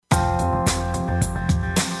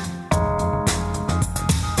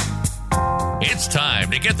It's time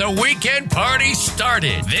to get the weekend party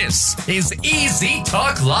started. This is Easy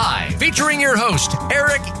Talk Live, featuring your host,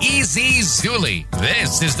 Eric Easy Zuli.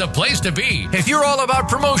 This is the place to be if you're all about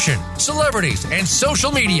promotion, celebrities, and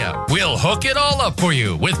social media. We'll hook it all up for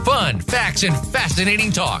you with fun, facts, and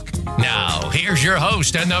fascinating talk. Now, here's your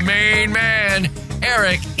host and the main man,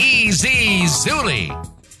 Eric Easy Zuli.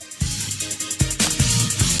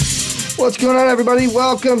 What's going on, everybody?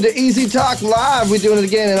 Welcome to Easy Talk Live. We're doing it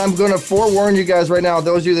again, and I'm going to forewarn you guys right now,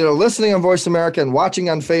 those of you that are listening on Voice America and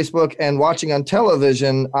watching on Facebook and watching on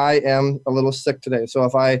television, I am a little sick today. So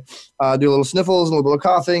if I do a little sniffles, a little bit of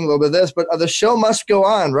coughing, a little bit of this, but the show must go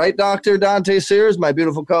on, right, Dr. Dante Sears, my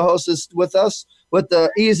beautiful co-host, is with us with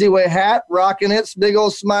the Easy Way hat, rocking it, big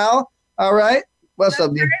old smile. All right. What's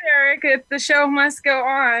up, That's right, Eric. The show must go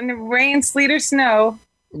on. Rain, sleet, or snow.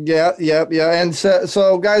 Yeah. And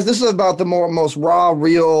so guys, this is about the most raw,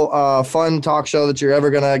 real, fun talk show that you're ever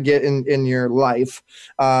going to get in your life.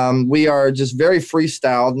 We are just very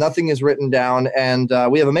freestyle. Nothing is written down. And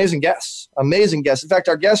we have amazing guests. In fact,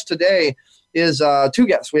 our guest today is two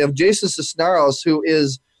guests. We have Jason Cisneros, who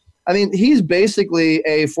is, he's basically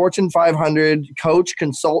a Fortune 500 coach,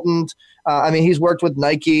 consultant. He's worked with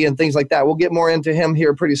Nike and things like that. We'll get more into him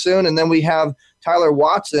here pretty soon. And then we have Tyler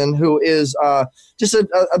Watson, who is just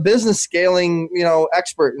a business scaling,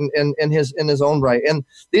 expert in his own right. And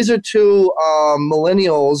these are two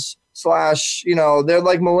millennials / they're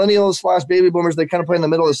like millennials / baby boomers. They kind of play in the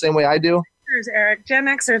middle the same way I do. Eric, Gen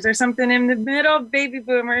Xers or something in the middle, baby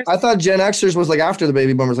boomers. I thought Gen Xers was like after the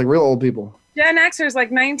baby boomers, like real old people. Gen Xers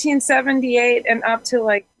like 1978 and up to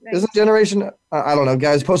like. Isn't generation? I don't know,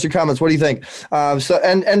 guys. Post your comments. What do you think?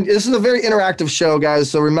 And this is a very interactive show,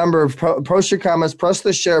 guys. So remember, post your comments, press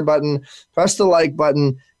the share button, press the like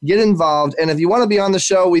button, get involved. And if you want to be on the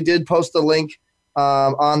show, we did post the link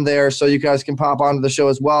on there so you guys can pop onto the show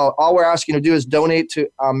as well. All we're asking you to do is donate to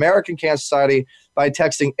American Cancer Society by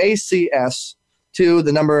texting ACS to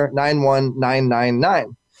the number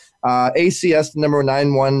 91999. ACS, the number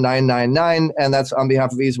 91999, and that's on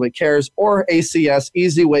behalf of Easyway Cares, or ACS,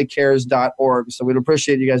 easywaycares.org. So we'd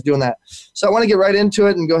appreciate you guys doing that. So I want to get right into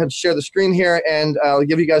it and go ahead and share the screen here, and I'll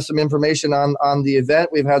give you guys some information on the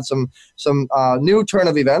event. We've had some new turn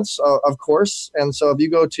of events, of course, and so if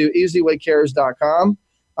you go to easywaycares.com,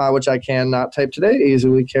 which I cannot type today,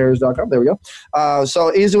 easywaycares.com, there we go.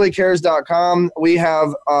 So easywaycares.com, we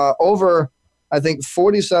have over, I think,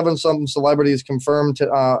 47-something celebrities confirmed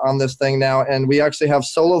on this thing now, and we actually have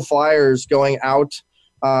solo flyers going out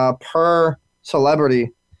per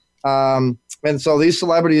celebrity. And so these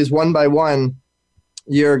celebrities, one by one,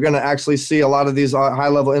 you're going to actually see a lot of these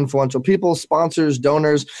high-level influential people, sponsors,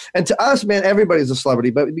 donors. And to us, man, everybody's a celebrity.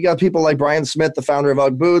 But we got people like Brian Smith, the founder of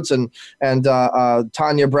UGG Boots, and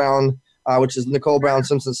Tanya Brown, which is Nicole Brown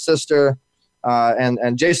Simpson's sister,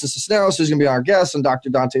 and Jason Cisneros, who's going to be our guest, and Dr.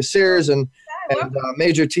 Dante Sears, and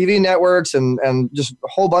major TV networks, and just a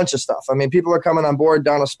whole bunch of stuff. People are coming on board.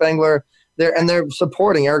 Donna Spangler, they're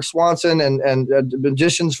supporting Eric Swanson and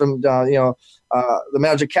magicians from the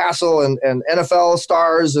Magic Castle, and NFL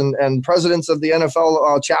stars and presidents of the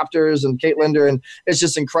NFL chapters, and Kate Linder, and it's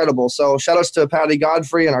just incredible. So shout outs to Patty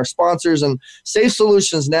Godfrey and our sponsors, and Safe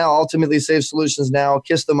Solutions Now, ultimately Safe Solutions Now,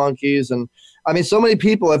 Kiss the Monkeys, and so many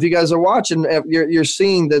people. If you guys are watching, you're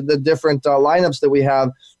seeing the different lineups that we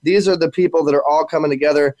have. These are the people that are all coming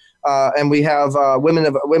together, and we have women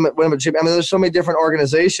of achievement. There's so many different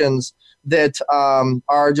organizations that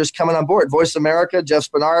are just coming on board. Voice America, Jeff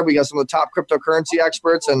Spinard. We got some of the top cryptocurrency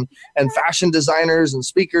experts and fashion designers and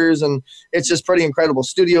speakers, and it's just pretty incredible.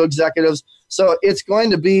 Studio executives. So it's going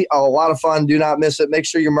to be a lot of fun. Do not miss it. Make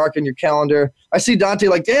sure you're marking your calendar. I see Dante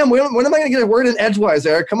like, damn, when am I going to get a word in edgewise,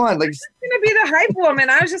 Eric? Come on. Like, I'm going to be the hype woman.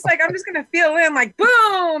 I was just like, I'm just going to feel in like,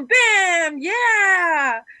 boom, bam,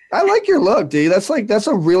 yeah. I like your look, D. That's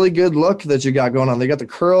a really good look that you got going on. They got the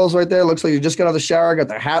curls right there. Looks like you just got out of the shower. Got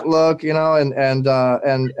the hat look, and you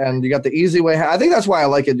got the Easy Way hat. I think that's why I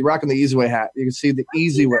like it. You're rocking the Easy Way hat. You can see the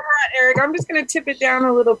Easy Way. Eric, I'm just gonna tip it down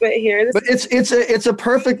a little bit here. But it's a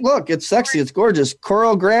perfect look. It's sexy. It's gorgeous.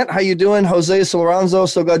 Coral Grant, how you doing? Jose Soloranzo,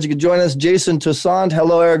 so glad you could join us. Jason Toussaint,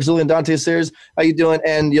 hello, Eric Zuli and Dante Sears, how you doing?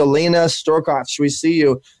 And Yelena Storkoch, we see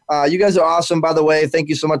you. You guys are awesome, by the way. Thank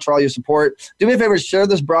you so much for all your support. Do me a favor, share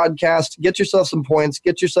this broadcast. Get yourself some points.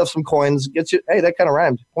 Get yourself some coins. Hey, that kind of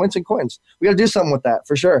rhymed. Points and coins. We got to do something with that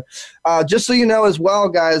for sure. Just so you know as well,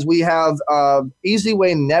 guys, we have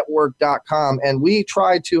easywaynetwork.com, and we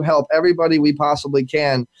try to help everybody we possibly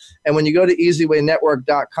can. And when you go to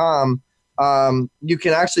easywaynetwork.com, you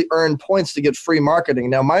can actually earn points to get free marketing.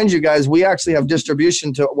 Now, mind you guys, we actually have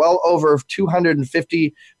distribution to well over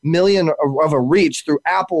 250 million of a reach through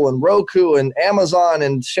Apple and Roku and Amazon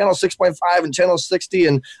and Channel 6.5 and Channel 60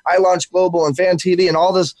 and iLaunch Global and Fan TV and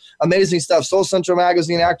all this amazing stuff. Soul Central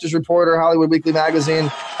Magazine, Actors Reporter, Hollywood Weekly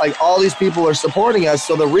Magazine, like all these people are supporting us.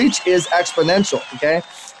 So the reach is exponential, okay?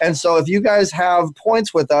 And so if you guys have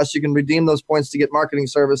points with us, you can redeem those points to get marketing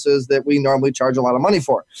services that we normally charge a lot of money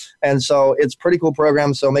for. And so it's a pretty cool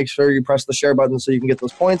program. So make sure you press the share button so you can get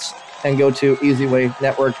those points and go to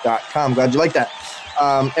easywaynetwork.com. Glad you like that.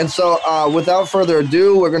 And so without further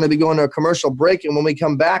ado, we're going to be going to a commercial break. And when we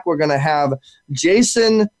come back, we're going to have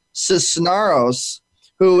Jason Cisneros,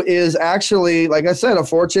 who is actually, like I said, a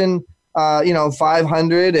Fortune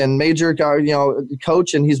 500 and major,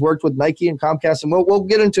 coach, and he's worked with Nike and Comcast, and we'll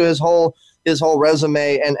get into his whole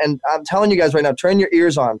resume. And I'm telling you guys right now, turn your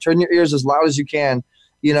ears on, turn your ears as loud as you can,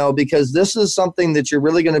 because this is something that you're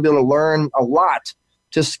really going to be able to learn a lot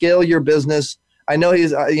to scale your business. I know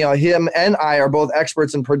he's, him and I are both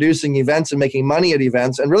experts in producing events and making money at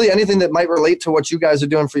events, and really anything that might relate to what you guys are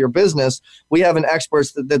doing for your business. We have an expert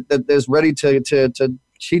that is ready to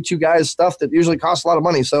teach you guys stuff that usually costs a lot of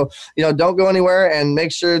money. So, don't go anywhere, and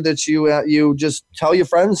make sure that you just tell your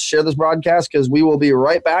friends, share this broadcast, because we will be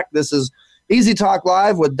right back. This is Easy Talk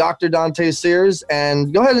Live with Dr. Dante Sears,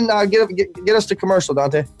 and go ahead and get us to commercial,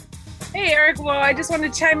 Dante. Hey, Eric. Well, I just want to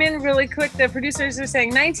chime in really quick. The producers are saying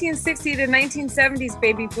 1960 to 1970s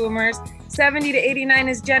baby boomers, 70 to 89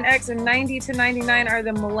 is Gen X, and 90 to 99 are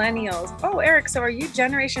the millennials. Oh, Eric, so are you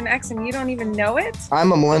Generation X and you don't even know it?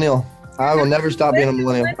 I'm a millennial. I will never stop being a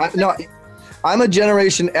millennial. I'm a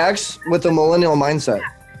Generation X with a millennial mindset.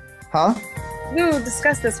 Huh? We'll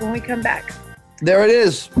discuss this when we come back. There it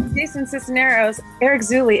is. Jason Cisneros, Eric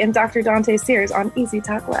Zuley, and Dr. Dante Sears on Easy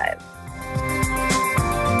Talk Live.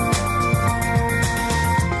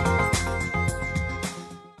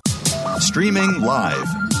 Streaming live,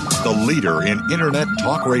 the leader in Internet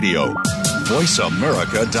talk radio,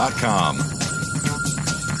 VoiceAmerica.com.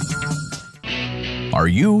 Are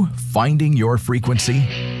you finding your frequency?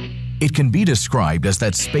 It can be described as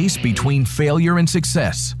that space between failure and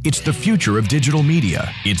success. It's the future of digital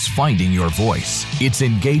media. It's finding your voice. It's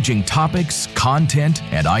engaging topics, content,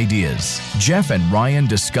 and ideas. Jeff and Ryan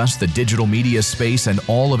discuss the digital media space and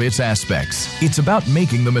all of its aspects. It's about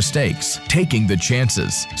making the mistakes, taking the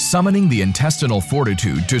chances, summoning the intestinal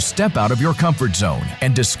fortitude to step out of your comfort zone,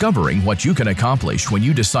 and discovering what you can accomplish when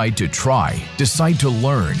you decide to try, decide to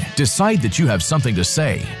learn, decide that you have something to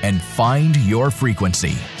say, and find your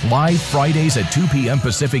frequency. Live Fridays at 2 p.m.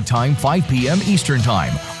 Pacific Time, 5 p.m. Eastern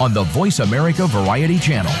Time on the Voice America Variety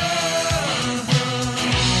Channel.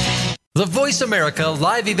 The Voice America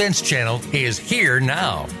Live Events channel is here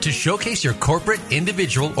now to showcase your corporate,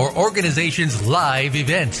 individual, or organization's live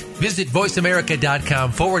event. Visit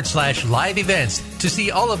voiceamerica.com/live events to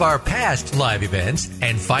see all of our past live events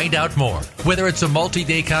and find out more. Whether it's a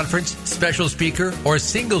multi-day conference, special speaker, or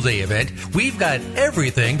single-day event, we've got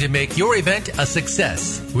everything to make your event a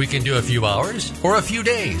success. We can do a few hours or a few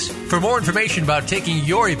days. For more information about taking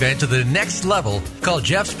your event to the next level, call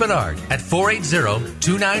Jeff Spinard at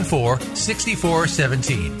 480-294-6417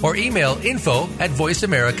 or email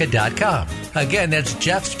info@voiceamerica.com. Again, that's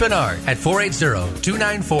Jeff Spinard at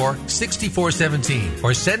 480-294-6417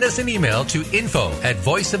 or send us an email to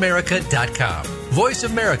info@voiceamerica.com. Voice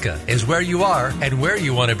America is where you are and where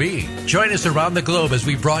you want to be. Join us around the globe as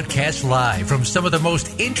we broadcast live from some of the most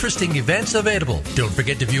interesting events available. Don't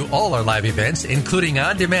forget to view all our live events, including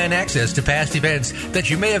on-demand access to past events that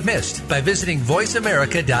you may have missed by visiting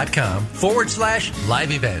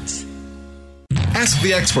voiceamerica.com/live events. Ask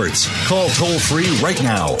the experts. Call toll-free right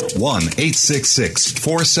now,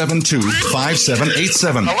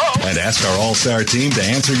 1-866-472-5787. And ask our All-Star team to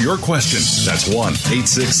answer your question. That's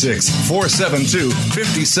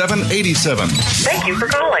 1-866-472-5787. Thank you for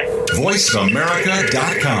calling.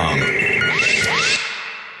 VoiceAmerica.com.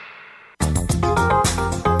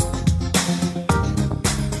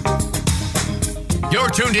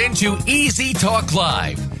 You're tuned in to Easy Talk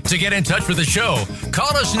Live. To get in touch with the show,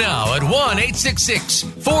 call us now at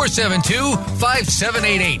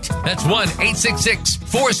 1-866-472-5788. That's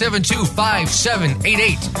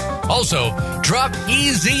 1-866-472-5788. Also, drop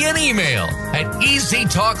Easy an email at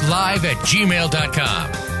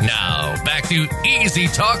easytalklive@gmail.com. Now, back to Easy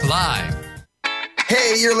Talk Live.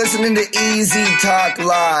 Hey, you're listening to Easy Talk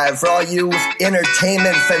Live for all you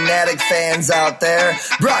entertainment fanatic fans out there.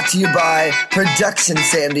 Brought to you by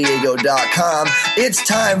ProductionSanDiego.com. It's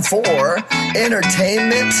time for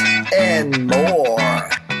entertainment and more.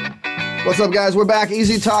 What's up, guys? We're back.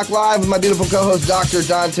 Easy Talk Live with my beautiful co-host, Dr.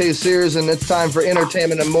 Dante Sears, and it's time for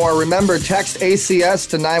entertainment and more. Remember, text ACS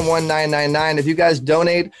to 91999. If you guys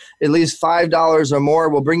donate at least $5 or more,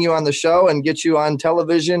 we'll bring you on the show and get you on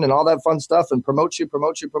television and all that fun stuff and promote you.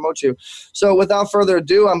 So without further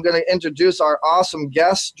ado, I'm going to introduce our awesome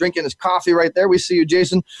guest, drinking his coffee right there. We see you,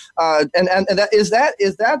 Jason. And that is that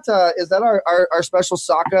our special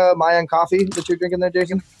Saka Mayan coffee that you're drinking there,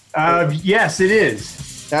 Jason? Yes, it is.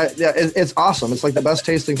 It's awesome. It's like the best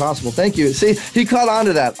tasting possible. Thank you. See, he caught on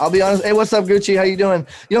to that. I'll be honest. Hey, what's up, Gucci? How you doing?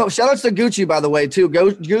 Shout outs to Gucci, by the way, too.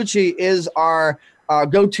 Gucci is our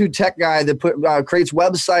go-to tech guy that creates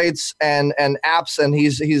websites and apps, and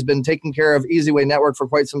he's been taking care of EasyWay Network for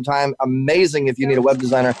quite some time. Amazing if you need a web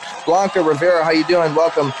designer. Blanca Rivera, how you doing?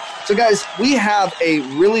 Welcome. So, guys, we have a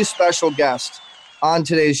really special guest on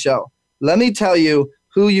today's show. Let me tell you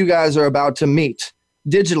who you guys are about to meet.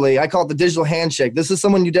 Digitally, I call it the digital handshake. This is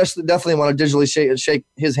someone you definitely want to digitally shake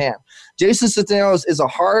his hand. Jason Cisneros is a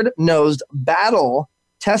hard-nosed,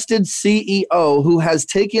 battle-tested CEO who has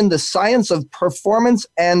taken the science of performance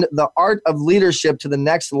and the art of leadership to the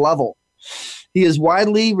next level. He is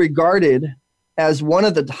widely regarded as one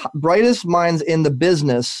of the brightest minds in the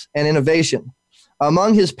business and innovation.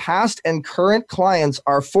 Among his past and current clients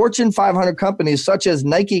are Fortune 500 companies such as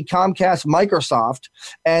Nike, Comcast, Microsoft,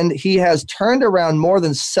 and he has turned around more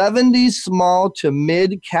than 70 small to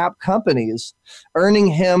mid-cap companies, earning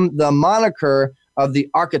him the moniker of the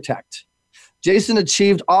architect. Jason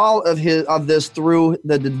achieved all of this through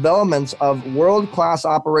the development of world-class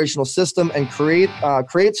operational system and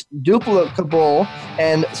creates duplicable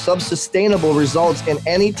and self-sustainable results in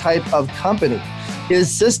any type of company.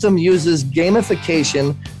 His system uses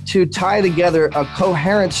gamification to tie together a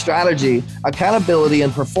coherent strategy, accountability,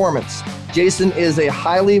 and performance. Jason is a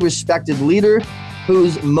highly respected leader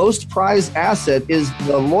whose most prized asset is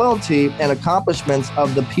the loyalty and accomplishments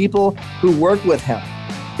of the people who work with him.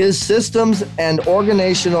 His systems and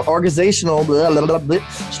organizational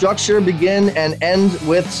structure begin and end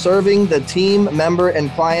with serving the team member and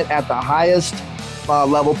client at the highest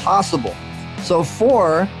level possible. So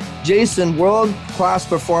for Jason, world-class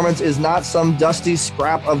performance is not some dusty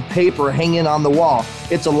scrap of paper hanging on the wall.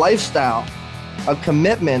 It's a lifestyle, a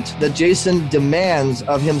commitment that Jason demands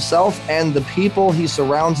of himself and the people he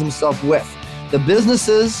surrounds himself with. The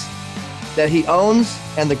businesses that he owns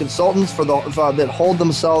and the consultants that hold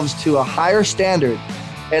themselves to a higher standard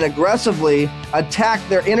and aggressively attack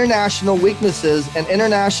their international weaknesses and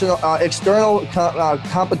international external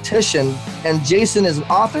competition. And Jason is an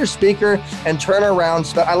author, speaker, and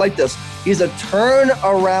turnaround. I like this. He's a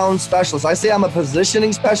turnaround specialist. I say I'm a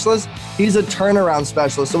positioning specialist. He's a turnaround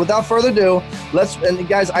specialist. So without further ado, and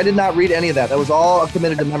guys, I did not read any of that. That was all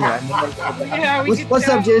committed to memory. What's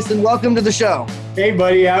up, Jason? Welcome to the show. Hey,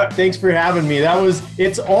 buddy. Thanks for having me.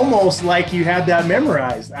 It's almost like you had that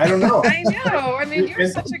memorized. I don't know. I know. I mean, you're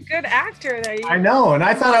such a good actor there. I know. And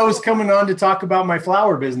I thought I was coming on to talk about my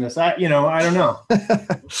flower business. I don't know.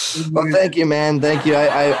 Well, thank you, man. Thank you.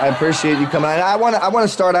 I appreciate you coming on. I want to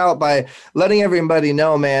start out by letting everybody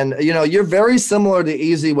know, man, you're very similar to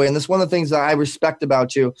EasyWay. And that's one of the things that I respect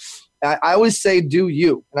about you. I always say, do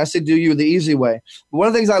you. And I say, do you the easy way. But one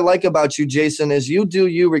of the things I like about you, Jason, is you do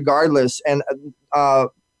you regardless. And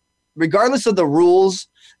regardless of the rules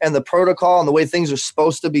and the protocol and the way things are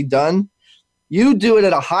supposed to be done, you do it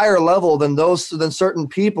at a higher level than certain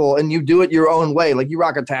people, and you do it your own way. Like you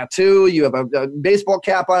rock a tattoo, you have a baseball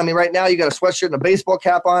cap on. I mean, right now you got a sweatshirt and a baseball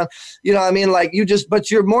cap on. You know what I mean? Like but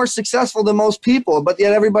you're more successful than most people, but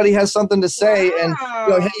yet everybody has something to say. Wow.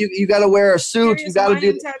 And hey, you got to wear a suit. You got to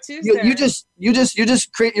do. You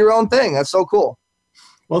just create your own thing. That's so cool.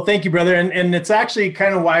 Well, thank you, brother. And it's actually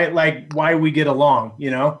kind of why we get along.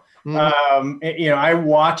 Mm-hmm. I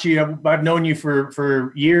watch you. I've known you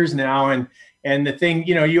for years now, and the thing,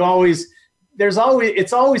 it's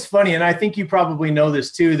always funny. And I think you probably know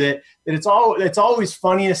this too, that it's always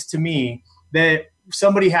funniest to me that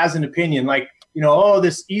somebody has an opinion like,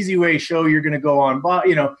 this EasyWay show you're going to go on, blah,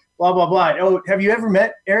 blah, blah, blah. Oh, have you ever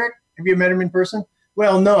met Eric? Have you met him in person?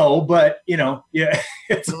 Well, no, but yeah,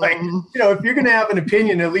 it's like, if you're going to have an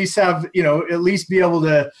opinion, at least be able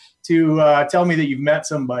to tell me that you've met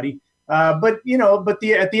somebody. But at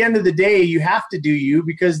the end of the day, you have to do you,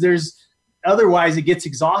 because otherwise it gets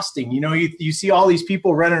exhausting. You see all these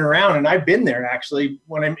people running around, and I've been there actually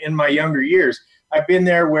when I'm in my younger years. I've been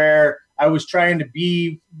there where I was trying to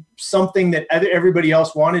be something that everybody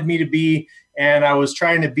else wanted me to be, and I was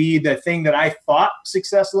trying to be the thing that I thought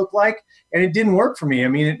success looked like, and it didn't work for me. I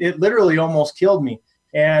mean, it literally almost killed me.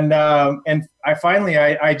 And I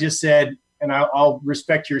finally just said, and I'll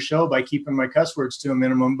respect your show by keeping my cuss words to a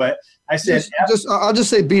minimum. But I said, I'll just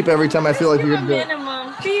say beep every time I feel like you're going to do it.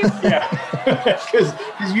 Minimum beep. Yeah, because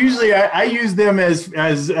usually I use them as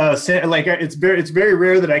like it's very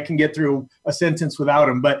rare that I can get through a sentence without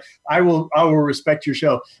them. But I will respect your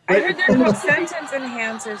show. But, I heard they're called sentence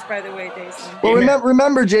enhancers, by the way, Jason. Well,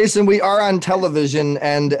 remember, Jason, we are on television,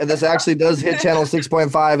 and this actually does hit channel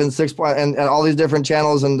 6.5 and 6. And all these different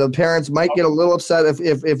channels, and the parents might get a little upset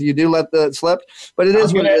if you do let the slip. But it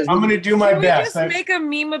is what it is. I'm going to do my best. Can we just make a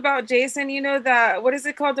meme about Jason? You know, what is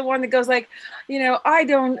it called? The one that goes like, you know, I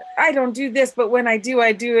don't do this, but when I do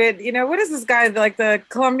it. You know, what is this guy, like the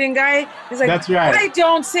Colombian guy? He's like, that's right. I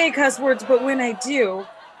don't say cuss words, but when I do,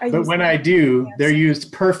 they're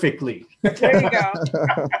used perfectly. There you go.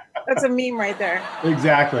 That's a meme right there.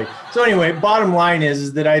 Exactly. So anyway, bottom line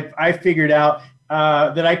is that I figured out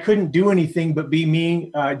that I couldn't do anything but be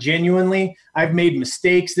me genuinely. I've made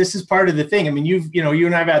mistakes. This is part of the thing. I mean, you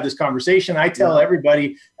and I have had this conversation. I tell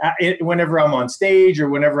everybody whenever I'm on stage or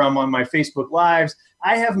whenever I'm on my Facebook Lives,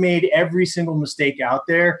 I have made every single mistake out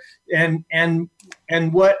there. And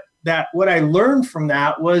what I learned from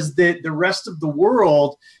that was that the rest of the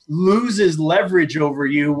world loses leverage over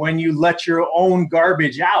you when you let your own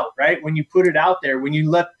garbage out, right? When you put it out there, when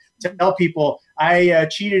you tell people, I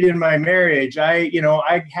cheated in my marriage. I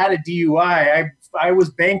had a DUI. I was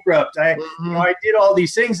bankrupt. I did all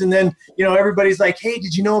these things. And then, everybody's like, hey,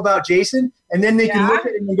 did you know about Jason? And then they can look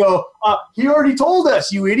at him and go, he already told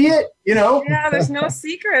us, you idiot. Yeah, there's no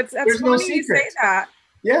secrets. That's funny you say that.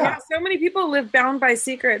 Yeah. So many people live bound by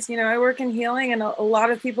secrets. I work in healing, and a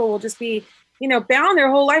lot of people will just be, bound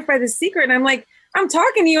their whole life by the secret. And I'm like, I'm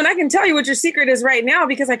talking to you, and I can tell you what your secret is right now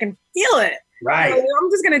because I can feel it. Right. So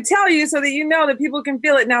I'm just going to tell you so that you know that people can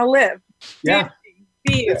feel it. Now live. Yeah.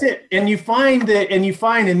 That's it. And you find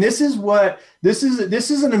and this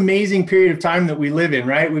is an amazing period of time that we live in,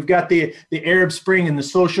 right? We've got the Arab Spring and the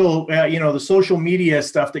social, the social media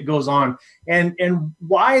stuff that goes on. And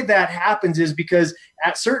why that happens is because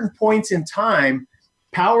at certain points in time,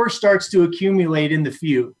 power starts to accumulate in the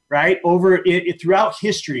few, right? Throughout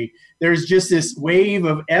history, there's just this wave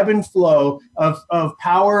of ebb and flow of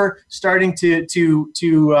power starting to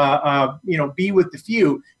be with the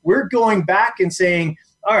few. We're going back and saying,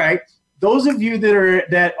 all right, those of you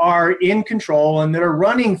that are in control and that are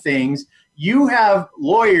running things, you have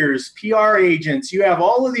lawyers, PR agents, you have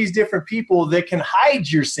all of these different people that can hide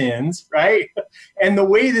your sins, right? And the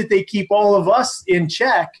way that they keep all of us in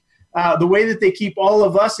check,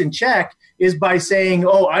 is by saying,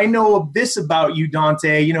 oh, I know this about you,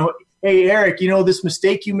 Dante. Hey, Eric, this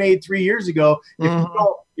mistake you made 3 years ago,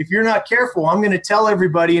 if you're not careful, I'm going to tell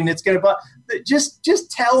everybody, and it's going to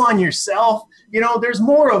just tell on yourself. There's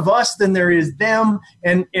more of us than there is them.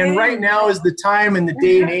 And right now is the time and the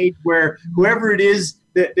day and age where whoever it is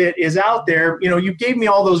that is out there, you gave me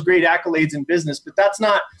all those great accolades in business, but that's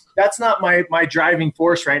not my driving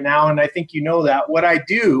force right now. And I think that. What I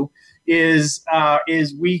do is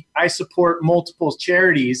I support multiple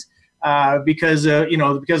charities because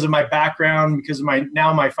of my background, because of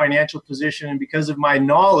my financial position, and because of my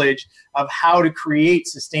knowledge of how to create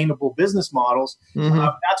sustainable business models.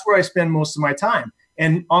 That's where I spend most of my time.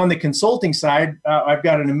 And on the consulting side, I've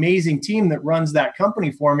got an amazing team that runs that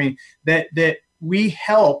company for me that we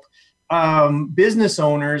help business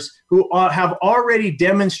owners who have already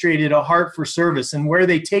demonstrated a heart for service, and where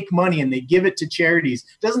they take money and they give it to charities.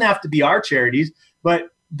 It doesn't have to be our charities, but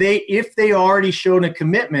if they already shown a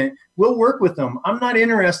commitment, we'll work with them. I'm not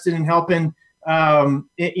interested in helping, I'm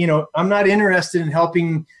not interested in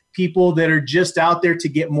helping people that are just out there to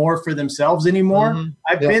get more for themselves anymore.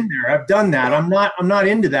 I've been there. I've done that. I'm not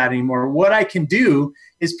into that anymore. What I can do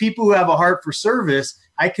is people who have a heart for service,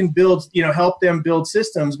 I can help them build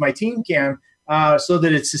systems. My team can, so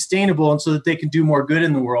that it's sustainable and so that they can do more good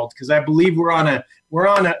in the world. Because I believe we're on a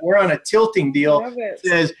tilting deal. It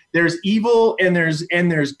says there's evil and there's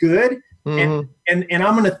good. And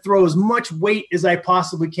I'm going to throw as much weight as I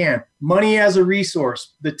possibly can. Money as a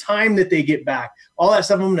resource, the time that they get back, all that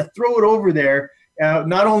stuff. I'm going to throw it over there,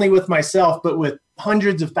 not only with myself, but with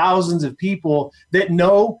hundreds of thousands of people that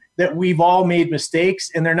know that we've all made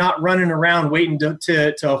mistakes, and they're not running around waiting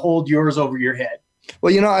to hold yours over your head.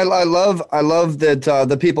 Well, I love that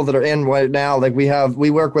the people that are in right now, like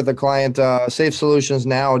we work with a client,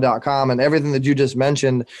 SafeSolutionsNow.com, and everything that you just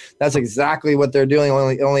mentioned, that's exactly what they're doing.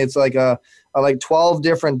 Only it's like a like 12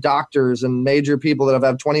 different doctors and major people that have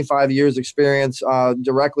had 25 years experience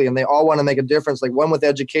directly, and they all want to make a difference. Like one with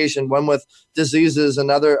education, one with diseases,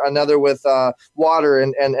 another with water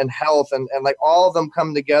and health, and like all of them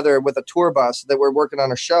come together with a tour bus that we're working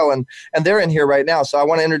on a show, and they're in here right now. So I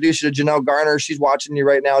want to introduce you to Janelle Garner. She's watching you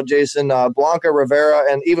right now, Jason, Blanca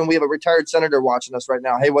Rivera, and even we have a retired senator watching us right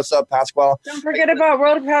now. Hey, what's up, Pasquale? Don't forget about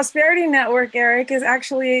World Prosperity Network, Eric, is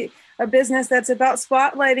actually a business that's about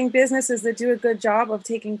spotlighting businesses that do a good job of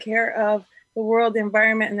taking care of the world, the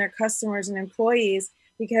environment, and their customers and employees,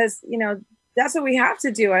 because, you know, that's what we have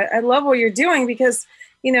to do. I love what you're doing because,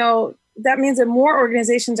 you know, that means that more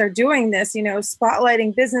organizations are doing this, you know,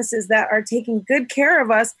 spotlighting businesses that are taking good care of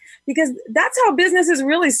us, because that's how businesses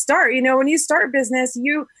really start. You know, when you start business,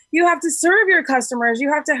 you have to serve your customers,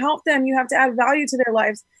 you have to help them, you have to add value to their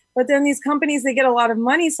lives. But then these companies, they get a lot of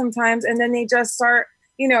money sometimes, and then they just start,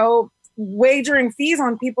 you know, wagering fees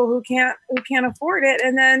on people who can't afford it.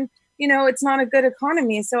 And then, you know, it's not a good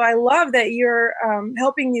economy. So I love that you're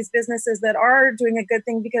helping these businesses that are doing a good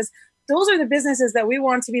thing, because those are the businesses that we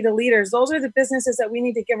want to be the leaders. Those are the businesses that we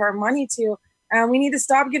need to give our money to. And we need to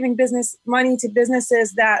stop giving business money to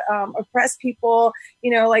businesses that oppress people.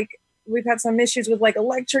 You know, like we've had some issues with like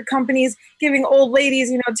electric companies giving old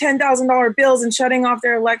ladies, you know, $10,000 bills and shutting off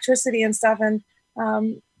their electricity and stuff. And,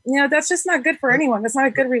 you know, that's just not good for anyone. That's not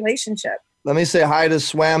a good relationship. Let me say hi to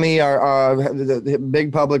Swami, the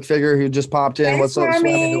big public figure who just popped in. Hey, what's up,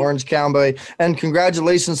 Swami, the Orange Cowboy? And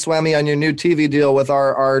congratulations, Swami, on your new TV deal with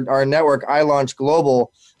our network, iLaunch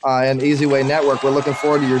Global and Easy Way Network. We're looking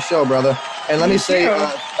forward to your show, brother. And let me say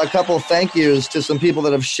a couple of thank yous to some people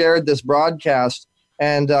that have shared this broadcast,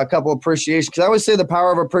 and a couple of appreciation. Because I always say the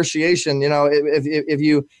power of appreciation. You know, if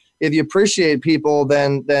you appreciate people,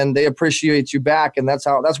 then they appreciate you back, and that's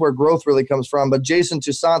where growth really comes from. But Jason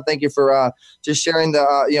Toussaint, thank you for just sharing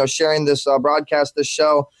sharing this broadcast, this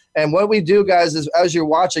show. And what we do, guys, is as you're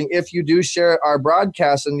watching, if you do share our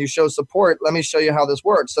broadcast and you show support, let me show you how this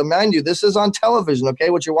works. So mind you, this is on television, okay?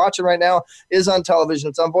 What you're watching right now is on television.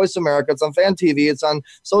 It's on Voice America. It's on Fan TV. It's on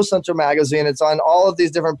Soul Central Magazine. It's on all of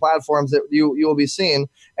these different platforms that you will be seeing.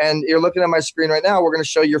 And you're looking at my screen right now. We're going to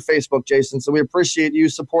show your Facebook, Jason. So we appreciate you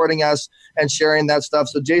supporting us and sharing that stuff.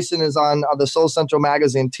 So Jason is on the Soul Central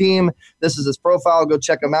Magazine team. This is his profile. Go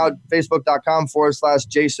check him out,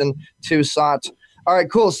 facebook.com/Jason Toussaint. All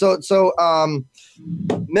right, cool. So,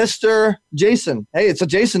 Mr. Jason, hey, it's a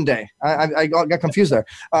Jason day. I got confused there.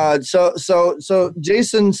 So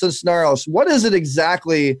Jason Cisneros, what is it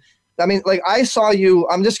exactly? I mean, like I saw you.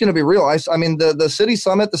 I'm just going to be real. I mean, the City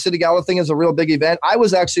Summit, the City Gala thing is a real big event. I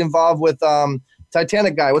was actually involved with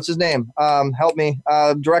Titanic guy. What's his name? Help me.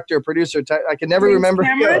 Director, producer. I can never remember.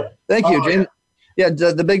 Cameron? Thank you, James. Yeah,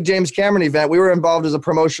 the big James Cameron event. We were involved as a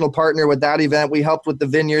promotional partner with that event. We helped with the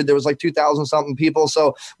Vineyard. There was like 2,000 something people.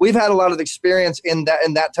 So we've had a lot of experience in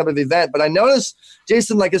that type of event. But I noticed,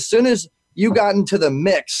 Jason, like as soon as you got into the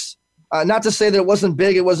mix, not to say that it wasn't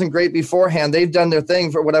big, it wasn't great beforehand. They've done their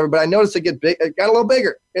thing for whatever, but I noticed it got a little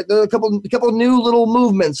bigger. There were a couple new little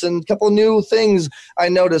movements and a couple new things I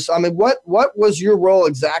noticed. I mean, what was your role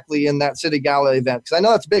exactly in that City Gala event? Because I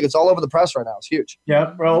know it's big. It's all over the press right now. It's huge.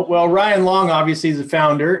 Yeah. Well, Ryan Long obviously is the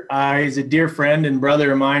founder. He's a dear friend and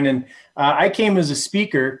brother of mine, and I came as a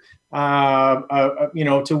speaker. To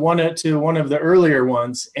one of the earlier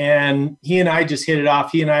ones, and he and I just hit it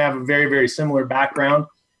off. He and I have a very, very similar background.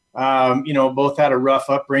 Both had a rough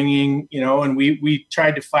upbringing, and we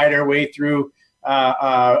tried to fight our way through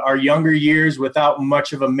our younger years without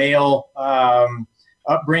much of a male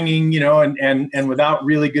upbringing, and without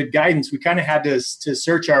really good guidance. We kind of had to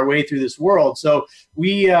search our way through this world. So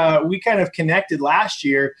we kind of connected last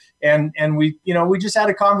year, and we just had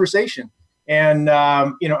a conversation. And,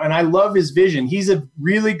 and I love his vision. He's a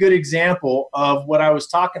really good example of what I was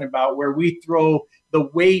talking about, where we throw the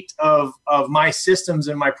weight of my systems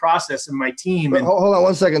and my process and my team. And hold on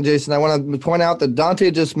one second, Jason. I want to point out that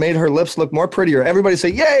Dante just made her lips look more prettier. Everybody say,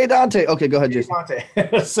 yay, Dante. Okay, go ahead, Jason.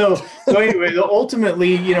 Dante. So anyway,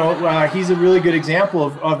 ultimately, he's a really good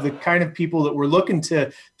example of the kind of people that we're looking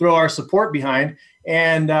to throw our support behind.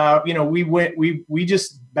 And, we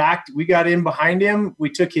just we got in behind him. We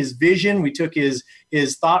took his vision. We took his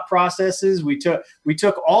thought processes. We took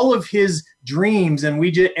all of his dreams, and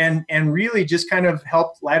we just, and really just kind of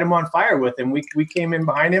helped light him on fire with him. We came in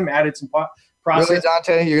behind him, added some process. Really,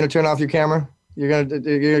 Dante, you're going to turn off your camera? You're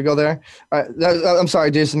gonna go there. All right. I'm sorry,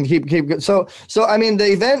 Jason. Keep. So I mean the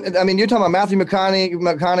event. I mean you're talking about Matthew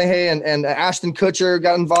McConaughey and Ashton Kutcher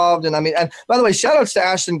got involved, and I mean, and by the way, shout outs to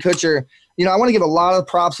Ashton Kutcher. I want to give a lot of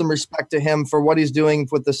props and respect to him for what he's doing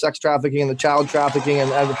with the sex trafficking and the child trafficking and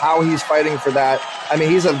how he's fighting for that. I mean,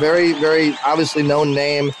 he's a very, very obviously known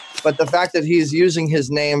name, but the fact that he's using his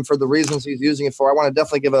name for the reasons he's using it for, I want to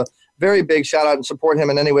definitely give a very big shout out and support him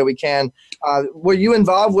in any way we can. Were you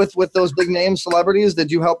involved with those big name celebrities?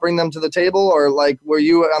 Did you help bring them to the table, or like were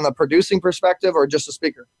you on the producing perspective or just a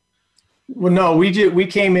speaker? Well, no, we did. We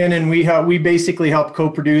came in and we basically helped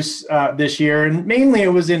co-produce this year, and mainly it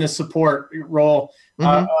was in a support role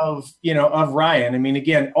of Ryan. I mean,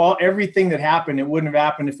 again, everything that happened, it wouldn't have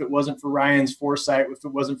happened if it wasn't for Ryan's foresight, if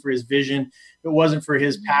it wasn't for his vision, if it wasn't for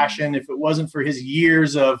his passion, if it wasn't for his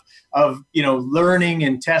years of learning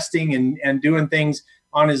and testing and doing things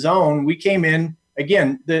on his own. We came in,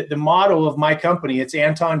 again, the motto of my company, it's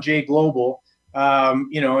Anton J Global.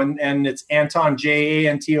 And it's Anton,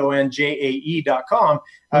 JANTONJAE.com.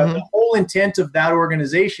 The whole intent of that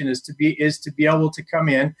organization is to be able to come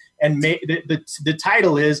in and make the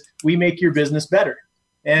title is we make your business better.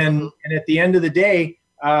 And at the end of the day,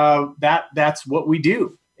 that's what we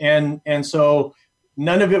do. And so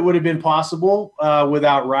none of it would have been possible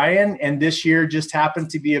without Ryan. And this year just happened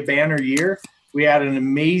to be a banner year. We had an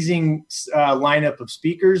amazing lineup of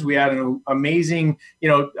speakers. We had an amazing,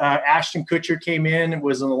 Ashton Kutcher came in. It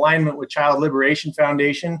was in alignment with Child Liberation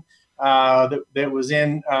Foundation that was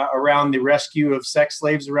in around the rescue of sex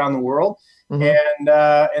slaves around the world.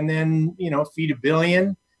 And then, Feed a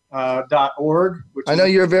Billion. .org. I know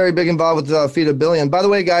you're very big involved with Feed a Billion. By the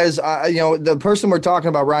way, guys, the person we're talking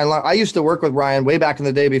about, Ryan Long, I used to work with Ryan way back in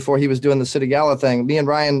the day before he was doing the City Gala thing. Me and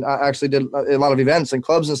Ryan actually did a lot of events and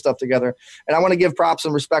clubs and stuff together. And I want to give props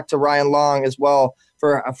and respect to Ryan Long as well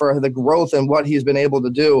for the growth and what he's been able to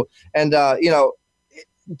do. And,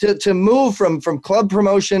 to move from club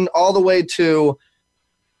promotion all the way to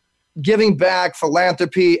giving back,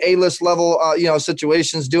 philanthropy, A-list level,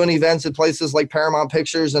 situations, doing events at places like Paramount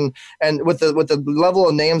Pictures, and with the level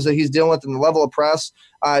of names that he's dealing with and the level of press,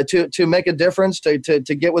 to make a difference, to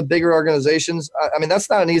get with bigger organizations. I mean, that's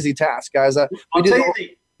not an easy task, guys. I'll tell you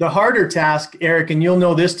the harder task, Eric, and you'll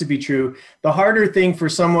know this to be true. The harder thing for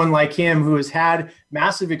someone like him who has had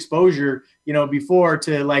massive exposure, before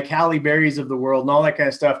to like Halle Berry's of the world and all that kind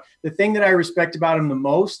of stuff. The thing that I respect about him the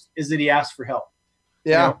most is that he asked for help.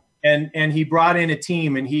 Yeah. And he brought in a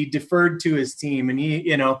team and he deferred to his team and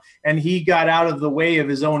he got out of the way of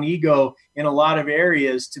his own ego in a lot of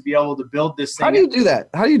areas to be able to build this thing. How do you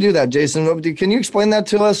do that, Jason? Can you explain that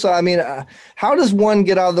to us? I mean, how does one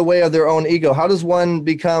get out of the way of their own ego? How does one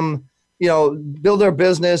become, build their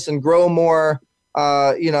business and grow more?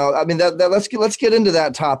 I mean, let's get into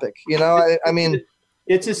that topic. I mean,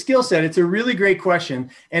 it's a skill set. It's a really great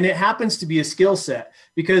question. And it happens to be a skill set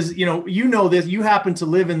because, this, you happen to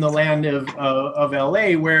live in the land of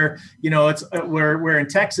LA where, it's where in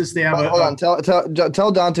Texas they have hold on.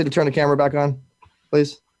 Tell Dante to turn the camera back on,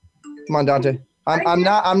 please. Come on, Dante. I'm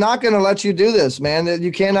not going to let you do this, man.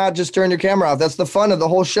 You cannot just turn your camera off. That's the fun of the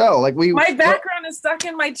whole show. My background is stuck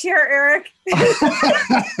in my chair, Eric. And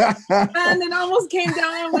it almost came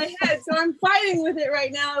down on my head. So I'm fighting with it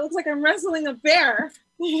right now. It looks like I'm wrestling a bear.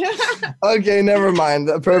 Okay, never mind.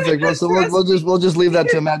 Perfect. So we'll just leave that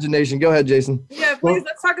to imagination. Go ahead, Jason. Yeah, please.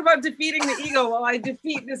 Let's talk about defeating the ego while I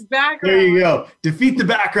defeat this background. There you go. Defeat the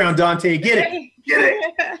background, Dante. Get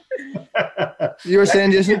it. You were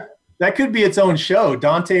saying, Jason? That could be its own show.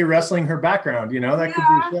 Dante wrestling her background. That could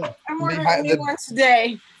be a show. I'm ordering new ones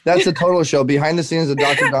today. That's a total show. Behind the scenes of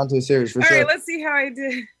Dr. Dante series for sure. All right, let's see how I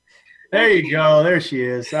did. There you go. There she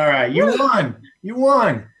is. All right. You won.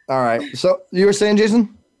 All right. So you were saying,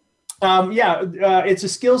 Jason? It's a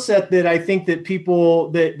skill set that I think that people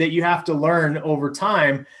that you have to learn over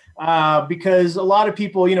time because a lot of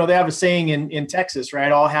people, they have a saying in Texas,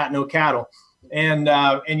 right? All hat, no cattle.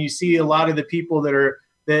 And you see a lot of the people that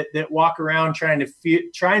walk around trying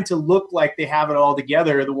to look like they have it all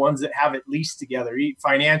together are the ones that have it least together,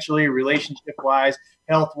 financially, relationship wise,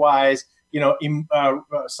 health wise,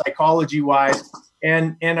 psychology wise.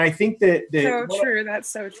 And I think that true. That's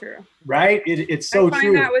so true. Right? It's so true. I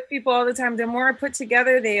find that with people all the time. The more put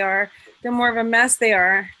together they are, the more of a mess they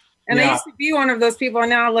are. And I used to be one of those people.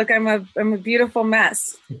 And now look, I'm a beautiful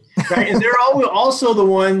mess. Right. And they're also the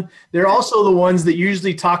ones that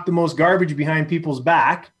usually talk the most garbage behind people's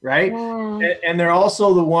back. Right. And they're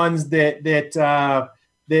also the ones that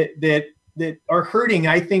that are hurting,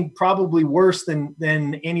 I think, probably worse than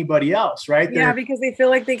anybody else, right? Yeah, because they feel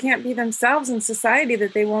like they can't be themselves in society,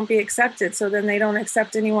 that they won't be accepted. So then they don't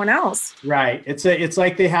accept anyone else. Right. It's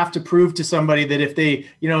like they have to prove to somebody that if they,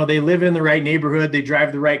 they live in the right neighborhood, they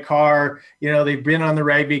drive the right car, they've been on the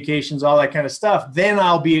right vacations, all that kind of stuff, then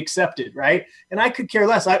I'll be accepted, right? And I could care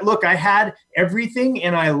less. I had everything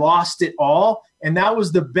and I lost it all. And that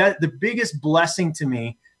was the biggest blessing to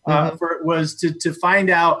me was to find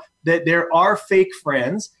out that there are fake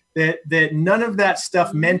friends, that none of that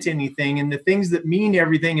stuff meant anything. And the things that mean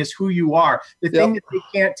everything is who you are. The thing that they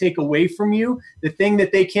can't take away from you, the thing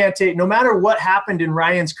that they can't take, no matter what happened in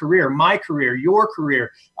Ryan's career, my career, your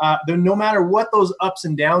career, no matter what those ups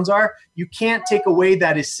and downs are, you can't take away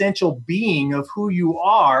that essential being of who you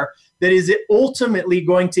are that is ultimately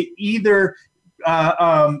going to either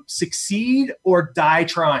succeed or die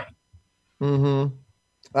trying. Mm-hmm.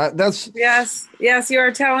 That's yes. You are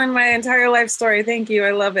telling my entire life story. Thank you.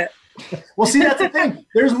 I love it. Well, see, that's the thing.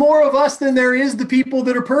 There's more of us than there is the people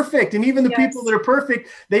that are perfect. And even the people that are perfect,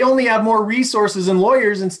 they only have more resources and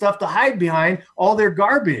lawyers and stuff to hide behind all their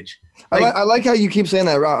garbage. I like how you keep saying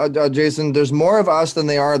that, Jason. There's more of us than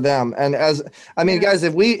they are them. And guys,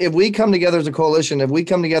 if we come together as a coalition, if we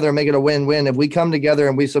come together and make it a win-win, if we come together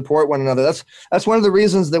and we support one another, that's one of the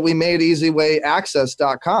reasons that we made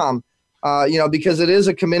EasyWayAccess.com. Because it is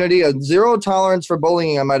a community, a zero tolerance for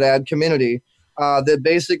bullying, I might add, community that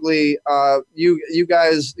basically you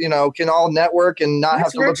guys, can all network and not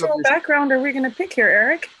have to look up. Which virtual background are we going to pick here,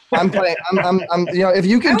 Eric? I'm playing. If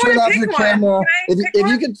you can turn off your camera, if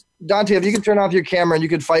you could, Dante, if you can turn off your camera and you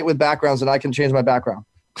could fight with backgrounds, and I can change my background.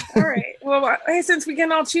 All right. Well, hey, since we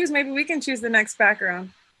can all choose, maybe we can choose the next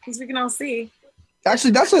background since we can all see.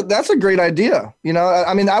 Actually, that's a great idea.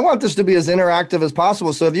 I want this to be as interactive as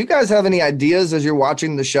possible. So if you guys have any ideas as you're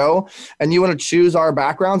watching the show and you want to choose our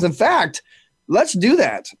backgrounds, in fact, let's do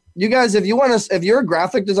that. You guys, if you're a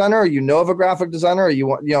graphic designer or of a graphic designer, or if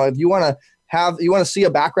you want to see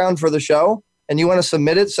a background for the show and you want to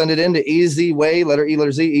submit it, send it in to EasyWay, letter E,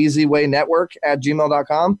 letter Z, EasyWayNetwork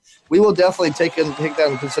 @gmail.com. We will definitely take that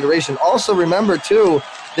in consideration. Also, remember, too,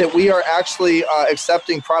 that we are actually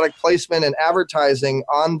accepting product placement and advertising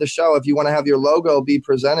on the show. If you want to have your logo be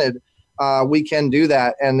presented, we can do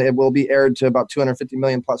that, and it will be aired to about 250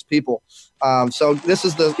 million plus people. So this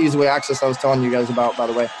is the Easy Way Access I was telling you guys about, by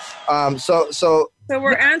the way. So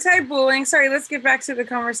we're anti-bullying. Sorry, let's get back to the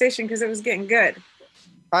conversation because it was getting good.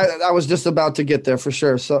 I was just about to get there for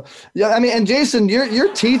sure. So yeah, and Jason,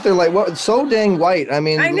 your teeth are like so dang white. I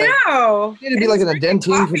know. You need to be like in a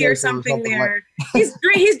Dentyne coffee or something there.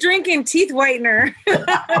 He's drinking teeth whitener.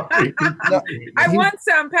 I want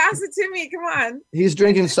some. Pass it to me. Come on. He's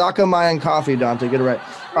drinking Saccamayan coffee, Dante. Get it right.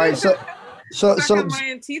 All right. So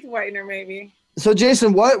Saccamayan teeth whitener, maybe. So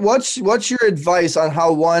Jason, what's your advice on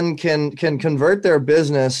how one can convert their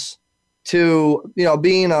business to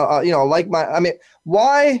being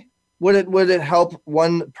why would it help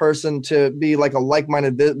one person to be like a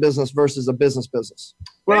like-minded business versus a business?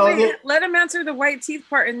 Well, let him answer the white teeth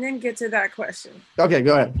part and then get to that question. Okay,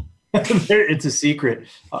 go ahead. It's a secret.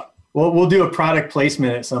 We'll do a product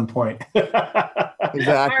placement at some point.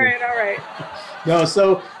 Exactly. All right. No,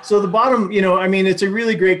 so the bottom, it's a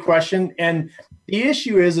really great question. And the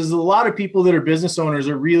issue is a lot of people that are business owners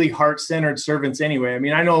are really heart-centered servants anyway.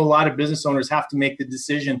 I know a lot of business owners have to make the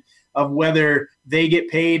decision of whether they get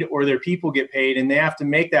paid or their people get paid. And they have to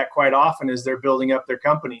make that quite often as they're building up their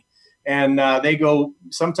company. And they go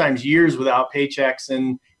sometimes years without paychecks,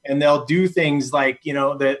 and they'll do things like,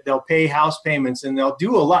 that they'll pay house payments, and they'll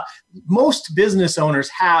do a lot. Most business owners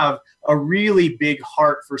have a really big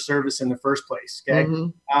heart for service in the first place. Okay.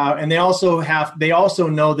 Mm-hmm. And they also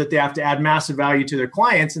know that they have to add massive value to their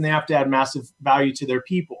clients, and they have to add massive value to their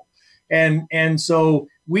people. And so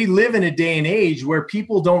we live in a day and age where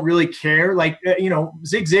people don't really care. Like,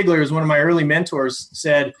 Zig Ziglar is one of my early mentors,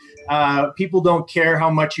 said, people don't care how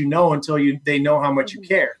much you know until they know how much you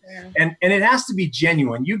care. Yeah. And it has to be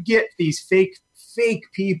genuine. You get these fake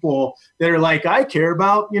people that are like, I care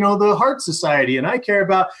about, the Heart Society, and I care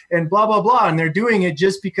about, and blah, blah, blah. And they're doing it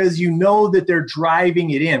just because that they're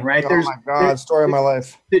driving it in, right? Oh my God, story of my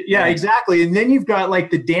life. Yeah, exactly. And then you've got like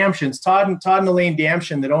the Damshins, Todd and Elaine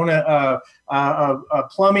Damshin, that own a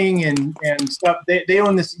plumbing and stuff. They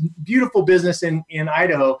own this beautiful business in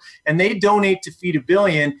Idaho, and they donate to Feed a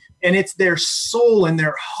Billion, and it's their soul and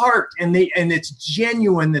their heart, and it's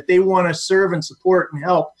genuine that they want to serve and support and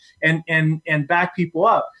help and back people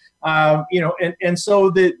up. And so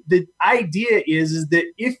the idea is that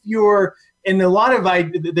if you're, and a lot of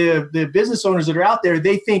the business owners that are out there,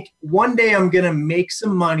 they think one day I'm going to make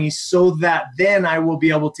some money so that then I will be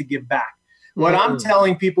able to give back. What I'm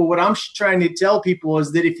telling people, what I'm trying to tell people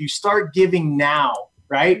is that if you start giving now,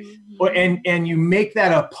 right, and you make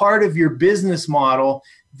that a part of your business model,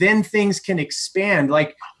 then things can expand,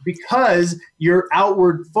 like, because you're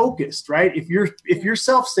outward focused, right? If you're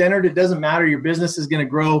self-centered, it doesn't matter. Your business is going to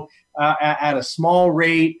grow at a small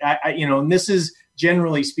rate, and this is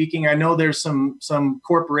generally speaking. I know there's some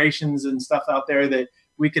corporations and stuff out there that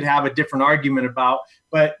we could have a different argument about,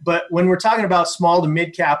 but when we're talking about small to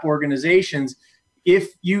mid-cap organizations, if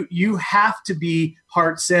you have to be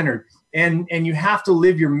heart-centered and you have to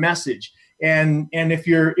live your message. And if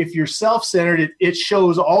you're self-centered, it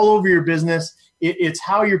shows all over your business. It's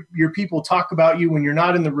how your people talk about you when you're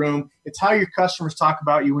not in the room. It's how your customers talk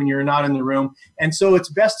about you when you're not in the room. And so it's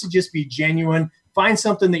best to just be genuine, find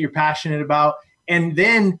something that you're passionate about, and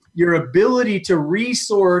then your ability to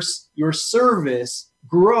resource your service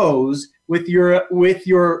grows with your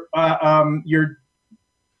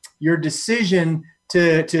decision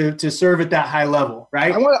to serve at that high level,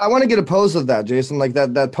 right? I want to get a pose of that, Jason, like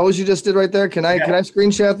that pose you just did right there. Can I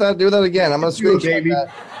screenshot that? Do that again. I'm gonna screenshot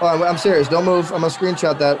that. Oh, I'm serious. Don't move. I'm gonna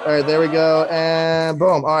screenshot that. All right, there we go, and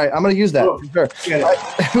boom. All right, I'm gonna use that for sure.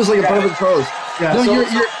 It was like a perfect pose. Yeah. No, you're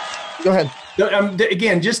go ahead.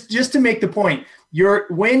 Again, just to make the point.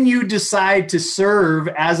 When you decide to serve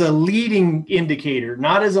as a leading indicator,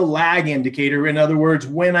 not as a lag indicator, in other words,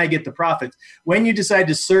 when I get the profits, when you decide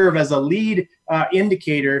to serve as a lead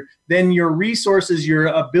indicator, then your resources, your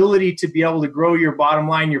ability to be able to grow your bottom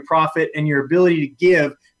line, your profit, and your ability to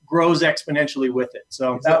give grows exponentially with it.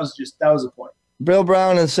 So that was a point. Bill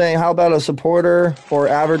Brown is saying, how about a supporter or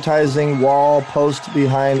advertising wall post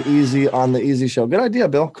behind Easy on the Easy Show? Good idea,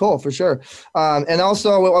 Bill. Cool, for sure. And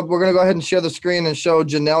also, we're going to go ahead and share the screen and show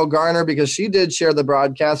Janelle Garner, because she did share the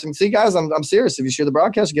broadcast. And see, guys, I'm serious. If you share the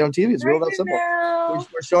broadcast, you get on TV. It's real that simple.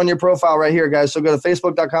 We're showing your profile right here, guys. So go to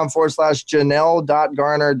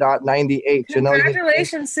facebook.com/Janelle.Garner.98.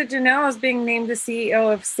 Congratulations to Janelle as being named the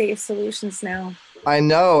CEO of Safe Solutions Now. I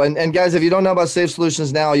know. And guys, if you don't know about Safe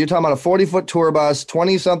Solutions Now, you're talking about a 40-foot tour bus,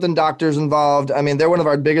 20-something doctors involved. I mean, they're one of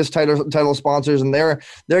our biggest title sponsors, and they're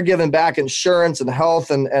giving back insurance and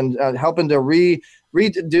health and helping to redo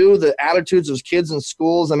the attitudes of kids in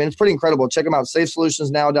schools. I mean, it's pretty incredible. Check them out,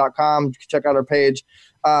 safesolutionsnow.com. Check out our page.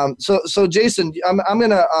 So Jason, I'm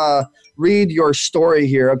going to read your story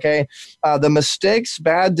here, okay? The mistakes,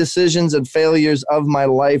 bad decisions, and failures of my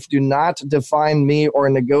life do not define me or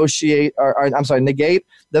negate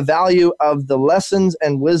the value of the lessons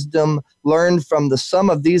and wisdom learned from the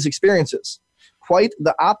sum of these experiences. Quite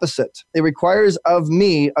the opposite. It requires of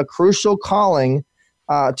me a crucial calling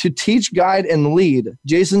to teach, guide, and lead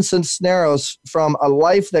Jason Cisneros from a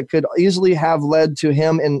life that could easily have led to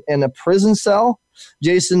him in a prison cell.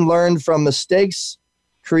 Jason learned from mistakes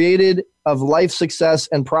created of life success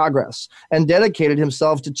and progress, and dedicated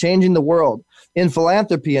himself to changing the world. In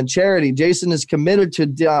philanthropy and charity, Jason is committed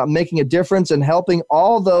to making a difference and helping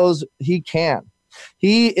all those he can.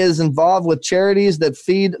 He is involved with charities that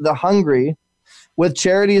feed the hungry, with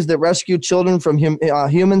charities that rescue children from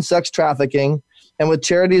human sex trafficking, and with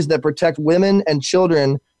charities that protect women and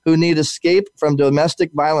children who need escape from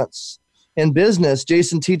domestic violence. In business,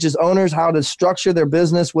 Jason teaches owners how to structure their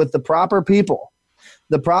business with the proper people,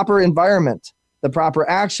 the proper environment, the proper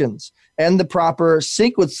actions, and the proper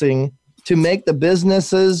sequencing to make the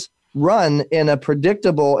businesses run in a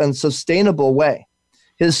predictable and sustainable way.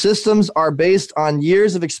 His systems are based on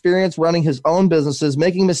years of experience running his own businesses,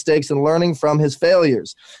 making mistakes, and learning from his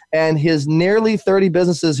failures. And his nearly 30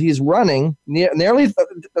 businesses he's running, nearly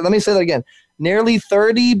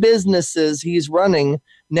 30 businesses he's running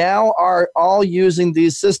now are all using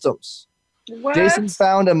these systems. What? Jason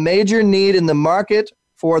found a major need in the market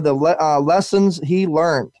for the lessons he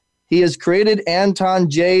learned. He has created Anton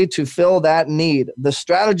J to fill that need. The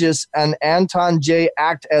strategists and Anton J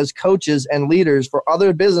act as coaches and leaders for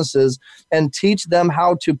other businesses and teach them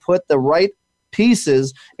how to put the right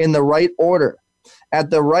pieces in the right order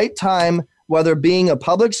at the right time, whether being a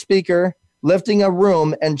public speaker, lifting a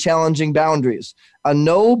room, and challenging boundaries. A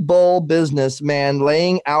no-bull businessman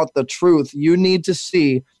laying out the truth you need to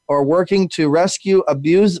see, or working to rescue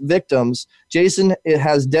abused victims. Jason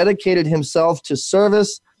has dedicated himself to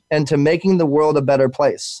service and to making the world a better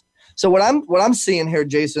place. So what I'm seeing here,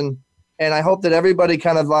 Jason, and I hope that everybody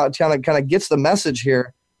kind of gets the message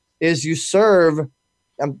here, is you serve.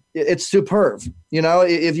 It's superb. You know,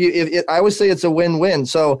 if I always say it's a win-win.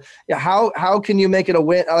 So how can you make it a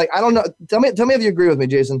win? Like, I don't know. Tell me if you agree with me,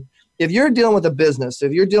 Jason. If you're dealing with a business,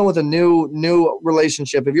 if you're dealing with a new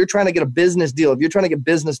relationship, if you're trying to get a business deal, if you're trying to get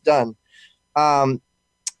business done,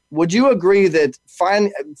 would you agree that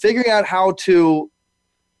figuring out how to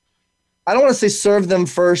I don't want to say serve them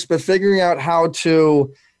first, but figuring out how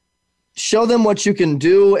to show them what you can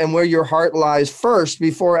do and where your heart lies first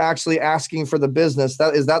before actually asking for the business.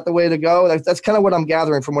 Is that the way to go? That's kind of what I'm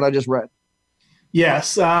gathering from what I just read.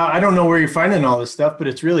 Yes. I don't know where you're finding all this stuff, but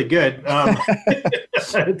it's really good.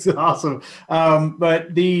 It's awesome.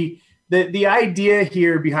 But the idea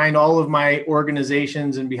here behind all of my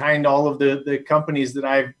organizations and behind all of the companies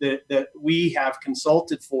that we have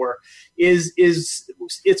consulted for is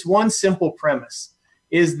it's one simple premise,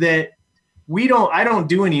 is that I don't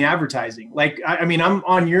do any advertising. Like, I mean, I'm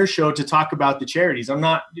on your show to talk about the charities. I'm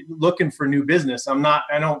not looking for new business.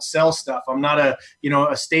 I don't sell stuff. I'm not a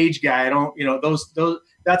stage guy. I don't, those,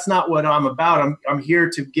 that's not what I'm about. I'm here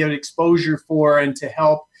to give exposure for and to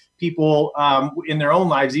help people in their own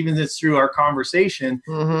lives, even if it's through our conversation,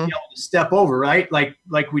 be able to step over, right? Like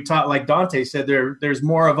we taught, like Dante said, there's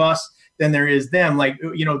more of us than there is them. Like,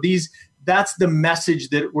 that's the message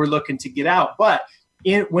that we're looking to get out. But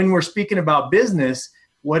when we're speaking about business,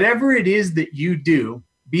 whatever it is that you do,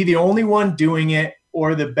 be the only one doing it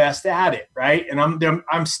or the best at it, right? And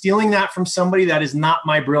I'm stealing that from somebody that is not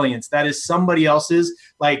my brilliance. That is somebody else's.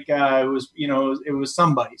 Like it was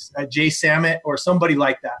somebody's, Jay Sammet or somebody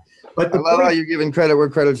like that. But I love how you're giving credit where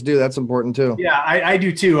credit's due. That's important too. Yeah, I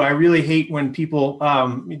do too. I really hate when people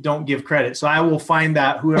don't give credit. So I will find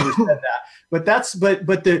that whoever said that. But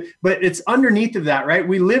it's underneath of that, right?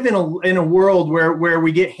 We live in a world where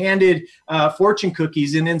we get handed fortune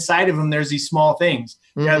cookies, and inside of them there's these small things.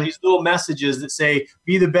 You know, these little messages that say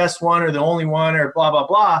be the best one or the only one or blah blah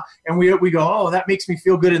blah, and we go, oh, that makes me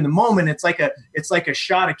feel good in the moment. It's like a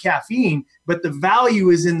shot of caffeine, but the value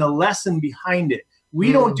is in the lesson behind it.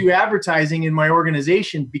 We don't do advertising in my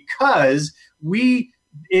organization because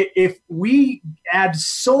if we add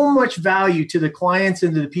so much value to the clients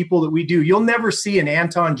and to the people that we do, you'll never see an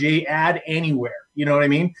Anton J ad anywhere. You know what I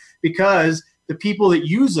mean? Because the people that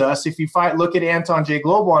use us, if you look at Anton J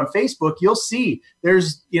Global on Facebook, you'll see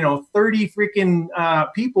there's 30 freaking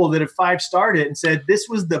people that have 5-starred it and said this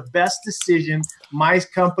was the best decision my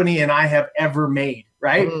company and I have ever made.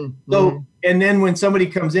 Right. So, and then when somebody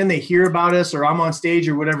comes in, they hear about us or I'm on stage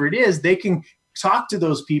or whatever it is, they can talk to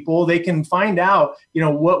those people. They can find out,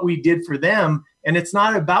 what we did for them. And it's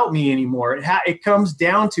not about me anymore. It comes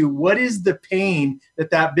down to what is the pain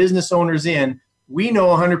that business owner's in. We know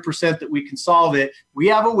 100% that we can solve it. We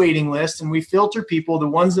have a waiting list and we filter people. The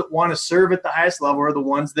ones that want to serve at the highest level are the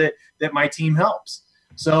ones that my team helps.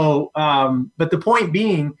 So, but the point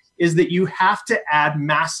being is that you have to add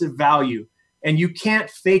massive value. And you can't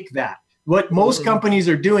fake that. What most companies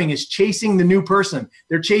are doing is chasing the new person.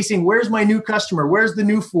 They're chasing, where's my new customer? Where's the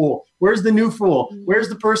new fool? Where's the new fool? Where's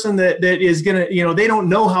the person that is going to, they don't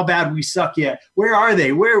know how bad we suck yet. Where are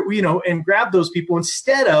they? And grab those people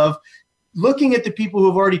instead of looking at the people who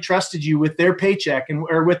have already trusted you with their paycheck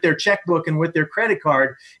or with their checkbook and with their credit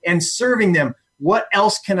card and serving them. What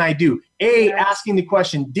else can I do? Asking the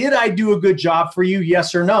question, did I do a good job for you?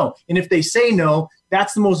 Yes or no? And if they say no,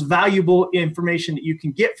 that's the most valuable information that you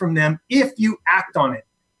can get from them if you act on it.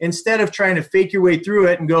 Instead of trying to fake your way through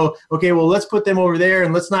it and go, okay, well, let's put them over there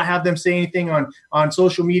and let's not have them say anything on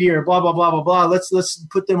social media or blah, blah, blah, blah, blah. Let's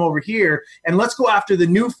put them over here and let's go after the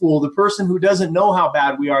new fool, the person who doesn't know how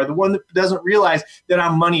bad we are, the one that doesn't realize that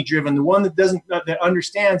I'm money driven, the one that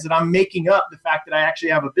understands that I'm making up the fact that I actually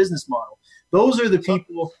have a business model. Those are the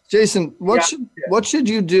people. Jason, what should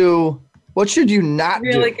you do? What should you not do?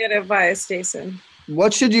 Really good advice, Jason.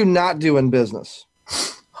 What should you not do in business?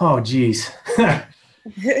 Oh, geez.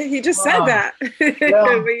 He just said that.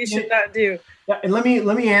 Well, what you should not do. And let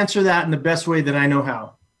me answer that in the best way that I know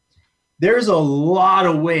how. There's a lot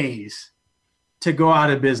of ways to go out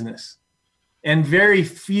of business and very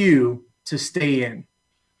few to stay in.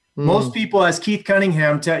 Most people, as Keith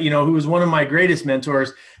Cunningham, who was one of my greatest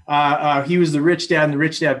mentors, he was the Rich Dad and the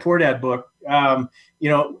Rich Dad Poor Dad book.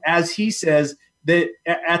 As he says that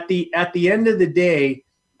at the end of the day,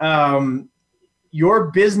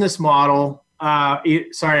 your business model.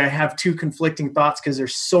 Sorry, I have two conflicting thoughts because they're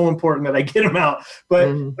so important that I get them out. But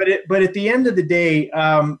at the end of the day,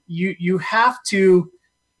 you have to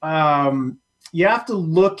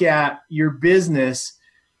look at your business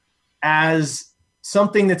as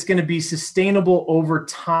something that's going to be sustainable over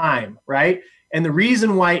time, right? And the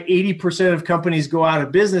reason why 80% of companies go out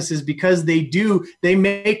of business is because they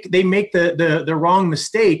make the wrong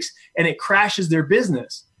mistakes and it crashes their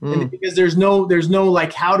business. And because there's no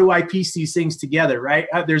like, how do I piece these things together, right?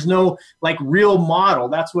 There's no like real model.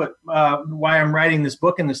 That's why I'm writing this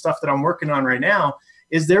book and the stuff that I'm working on right now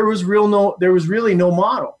is there was really no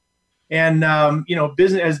model. And,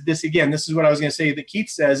 business, as this is what I was going to say that Keith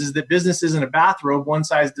says, is that business isn't a bathrobe. One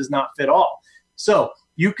size does not fit all. So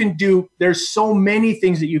there's so many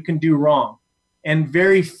things that you can do wrong and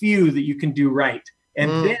very few that you can do right. And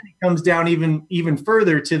then it comes down even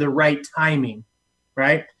further to the right timing,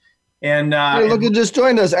 right? And hey, look, who just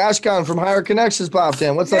joined us. Ashkan from Higher Connections popped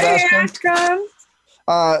in. What's up, Ashkan?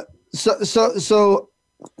 So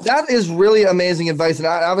that is really amazing advice. And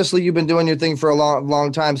obviously you've been doing your thing for a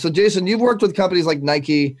long time. So Jason, you've worked with companies like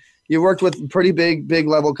Nike. You worked with pretty big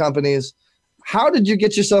level companies. How did you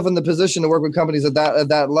get yourself in the position to work with companies at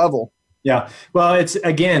that level? Yeah. Well, it's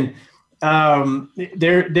again, the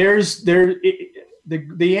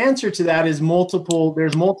answer to that is multiple.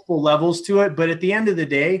 There's multiple levels to it. But at the end of the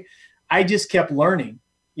day, I just kept learning.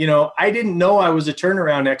 I didn't know I was a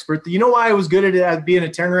turnaround expert. You know why I was good at being a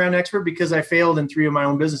turnaround expert? Because I failed in 3 of my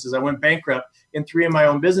own businesses. I went bankrupt in 3 of my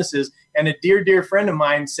own businesses. And a dear friend of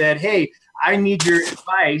mine said, hey, I need your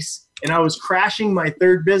advice. And I was crashing my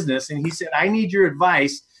 3rd business. And he said, I need your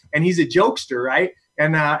advice. And he's a jokester, right?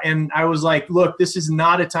 And I was like, look, this is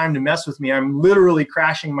not a time to mess with me. I'm literally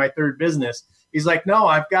crashing my 3rd business. He's like, no,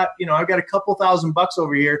 I've got a couple $1,000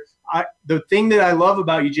 over here. The thing that I love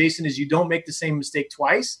about you, Jason, is you don't make the same mistake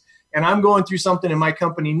twice. And I'm going through something in my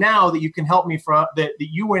company now that you can help me from that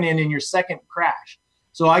you went in your 2nd crash.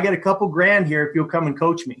 So I got a couple grand here if you'll come and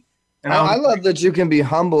coach me. And I love that you can be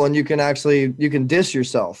humble and you can diss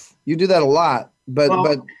yourself. You do that a lot, but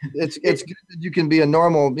it's good that you can be a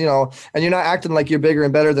normal, and you're not acting like you're bigger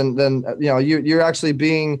and better than you're actually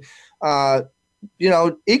being,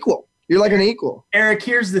 equal. You're like an equal. Eric,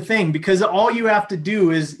 here's the thing, because all you have to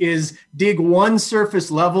do is dig one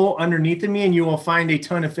surface level underneath of me and you will find a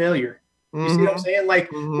ton of failure. You see what I'm saying? Like,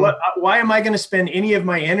 why am I going to spend any of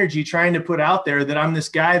my energy trying to put out there that I'm this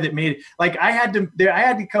guy that made, like, I had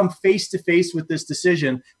to come face to face with this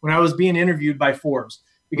decision when I was being interviewed by Forbes,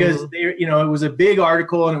 because it was a big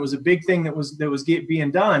article and it was a big thing that was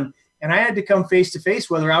being done. And I had to come face to face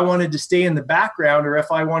whether I wanted to stay in the background or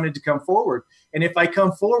if I wanted to come forward. And if I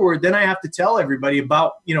come forward, then I have to tell everybody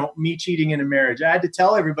about, me cheating in a marriage. I had to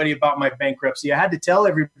tell everybody about my bankruptcy. I had to tell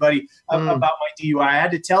everybody about my DUI. I had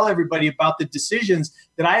to tell everybody about the decisions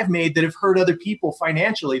that I have made that have hurt other people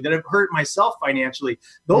financially, that have hurt myself financially.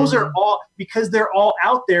 Those are all because they're all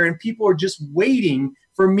out there and people are just waiting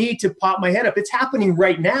for me to pop my head up. It's happening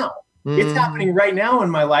right now. It's happening right now in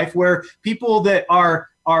my life where people that are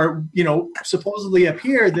supposedly up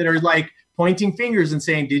here that are like pointing fingers and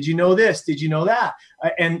saying, did you know this? Did you know that?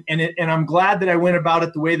 And I'm glad that I went about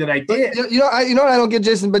it the way that I did. But, I don't get,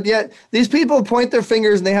 Jason, but yet these people point their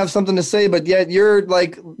fingers and they have something to say, but yet you're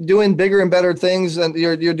like doing bigger and better things and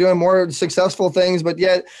you're doing more successful things, but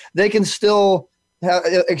yet they can still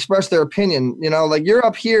express their opinion. Like you're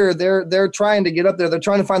up here, they're trying to get up there. They're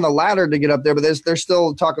trying to find the ladder to get up there, but they're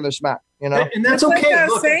still talking their smack. And that's okay. Like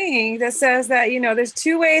that saying that says that there's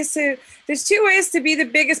two ways to be the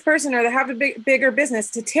biggest person or to have a bigger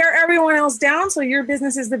business: to tear everyone else down so your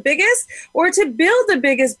business is the biggest, or to build the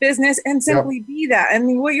biggest business and simply be that.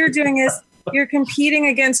 And what you're doing is you're competing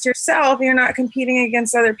against yourself. You're not competing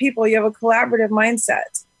against other people. You have a collaborative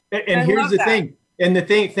mindset. And here's the thing. And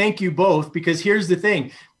thank you both, because here's the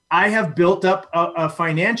thing. I have built up a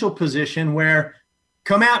financial position where,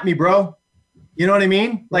 come at me, bro. You know what I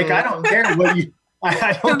mean? Like, I don't care what you,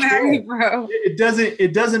 I don't care. At me, bro.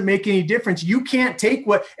 It doesn't make any difference. You can't take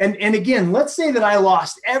what, and again, let's say that I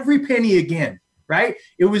lost every penny again, right?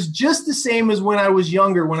 It was just the same as when I was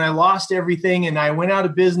younger, when I lost everything and I went out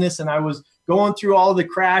of business and I was going through all the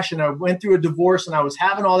crash and I went through a divorce and I was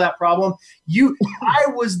having all that problem. I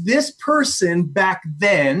was this person back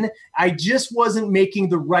then. I just wasn't making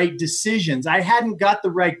the right decisions. I hadn't got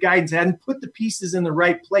the right guidance. I hadn't put the pieces in the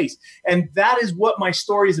right place. And that is what my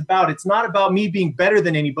story is about. It's not about me being better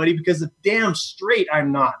than anybody, because damn straight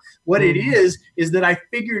I'm not. What it is that I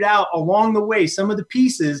figured out along the way some of the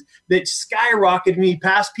pieces that skyrocketed me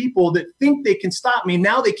past people that think they can stop me.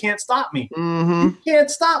 Now they can't stop me. You can't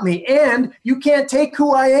stop me. And you can't take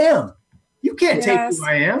who I am. You can't take who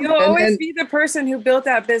I am. You'll always be the person who built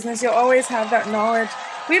that business. You'll always have that knowledge.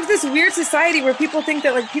 We have this weird society where people think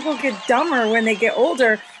that like people get dumber when they get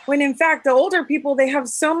older, when in fact the older people, they have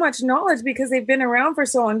so much knowledge because they've been around for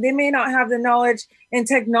so long. They may not have the knowledge and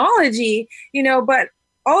technology, but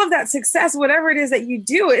all of that success, whatever it is that you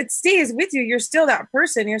do, it stays with you. You're still that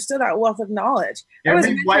person. You're still that wealth of knowledge. I was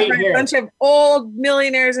mentored by a bunch of old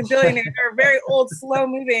millionaires and billionaires who are very old, slow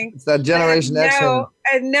moving. It's that Generation X. I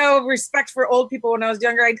had no respect for old people when I was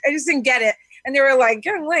younger. I just didn't get it. And they were like,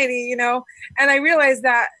 young lady, and I realized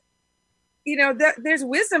that, that there's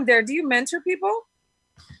wisdom there. Do you mentor people?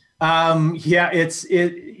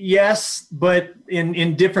 Yes, but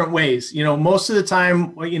in different ways. Most of the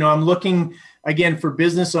time, I'm looking again for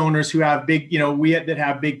business owners who have big, that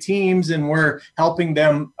have big teams, and we're helping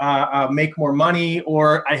them make more money,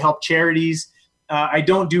 or I help charities. I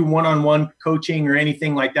don't do one-on-one coaching or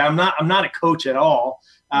anything like that. I'm not a coach at all.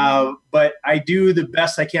 But I do the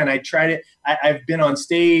best I can. I've been on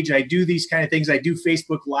stage. I do these kind of things. I do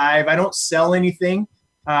Facebook Live. I don't sell anything.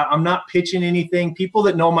 I'm not pitching anything. People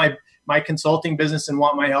that know my consulting business and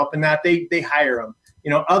want my help in that, they hire them.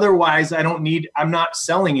 Otherwise I'm not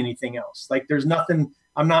selling anything else. Like there's nothing,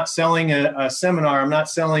 I'm not selling a seminar. I'm not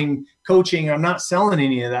selling coaching. I'm not selling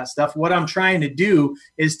any of that stuff. What I'm trying to do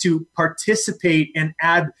is to participate and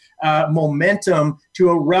add momentum to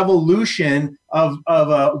a revolution of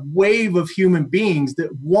a wave of human beings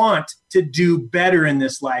that want to do better in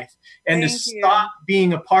this life, and stop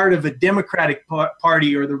being a part of a Democratic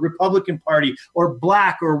Party or the Republican Party or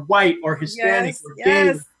black or white or Hispanic or gay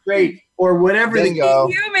or straight or whatever. Be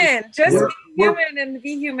human. Just be human and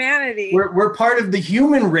be humanity. We're part of the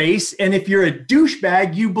human race, and if you're a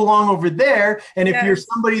douchebag, you belong over there, and if you're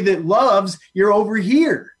somebody that loves, you're over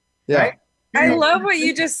here. Yeah. Right? I love what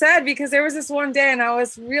you just said, because there was this one day and I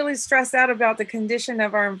was really stressed out about the condition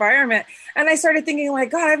of our environment. And I started thinking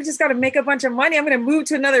like, God, I've just got to make a bunch of money. I'm going to move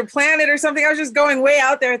to another planet or something. I was just going way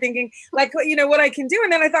out there thinking like, what I can do.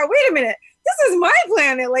 And then I thought, wait a minute, this is my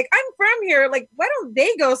planet. Like I'm from here. Like, why don't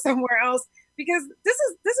they go somewhere else? Because this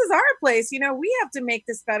is our place. We have to make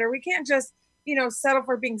this better. We can't just, settle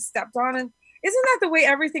for being stepped on. And isn't that the way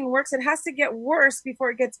everything works? It has to get worse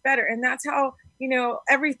before it gets better. And that's how,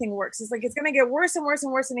 everything works. It's like, it's going to get worse and worse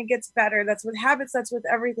and worse, and it gets better. That's with habits. That's with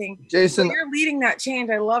everything. Jason, so you're leading that change.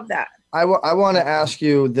 I love that. I want to ask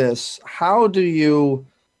you this. How do you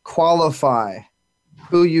qualify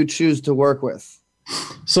who you choose to work with?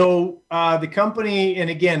 So the company, and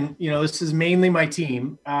again, this is mainly my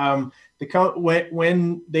team. When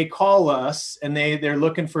they call us and they're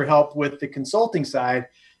looking for help with the consulting side,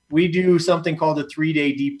 we do something called a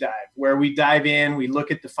 3-day deep dive, where we dive in, we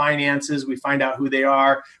look at the finances, we find out who they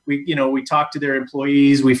are, we talk to their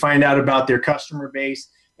employees, we find out about their customer base,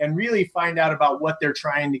 and really find out about what they're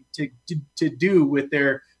trying to do with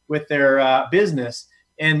their business.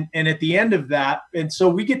 And at the end of that, and so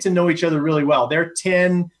we get to know each other really well. They're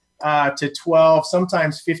 10 to 12,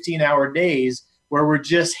 sometimes 15-hour days, where we're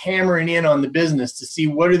just hammering in on the business to see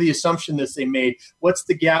what are the assumptions that they made, what's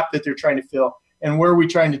the gap that they're trying to fill, and where are we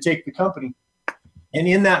trying to take the company. And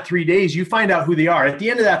in that 3 days, you find out who they are. At the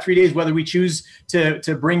end of that 3 days, whether we choose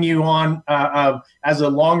to bring you on as a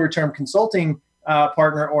longer-term consulting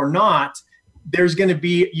partner or not, there's going to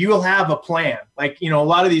be, you'll have a plan. Like, a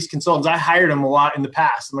lot of these consultants, I hired them a lot in the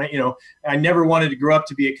past. I never wanted to grow up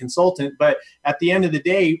to be a consultant, but at the end of the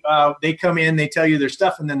day, they come in, they tell you their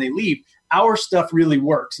stuff, and then they leave. Our stuff really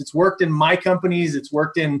works. It's worked in my companies. It's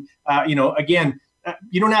worked in, again,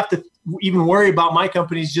 you don't have to even worry about my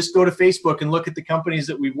companies. Just go to Facebook and look at the companies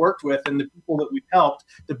that we've worked with and the people that we've helped,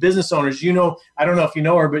 the business owners. I don't know if you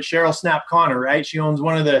know her, but Cheryl Snap Connor, right? She owns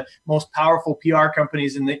one of the most powerful PR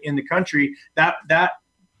companies in the country.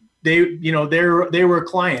 They were a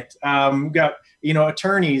client. We've got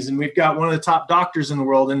attorneys, and we've got one of the top doctors in the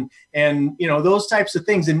world, and those types of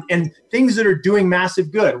things, and things that are doing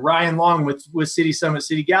massive good. Ryan Long with City Summit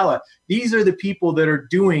City Gala. These are the people that are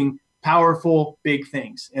doing powerful, big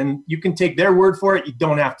things, and you can take their word for it. You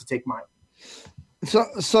don't have to take mine.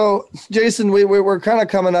 So Jason, we're kind of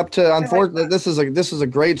coming up to, unfortunately, this is a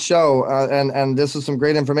great show, and this is some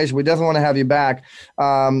great information. We definitely want to have you back.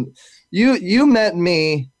 You met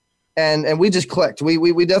me, and we just clicked. We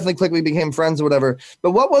definitely clicked. We became friends or whatever.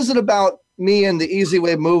 But what was it about me and the Easy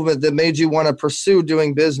Way movement that made you want to pursue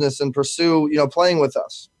doing business and pursue, playing with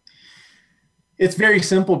us? It's very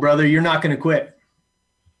simple, brother. You're not going to quit.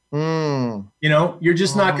 You're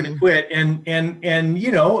just not going to quit. And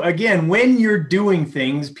again, when you're doing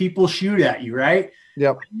things, people shoot at you, right?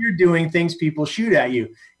 Yep. When you're doing things, people shoot at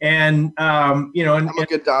you. And, I'm a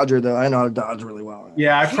good dodger, though. I know how to dodge really well.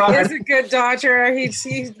 Yeah. He is a good dodger. He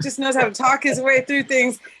just knows how to talk his way through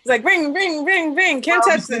things. He's like, ring, ring, ring, ring. Can't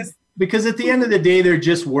touch this. Because at the end of the day, they're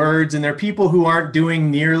just words, and they're people who aren't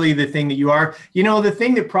doing nearly the thing that you are. The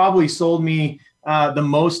thing that probably sold me the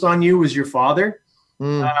most on you was your father.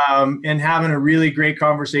 And having a really great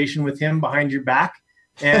conversation with him behind your back,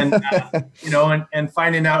 and and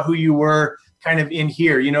finding out who you were kind of in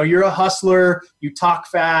here. You're a hustler, you talk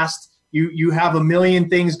fast, you have a million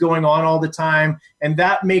things going on all the time, and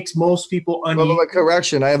that makes most people uneasy. Well,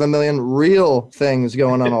 correction, I have a million real things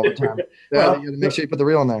going on all the time. Well, you got to make sure you put the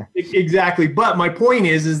real in there. Exactly. But my point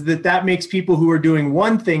is that makes people who are doing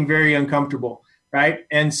one thing very uncomfortable. right?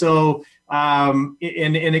 And so, and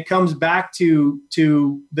it comes back to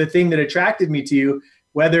the thing that attracted me to you,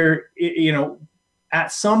 whether, you know,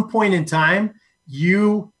 at some point in time,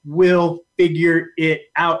 you will figure it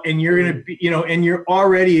out, and you're going to be, you know, and you're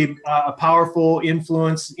already a powerful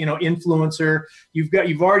influencer.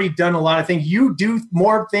 You've already done a lot of things. You do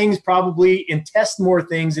more things probably and test more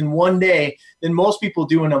things in one day than most people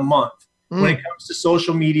do in a month. When it comes to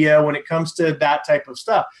social media, when it comes to that type of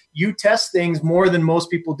stuff, you test things more than most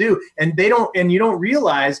people do. And you don't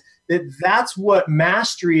realize that that's what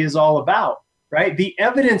mastery is all about, right? The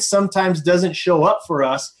evidence sometimes doesn't show up for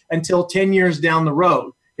us until 10 years down the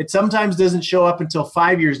road. It sometimes doesn't show up until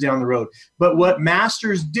 5 years down the road. But what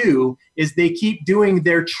masters do is they keep doing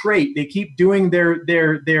their trait. They keep doing their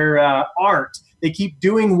art. They keep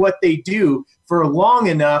doing what they do for long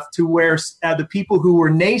enough to where the people who were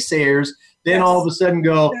naysayers then all of a sudden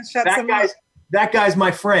go, that guy's my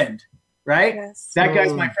friend, right? Yes. That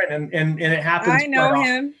guy's my friend, and it happens. I know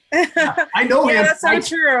him. I know him. That's so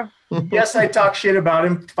true. Yes, I talked shit about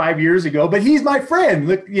him 5 years ago, but he's my friend.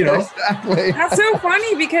 Look, you know. Exactly. That's so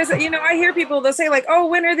funny because, you know, I hear people, they'll say like, oh,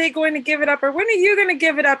 when are they going to give it up? Or when are you going to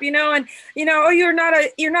give it up? You know, and, you know, oh, you're not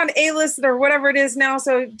an A-list or whatever it is now,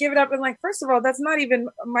 so give it up. And like, first of all, that's not even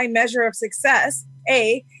my measure of success,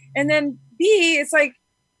 A. And then B, it's like,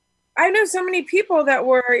 I know so many people that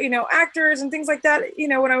were, you know, actors and things like that, you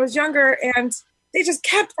know, when I was younger, and they just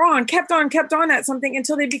kept on at something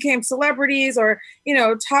until they became celebrities or, you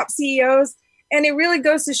know, top CEOs. And it really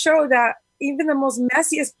goes to show that even the most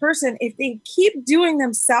messiest person, if they keep doing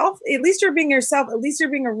themselves, at least you're being yourself, at least you're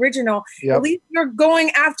being original, at least you're going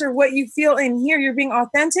after what you feel in here, you're being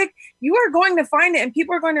authentic, you are going to find it and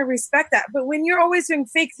people are going to respect that. But when you're always doing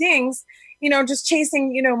fake things, you know, just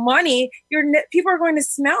chasing, you know, money, people are going to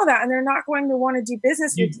smell that and they're not going to want to do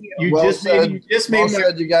business with you. You said,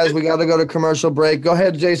 you guys. We got to go to commercial break. Go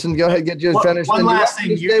ahead, Jason. Go ahead, get you finished. One last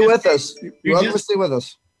thing. Stay with us. Stay with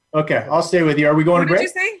us. Okay, I'll stay with you. Are we going to break? What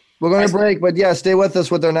did you say? We're going to break, but yeah, stay with us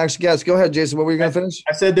with our next guest. Go ahead, Jason. What were you going to finish?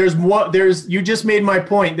 I said you just made my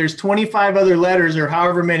point. There's 25 other letters or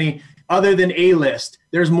however many other than A-list.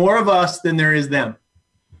 There's more of us than there is them.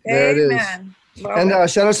 There it is. And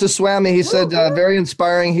shout out to Swami. He said, very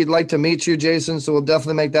inspiring. He'd like to meet you, Jason. So we'll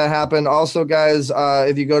definitely make that happen. Also, guys,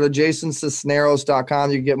 if you go to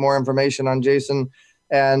jasoncisneros.com, you can get more information on Jason.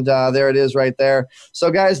 And there it is right there.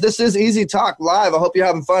 So, guys, this is Easy Talk Live. I hope you're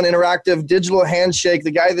having fun. Interactive digital handshake.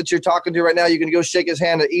 The guy that you're talking to right now, you can go shake his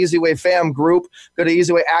hand at Easy Way Fam Group. Go to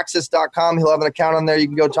easywayaccess.com. He'll have an account on there. You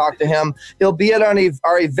can go talk to him. He'll be at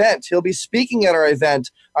our event. He'll be speaking at our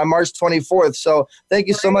event on March 24th. So thank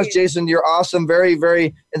you so much, Jason. You're awesome. Very,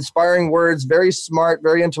 very inspiring words. Very smart,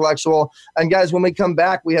 very intellectual. And, guys, when we come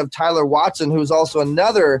back, we have Tyler Watson, who's also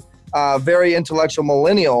another very intellectual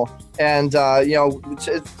millennial. And, you know,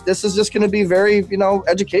 this is just going to be very, you know,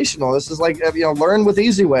 educational. This is like, you know, learn with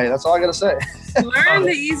Easy Way. That's all I got to say. Learn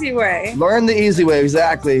the easy way. Learn the easy way.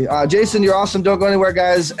 Exactly. Jason, you're awesome. Don't go anywhere,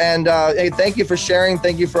 guys. And hey, thank you for sharing.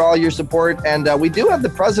 Thank you for all your support. And we do have the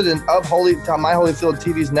president of My Holyfield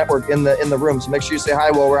TV's network in the room. So make sure you say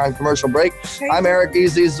hi while we're on commercial break. I'm Eric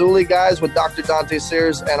Easy Zuli, guys, with Dr. Dante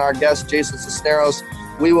Sears and our guest, Jason Cisneros.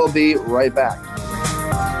 We will be right back.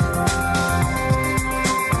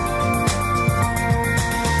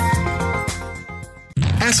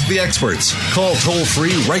 Ask the experts. Call toll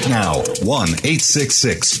free right now.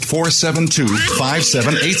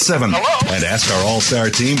 1-866-472-5787. And ask our All-Star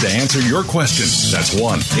team to answer your question. That's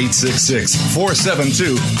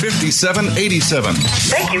 1-866-472-5787.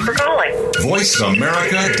 Thank you for calling.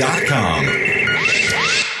 VoiceAmerica.com.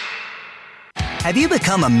 Have you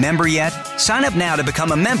become a member yet? Sign up now to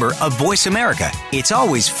become a member of Voice America. It's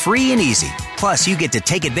always free and easy. Plus, you get to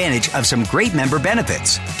take advantage of some great member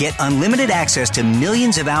benefits. Get unlimited access to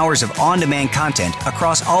millions of hours of on-demand content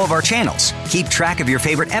across all of our channels. Keep track of your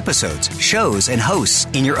favorite episodes, shows, and hosts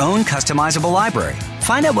in your own customizable library.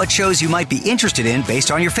 Find out what shows you might be interested in based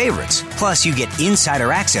on your favorites. Plus, you get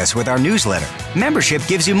insider access with our newsletter. Membership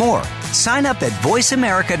gives you more. Sign up at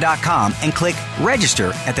voiceamerica.com and click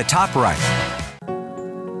register at the top right.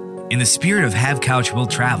 In the spirit of Have Couch Will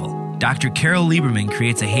Travel, Dr. Carol Lieberman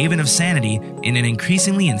creates a haven of sanity in an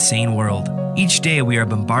increasingly insane world. Each day we are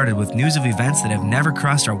bombarded with news of events that have never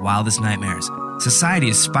crossed our wildest nightmares. Society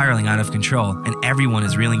is spiraling out of control and everyone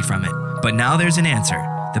is reeling from it. But now there's an answer.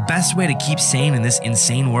 The best way to keep sane in this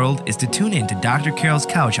insane world is to tune in to Dr. Carol's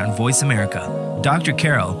Couch on Voice America. Dr.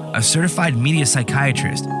 Carol, a certified media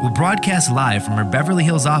psychiatrist, will broadcast live from her Beverly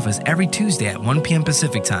Hills office every Tuesday at 1 p.m.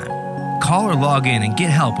 Pacific Time. Call or log in and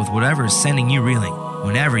get help with whatever is sending you reeling,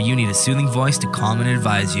 whenever you need a soothing voice to calm and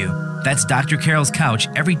advise you. That's Dr. Carol's Couch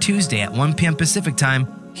every Tuesday at 1 p.m. Pacific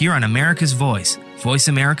Time here on America's Voice,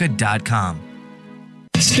 voiceamerica.com.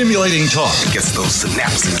 Stimulating talk. It gets those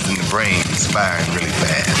synapses in the brain firing really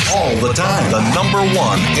fast. All the time. The number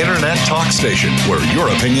one internet talk station where your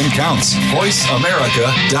opinion counts.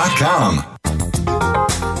 VoiceAmerica.com.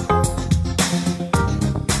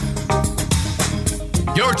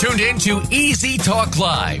 You're tuned in to Easy Talk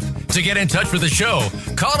Live. To get in touch with the show,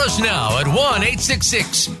 call us now at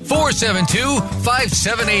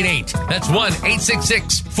 1-866-472-5788. That's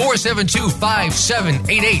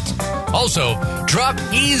 1-866-472-5788. Also, drop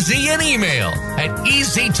Easy an email at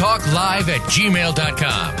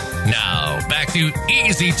easytalklive@gmail.com. Now, back to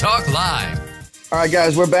Easy Talk Live. All right,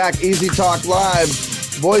 guys, we're back. Easy Talk Live.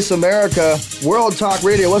 Voice America, World Talk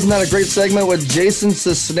Radio. Wasn't that a great segment with Jason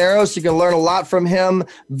Cisneros? You can learn a lot from him.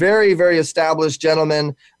 Very, very established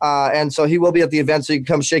gentleman. And so he will be at the event, so you can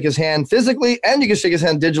come shake his hand physically, and you can shake his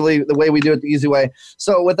hand digitally the way we do it the easy way.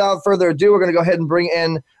 So without further ado, we're going to go ahead and bring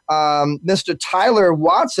in Mr. Tyler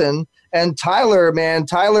Watson. And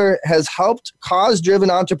Tyler has helped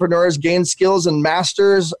cause-driven entrepreneurs gain skills and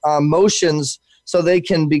masters motions so they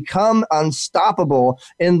can become unstoppable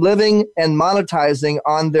in living and monetizing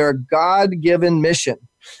on their God-given mission.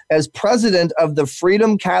 As president of the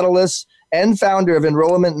Freedom Catalyst and founder of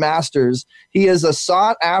Enrollment Masters, he is a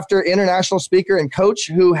sought-after international speaker and coach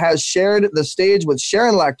who has shared the stage with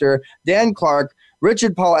Sharon Lechter, Dan Clark,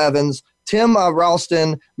 Richard Paul Evans, Tim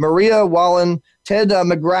Ralston, Maria Wallen, Ted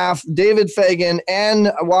McGrath, David Fagan,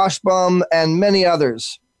 Ann Washbaum, and many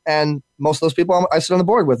others. And most of those people I sit on the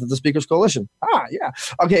board with at the Speakers Coalition. Yeah.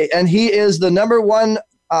 Okay, and he is the number one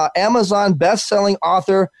Amazon best-selling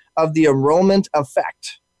author of The Enrollment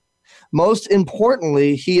Effect. Most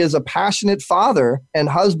importantly, he is a passionate father and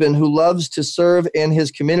husband who loves to serve in his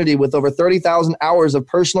community with over 30,000 hours of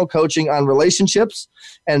personal coaching on relationships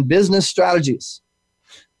and business strategies.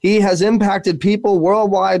 He has impacted people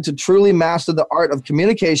worldwide to truly master the art of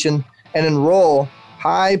communication and enroll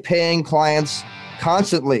high-paying clients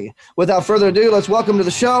constantly. Without further ado, let's welcome to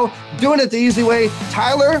the show, doing it the easy way,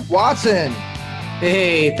 Tyler Watson.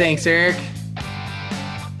 Hey, thanks, Eric.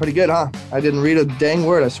 Pretty good, huh? I didn't read a dang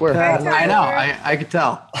word, I swear. I know. I could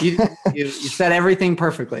tell. You said everything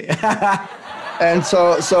perfectly. And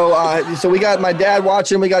so we got my dad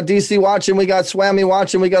watching, we got DC watching, we got Swammy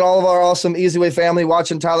watching, we got all of our awesome Easy Way family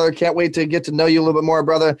watching. Tyler, can't wait to get to know you a little bit more,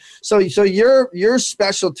 brother. So your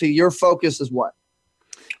specialty, your focus is what?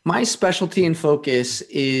 My specialty and focus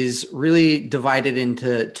is really divided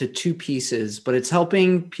into two pieces, but it's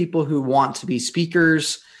helping people who want to be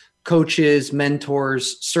speakers, coaches,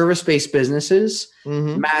 mentors, service-based businesses,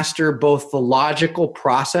 master both the logical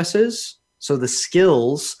processes, so the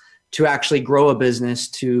skills to actually grow a business,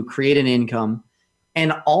 to create an income,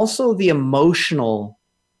 and also the emotional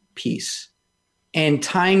piece, and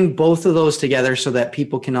tying both of those together so that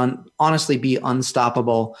people can honestly be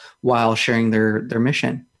unstoppable while sharing their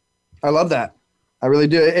mission. I love that. I really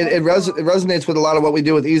do. It resonates with a lot of what we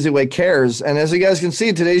do with Easy Way Cares. And as you guys can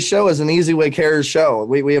see, today's show is an Easy Way Cares show.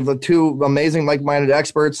 We have the two amazing like-minded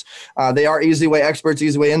experts. They are Easy Way experts,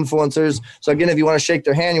 Easy Way influencers. So again, if you want to shake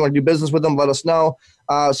their hand, you want to do business with them, let us know.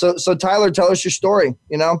 So Tyler, tell us your story.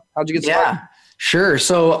 How'd you get started? Yeah, sure.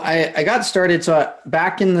 So I got started. So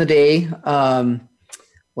back in the day,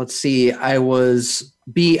 let's see, I was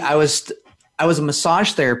a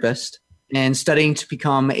massage therapist and studying to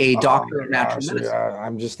become a doctor of natural medicine.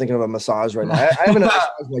 I'm just thinking of a massage right now. I haven't massage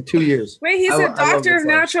in like 2 years. Wait, he's a doctor of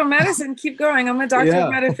natural medicine. Keep going. I'm a doctor of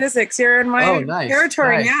metaphysics. You're in my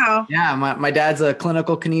territory now. Yeah, my dad's a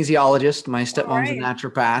clinical kinesiologist. My stepmom's a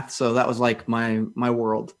naturopath. So that was like my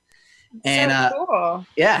world. And so cool.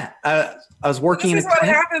 Yeah, I was working. This is what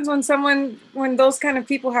happens when those kind of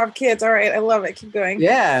people have kids. All right, I love it. Keep going.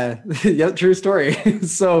 Yeah, yeah, true story.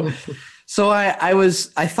 So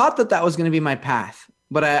I thought that was going to be my path,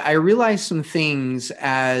 but I realized some things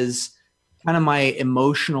as kind of my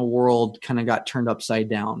emotional world kind of got turned upside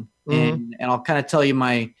down. And I'll kind of tell you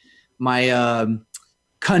my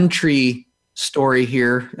country story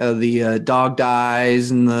here. The dog dies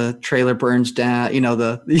and the trailer burns down. You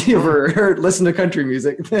ever listen to country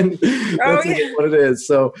music? Then that's what it is.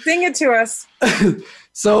 So sing it to us.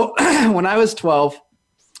 So when I was 12,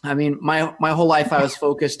 I mean, my whole life I was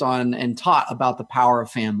focused on and taught about the power of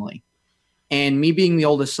family. And me being the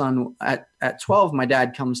oldest son at 12, my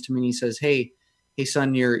dad comes to me and he says, hey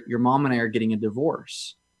son, your mom and I are getting a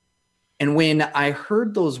divorce. And when I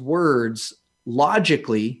heard those words,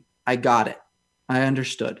 logically, I got it. I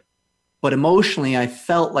understood. But emotionally, I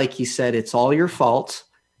felt like he said, it's all your fault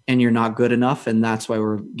and you're not good enough. And that's why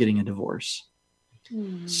we're getting a divorce.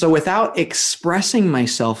 So without expressing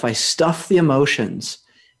myself, I stuffed the emotions.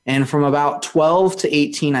 And from about 12 to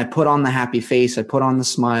 18, I put on the happy face. I put on the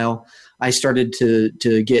smile. I started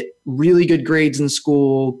to get really good grades in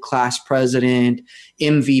school, class president,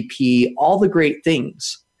 MVP, all the great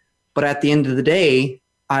things. But at the end of the day,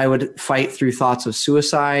 I would fight through thoughts of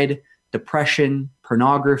suicide, depression,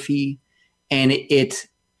 pornography, and it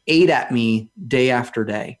ate at me day after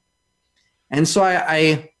day. And so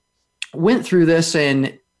I went through this,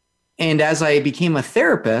 and as I became a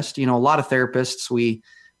therapist, a lot of therapists, we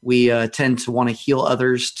tend to want to heal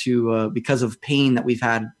others because of pain that we've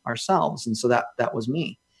had ourselves. And so that was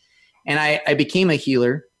me. And I became a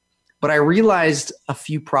healer, but I realized a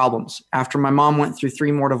few problems. After my mom went through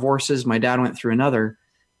 3 more divorces, my dad went through another,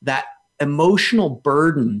 that emotional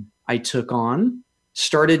burden I took on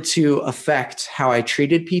started to affect how I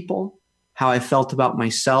treated people, how I felt about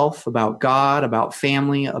myself, about God, about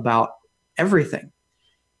family, about everything.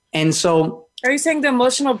 And so, are you saying the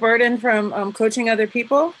emotional burden from coaching other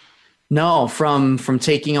people? No, from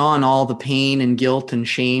taking on all the pain and guilt and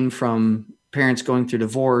shame from parents going through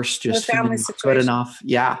divorce, just feeling not good enough.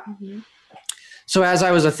 Yeah. Mm-hmm. So as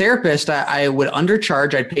I was a therapist, I would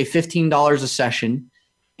undercharge. I'd pay $15 a session,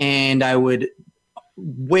 and I would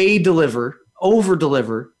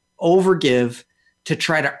overgive to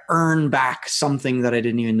try to earn back something that I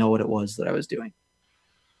didn't even know what it was that I was doing.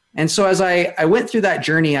 And so as I went through that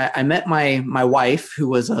journey, I met my wife, who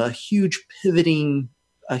was a huge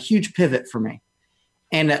pivot for me.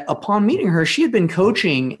 And upon meeting her, she had been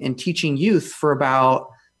coaching and teaching youth for about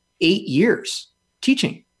 8 years,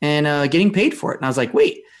 teaching and getting paid for it. And I was like,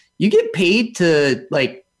 wait, you get paid to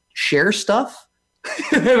share stuff?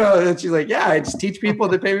 And she's like, yeah, I just teach people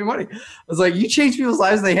that pay me money. I was like, you change people's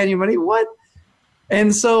lives and they hand you money? What?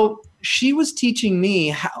 And so she was teaching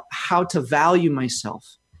me how to value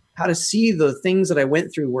myself, how to see the things that I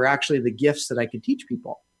went through were actually the gifts that I could teach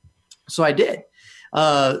people. So I did.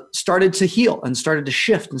 Started to heal and started to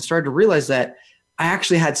shift and started to realize that I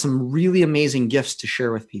actually had some really amazing gifts to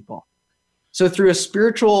share with people. So through a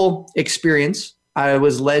spiritual experience, I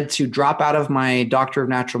was led to drop out of my Doctor of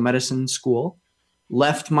Natural Medicine school,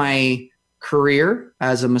 left my career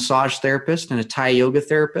as a massage therapist and a Thai yoga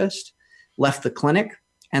therapist, left the clinic.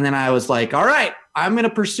 And then I was like, all right, I'm going to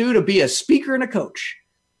pursue to be a speaker and a coach.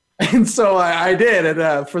 And so I did.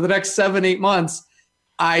 And for the next 7-8 months,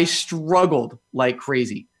 I struggled like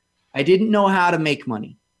crazy. I didn't know how to make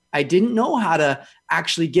money. I didn't know how to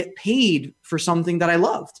actually get paid for something that I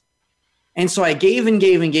loved. And so I gave and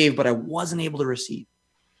gave and gave, but I wasn't able to receive.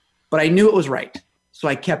 But I knew it was right. So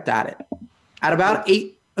I kept at it. At about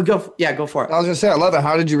 8, go for it. I was going to say, I love it.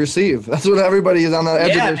 How did you receive? That's what everybody is on the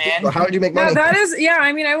edge of their seat. How did you make money? No, that is,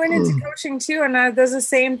 I mean, I went into coaching too, and that's the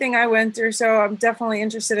same thing I went through. So I'm definitely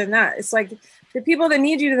interested in that. It's like the people that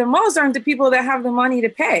need you the most aren't the people that have the money to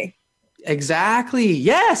pay. Exactly.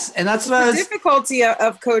 Yes. And that's the difficulty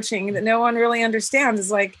of coaching that no one really understands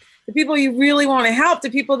is like the people you really want to help,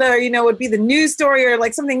 the people that are, would be the news story or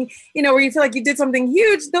like something, where you feel like you did something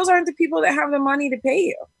huge. Those aren't the people that have the money to pay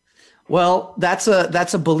you. Well, that's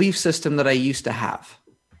a belief system that I used to have.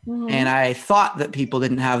 Mm-hmm. And I thought that people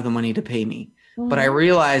didn't have the money to pay me, but I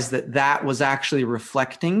realized that was actually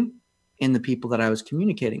reflecting in the people that I was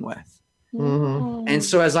communicating with. Mm-hmm. And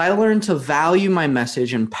so as I learned to value my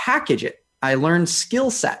message and package it, I learned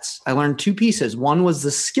skill sets. I learned 2 pieces. One was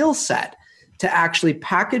the skill set to actually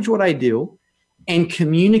package what I do and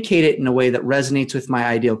communicate it in a way that resonates with my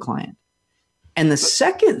ideal client. And the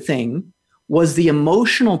second thing was the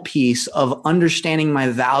emotional piece of understanding my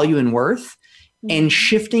value and worth and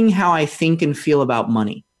shifting how I think and feel about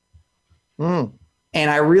money. And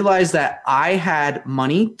I realized that I had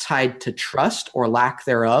money tied to trust or lack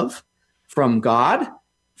thereof from God,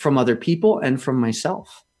 from other people, and from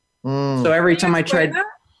myself. So every time I tried...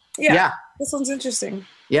 Yeah. This one's interesting.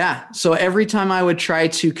 Yeah. So every time I would try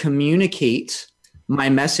to communicate my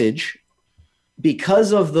message,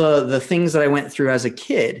 because of the things that I went through as a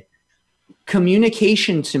kid,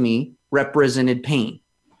 communication to me represented pain.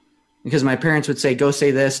 Because my parents would say, go say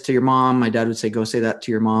this to your mom. My dad would say, go say that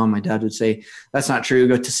to your mom. My dad would say, that's not true.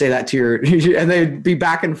 Go to say that to your, and they'd be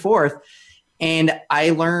back and forth. And I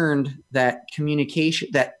learned that communication,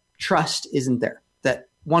 that trust isn't there. That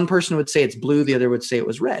one person would say it's blue. The other would say it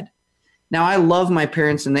was red. Now I love my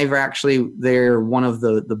parents, and they're one of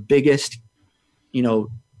the biggest,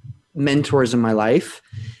 mentors in my life.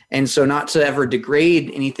 And so not to ever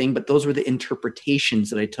degrade anything, but those were the interpretations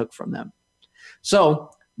that I took from them.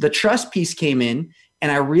 So the trust piece came in,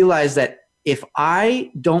 and I realized that if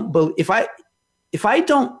I don't,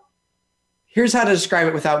 here's how to describe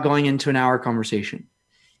it without going into an hour conversation.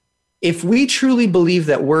 if we truly believe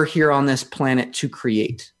that we're here on this planet to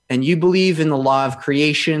create, and you believe in the law of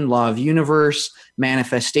creation, law of universe,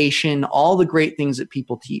 manifestation, all the great things that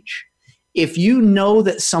people teach, if you know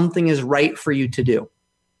that something is right for you to do,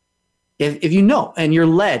 if you know, and you're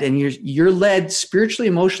led spiritually,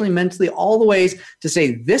 emotionally, mentally, all the ways to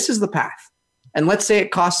say, this is the path. And let's say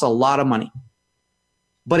it costs a lot of money,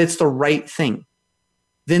 but it's the right thing.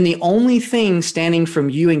 Then the only thing standing from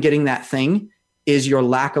you and getting that thing is your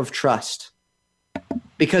lack of trust.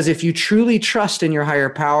 Because if you truly trust in your higher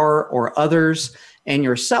power or others and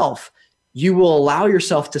yourself, you will allow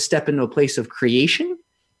yourself to step into a place of creation.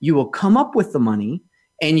 You will come up with the money,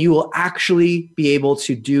 and you will actually be able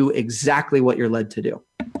to do exactly what you're led to do.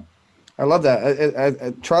 I love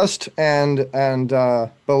that. Trust and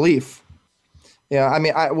belief. Yeah, I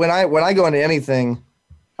mean, when I go into anything,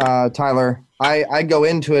 Tyler, I go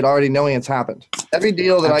into it already knowing it's happened. Every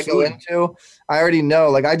deal that Absolutely. I go into, I already know.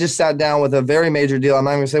 Like, I just sat down with a very major deal. I'm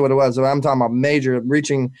not going to say what it was. So I'm talking about major,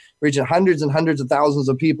 reaching hundreds and hundreds of thousands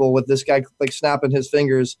of people with this guy like snapping his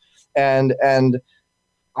fingers. And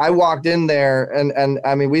I walked in there and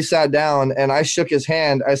I mean, we sat down and I shook his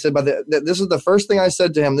hand. I said, this is the first thing I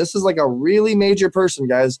said to him. This is like a really major person,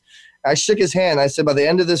 guys. I shook his hand. I said, by the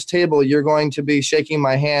end of this table, you're going to be shaking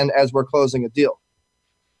my hand as we're closing a deal.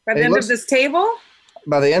 By the end of this table?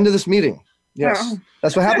 By the end of this meeting. Yes. Oh.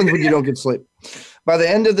 That's what happens when you don't get sleep. By the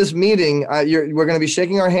end of this meeting, we're going to be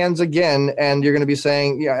shaking our hands again, and you're going to be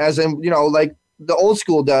saying, as in, like the old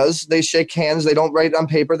school does, they shake hands. They don't write on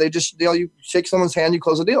paper. They just, you shake someone's hand, you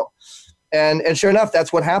close the deal. And sure enough,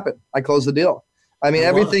 that's what happened. I closed the deal. I mean,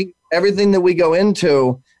 everything that we go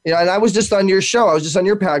into, and I was just on your show. I was just on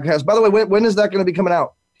your podcast. By the way, when is that going to be coming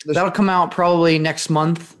out? That'll come out probably next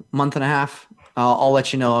month and a half. I'll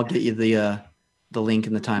let you know. I'll get you the link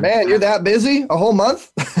and the time. Man, you're that busy? A whole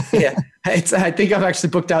month? Yeah. I think I've actually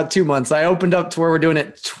booked out 2 months. I opened up to where we're doing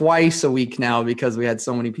it twice a week now because we had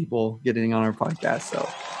so many people getting on our podcast. So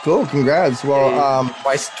cool. Congrats. Well,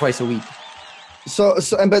 twice a week.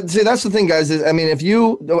 But see, that's the thing, guys, is, I mean,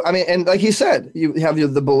 and like he said, you have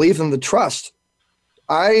the belief and the trust.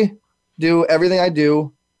 I do everything I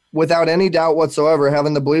do without any doubt whatsoever,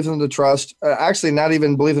 having the belief and the trust, actually not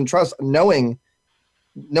even belief and trust, knowing,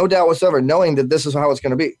 no doubt whatsoever, knowing that this is how it's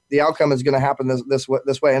going to be. The outcome is going to happen this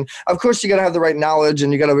way. And of course, you got to have the right knowledge,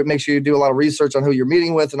 and you got to make sure you do a lot of research on who you're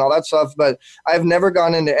meeting with and all that stuff. But I've never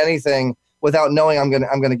gone into anything without knowing I'm going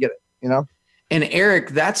to get it, And Eric,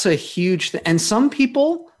 that's a huge thing. And some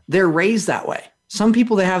people, they're raised that way. Some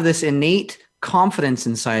people, they have this innate confidence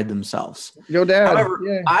inside themselves. Your dad. However,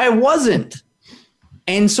 yeah. I wasn't.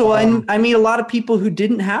 And so I meet a lot of people who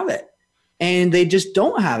didn't have it, and they just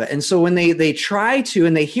don't have it. And so when they try to,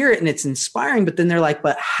 and they hear it and it's inspiring, but then they're like,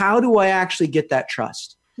 but how do I actually get that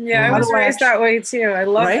trust? Yeah, I was raised that way too. I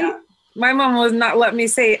love that. My mom would not let me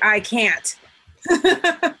say, I can't.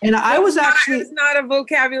 And I was actually, it's not a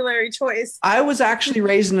vocabulary choice. I was actually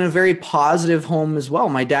raised in a very positive home as well.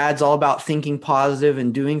 My dad's all about thinking positive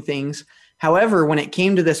and doing things. However, when it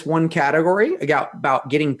came to this one category about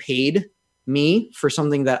getting paid me for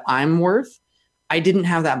something that I'm worth, I didn't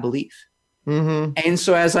have that belief. Mm-hmm. And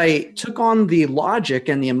so as I took on the logic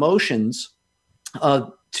and the emotions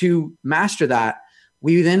to master that,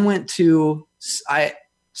 we then went to,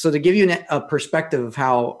 so to give you a perspective of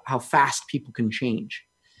how fast people can change.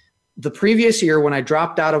 The previous year, when I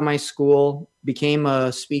dropped out of my school, became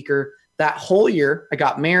a speaker, that whole year, I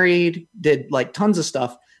got married, did like tons of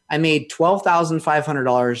stuff. I made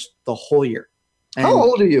 $12,500 the whole year. And how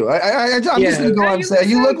old are you? I'm just going to go on and say,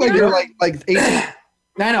 you look like you're like 18.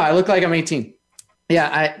 I know. I look like I'm 18.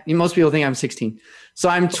 Yeah. Most people think I'm 16. So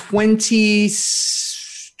I'm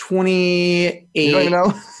 28, you don't even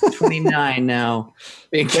know? 29 now.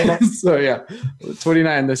 So yeah,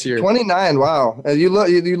 29 this year. 29. Wow. You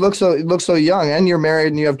look so young, and you're married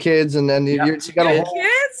and you have kids, and then you got a whole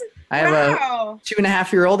kids. I have a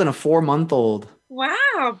 2.5-year-old and a 4-month-old.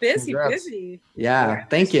 Wow. Busy. Yeah.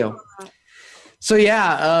 Thank you. So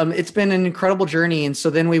yeah, it's been an incredible journey. And so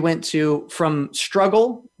then we went from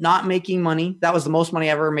struggle, not making money. That was the most money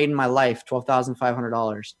I ever made in my life,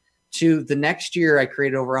 $12,500. To the next year, I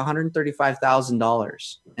created over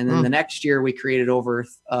 $135,000. And then the next year we created over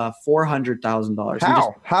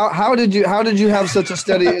 $400,000. How did you have such a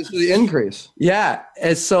steady increase? Yeah.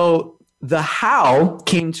 And so the how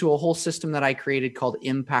came to a whole system that I created called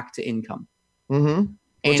Impact to Income. Mm-hmm.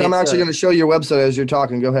 Which I'm actually going to show your website as you're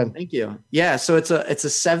talking. Go ahead. Thank you. Yeah. So it's a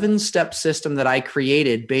 7-step system that I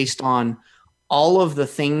created based on all of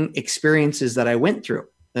the experiences that I went through.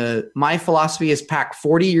 My philosophy is pack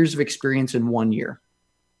 40 years of experience in 1 year.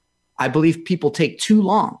 I believe people take too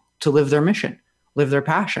long to live their mission, live their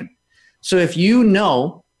passion. So if you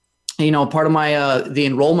know, part of my the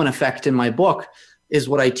enrollment effect in my book is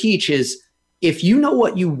what I teach is if you know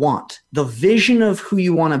what you want, the vision of who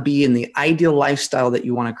you want to be and the ideal lifestyle that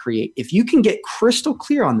you want to create, if you can get crystal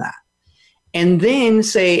clear on that and then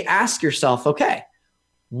ask yourself, okay,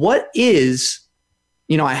 what is,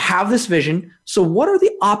 I have this vision. So what are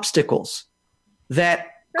the obstacles that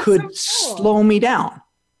could slow me down?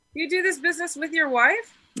 You do this business with your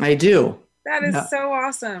wife? I do. That is so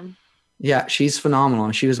awesome. Yeah, she's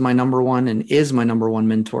phenomenal. She was my number one and is my number one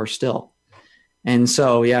mentor still. And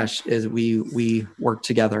so, yeah, we work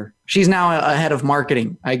together. She's now a head of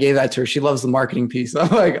marketing. I gave that to her. She loves the marketing piece. I'm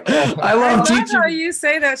like, I love teaching. How you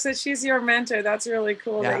say that. So she's your mentor. That's really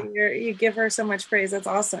cool that you give her so much praise. That's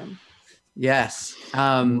awesome. Yes.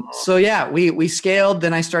 So yeah, we scaled.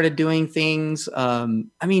 Then I started doing things.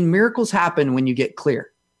 Miracles happen when you get clear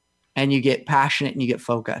and you get passionate and you get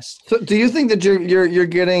focused. So do you think that you're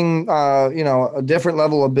getting, a different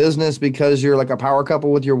level of business because you're like a power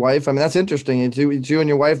couple with your wife? I mean, that's interesting. It's you and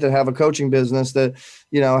your wife that have a coaching business that,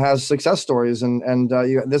 has success stories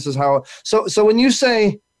this is how, so when you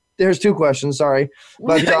say, there's two questions, sorry,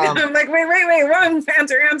 but I'm like, wait, wrong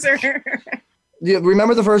answer. Yeah,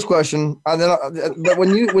 remember the first question. But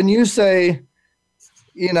when you say,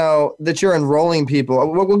 that you're enrolling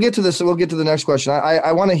people, we'll get to this. We'll get to the next question.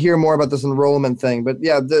 I want to hear more about this enrollment thing. But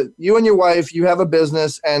yeah, you and your wife, you have a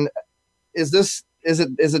business, and is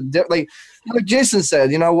it like Jason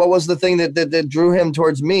said? What was the thing that drew him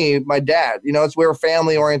towards me, my dad? It's we're a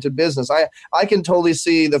family oriented business. I can totally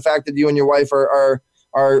see the fact that you and your wife are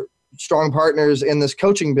strong partners in this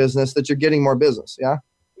coaching business. That you're getting more business. Yeah.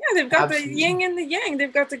 Yeah, they've got the yin and the yang.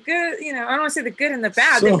 They've got the good, I don't want to say the good and the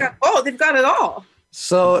bad. They've got it all.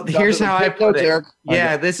 So here's how I put it.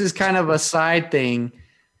 Yeah, this is kind of a side thing.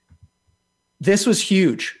 This was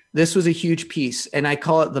huge. This was a huge piece. And I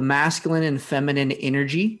call it the masculine and feminine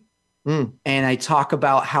energy. And I talk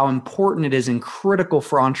about how important it is and critical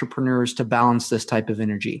for entrepreneurs to balance this type of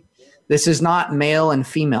energy. This is not male and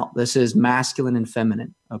female. This is masculine and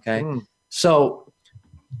feminine. Okay. So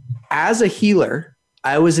as a healer,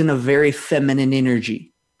 I was in a very feminine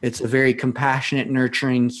energy. It's a very compassionate,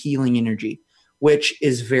 nurturing, healing energy, which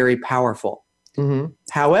is very powerful.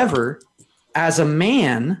 However, as a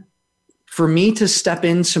man, for me to step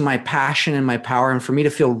into my passion and my power and for me to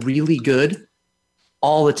feel really good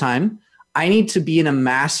all the time, I need to be in a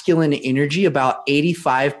masculine energy about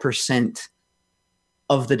 85%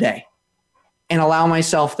 of the day and allow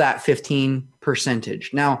myself that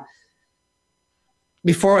 15%. Now,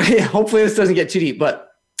 hopefully this doesn't get too deep, but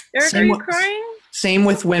Eric, are you crying? Same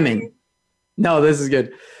with women. No, this is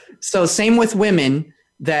good. So same with women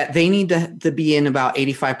that they need to be in about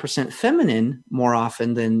 85% feminine more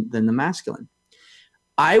often than the masculine.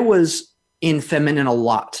 I was in feminine a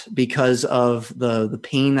lot because of the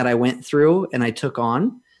pain that I went through and I took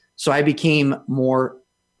on. So I became more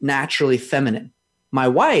naturally feminine. My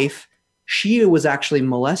wife, she was actually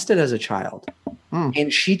molested as a child.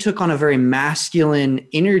 And she took on a very masculine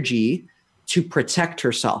energy to protect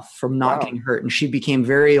herself from not getting hurt. And she became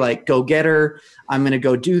very like, go get her. I'm going to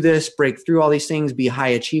go do this, break through all these things, be a high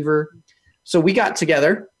achiever. So we got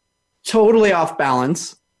together, totally off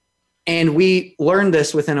balance. And we learned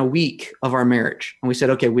this within a week of our marriage. And we said,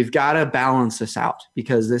 okay, we've got to balance this out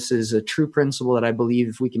because this is a true principle that I believe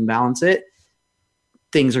if we can balance it,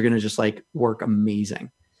 things are going to just like work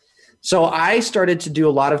amazing. So I started to do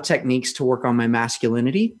a lot of techniques to work on my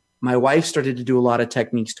masculinity. My wife started to do a lot of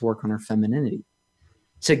techniques to work on her femininity.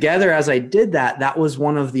 Together, as I did that, that was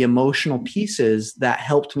one of the emotional pieces that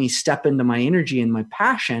helped me step into my energy and my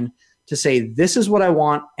passion to say, this is what I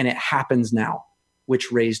want, and it happens now,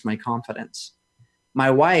 which raised my confidence. My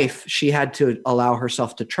wife, she had to allow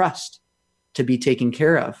herself to trust, to be taken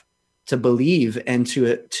care of, to believe, and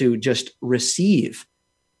to just receive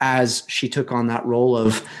as she took on that role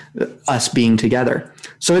of us being together.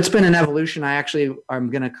 So it's been an evolution. I'm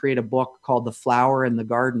going to create a book called The Flower and the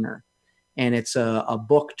Gardener. And it's a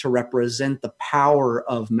book to represent the power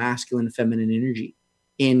of masculine and feminine energy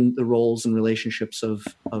in the roles and relationships of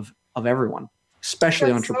everyone,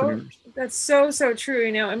 especially entrepreneurs. That's so true.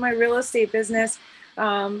 In my real estate business,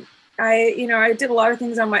 I did a lot of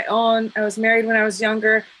things on my own. I was married when I was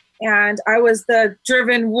younger. And I was the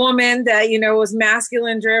driven woman that, was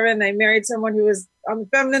masculine driven. I married someone who was on the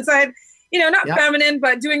feminine side, not feminine,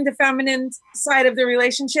 but doing the feminine side of the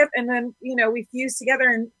relationship. And then, we fused together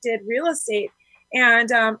and did real estate.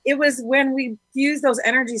 And it was when we fused those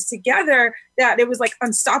energies together that it was like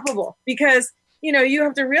unstoppable because, you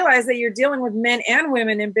have to realize that you're dealing with men and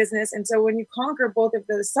women in business. And so when you conquer both of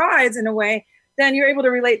those sides in a way, then you're able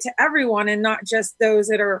to relate to everyone and not just those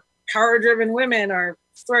that are power-driven women or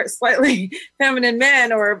slightly feminine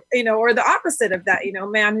men, or or the opposite of that,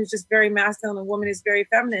 man who's just very masculine and woman who's very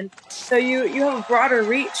feminine. So you have a broader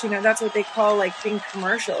reach. That's what they call like being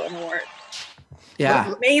commercial in a word. Yeah.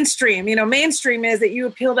 But mainstream, mainstream is that you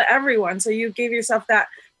appeal to everyone. So you give yourself that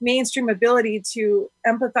mainstream ability to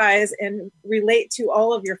empathize and relate to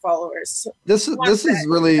all of your followers. So this is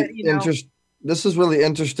really interesting. This is really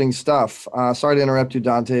interesting stuff. Sorry to interrupt you,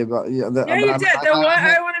 Dante, but you did. I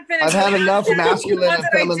want to finish. I've had enough masculine and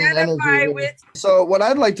feminine energy. So what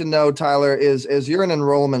I'd like to know, Tyler, is you're an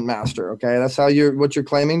enrollment master. Okay, that's what you're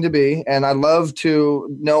claiming to be, and I'd love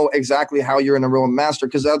to know exactly how you're an enrollment master.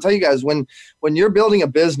 Because I'll tell you guys, when you're building a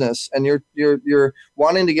business and you're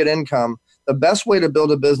wanting to get income, the best way to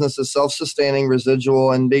build a business is self-sustaining,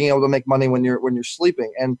 residual, and being able to make money when you're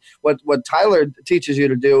sleeping. And what Tyler teaches you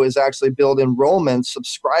to do is actually build enrollments,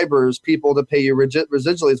 subscribers, people to pay you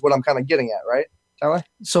residually is what I'm kind of getting at, right, Tyler?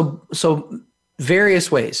 So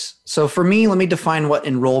various ways. So for me, let me define what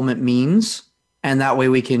enrollment means, and that way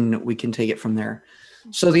we can take it from there.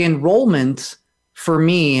 So the enrollment for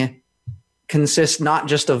me consists not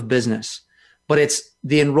just of business, but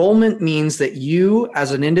the enrollment means that you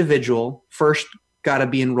as an individual first got to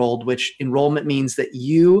be enrolled, which enrollment means that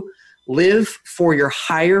you live for your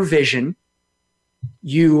higher vision.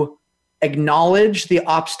 You acknowledge the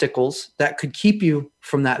obstacles that could keep you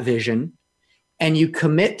from that vision, and you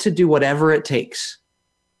commit to do whatever it takes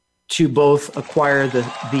to both acquire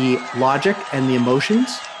the logic and the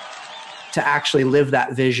emotions to actually live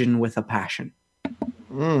that vision with a passion.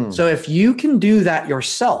 So if you can do that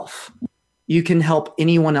yourself, you can help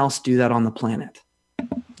anyone else do that on the planet.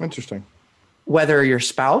 Interesting. Whether your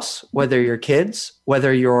spouse, whether your kids,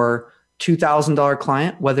 whether your $2,000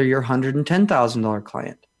 client, whether your $110,000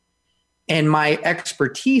 client. And my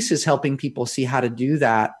expertise is helping people see how to do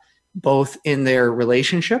that, both in their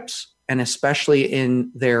relationships and especially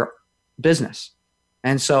in their business.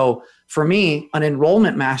 And so for me, an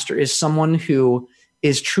enrollment master is someone who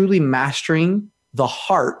is truly mastering the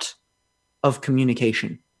heart of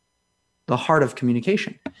communication. The heart of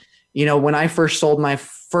communication. When I first sold my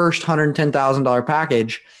first $110,000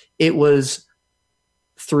 package, it was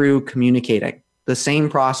through communicating. The same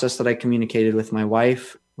process that I communicated with my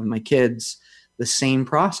wife, with my kids, the same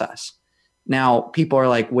process. Now, people are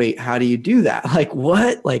like, wait, how do you do that? Like,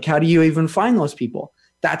 what? Like, how do you even find those people?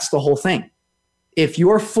 That's the whole thing. If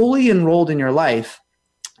you're fully enrolled in your life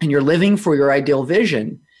and you're living for your ideal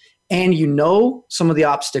vision, and you know some of the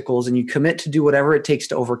obstacles and you commit to do whatever it takes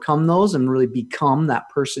to overcome those and really become that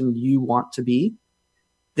person you want to be,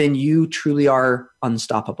 then you truly are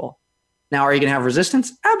unstoppable. Now, are you going to have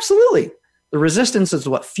resistance? Absolutely. The resistance is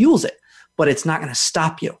what fuels it, but it's not going to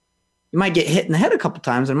stop you. You might get hit in the head a couple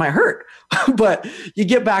times and it might hurt, but you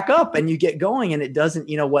get back up and you get going, and it doesn't,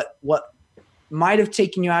 what might have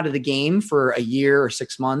taken you out of the game for a year or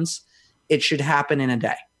 6 months, it should happen in a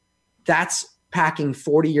day. That's packing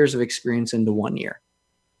 40 years of experience into 1 year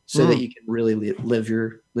so that you can really live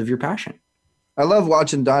your passion. I love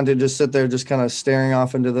watching Dante just sit there, just kind of staring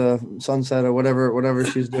off into the sunset or whatever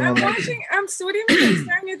she's doing. I'm watching. What do you mean? I'm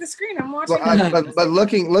staring at the screen. I'm watching. But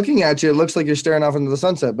looking at you, it looks like you're staring off into the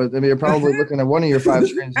sunset. But I mean, you're probably looking at one of your 5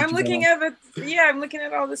 screens. I'm looking at I'm looking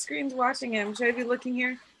at all the screens watching him. Should I be looking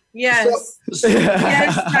here? Yes.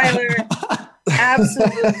 Yes, Tyler.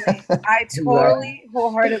 Absolutely. I totally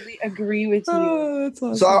wholeheartedly agree with you. Oh, that's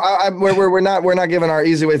awesome. So we're not giving our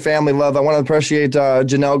Easy Way family love. I want to appreciate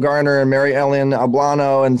Janelle Garner and Mary Ellen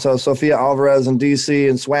Ablano, and so Sophia Alvarez and DC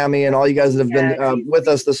and Swami and all you guys that have been with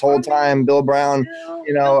us this whole time. Bill Brown,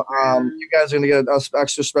 you guys are going to get an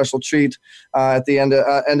extra special treat at the end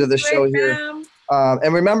of the show here.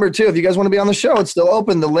 And remember, too, if you guys want to be on the show, it's still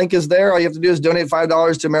open. The link is there. All you have to do is donate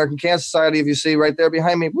 $5 to American Cancer Society. If you see right there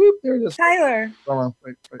behind me, whoop, there it is. Tyler,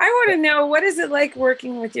 wait. I want to know, what is it like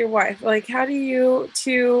working with your wife? Like, how do you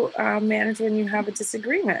two manage when you have a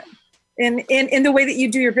disagreement in the way that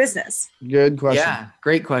you do your business? Good question. Yeah,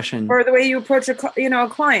 great question. Or the way you approach a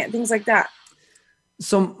client, things like that.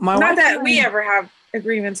 So not that we ever have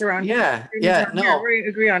agreements around. We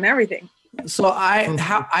agree on everything. So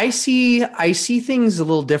I see things a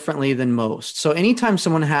little differently than most. So anytime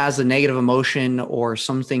someone has a negative emotion or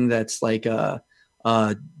something that's like a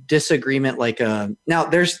disagreement, now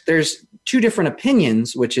there's 2 different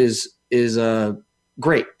opinions, which is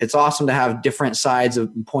great. It's awesome to have different sides of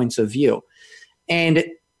points of view. And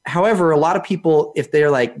however, a lot of people, if they're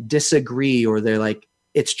like disagree or they're like,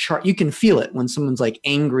 you can feel it when someone's like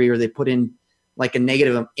angry or they put in like a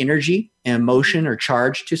negative energy and emotion or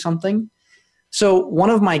charge to something. So one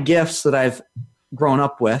of my gifts that I've grown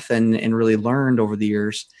up with and really learned over the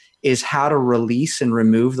years is how to release and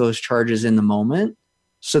remove those charges in the moment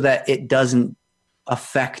so that it doesn't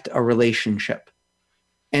affect a relationship.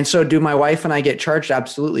 And so do my wife and I get charged?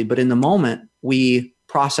 Absolutely. But in the moment, we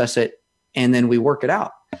process it and then we work it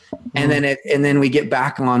out. And then we get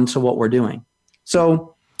back on to what we're doing.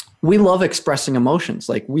 So we love expressing emotions.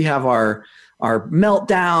 Like we have our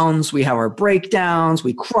meltdowns, we have our breakdowns,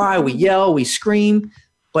 we cry, we yell, we scream,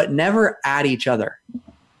 but never at each other.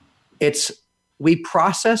 We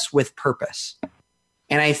process with purpose.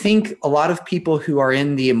 And I think a lot of people who are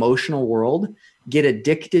in the emotional world get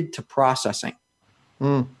addicted to processing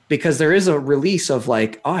because there is a release of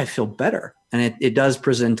like, oh, I feel better. And it does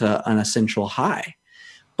present an essential high.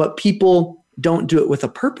 But people don't do it with a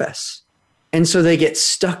purpose. And so they get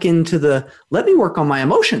stuck into let me work on my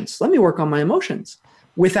emotions. Let me work on my emotions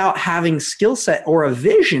without having skill set or a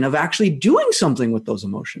vision of actually doing something with those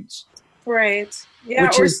emotions. Right. Yeah.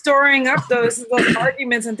 Or storing up those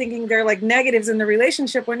arguments and thinking they're like negatives in the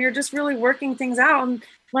relationship when you're just really working things out and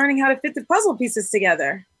learning how to fit the puzzle pieces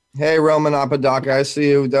together. Hey, Roman Apodaca, I see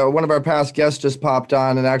you. One of our past guests just popped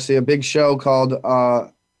on, and actually a big show called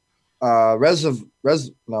Reservoir?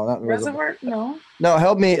 No. No,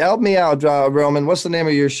 help me out, Roman. What's the name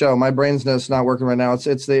of your show? My brain's just not working right now.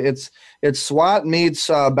 It's SWAT meets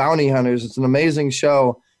Bounty Hunters. It's an amazing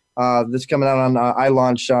show that's coming out on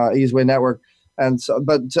iLaunch Easeway Network. And so,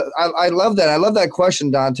 I love that. I love that question,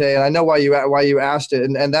 Dante, and I know why you asked it.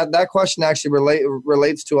 And that question actually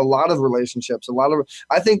relates to a lot of relationships.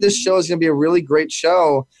 I think this show is going to be a really great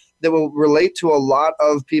show that will relate to a lot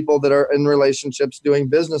of people that are in relationships doing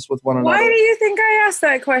business with one another. Why do you think I asked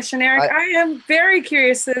that question, Eric? I am very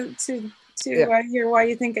curious to hear why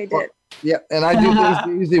you think I did. Yeah, and I do things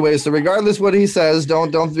the easy way. So regardless what he says,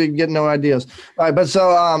 don't get no ideas. All right, but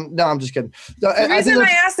so no, I'm just kidding. So, the reason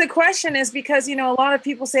I asked the question is because a lot of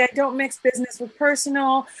people say I don't mix business with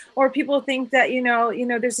personal, or people think that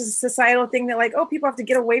there's a societal thing that like, oh, people have to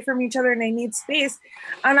get away from each other and they need space.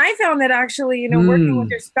 And I found that actually working with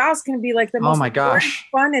your spouse can be like the most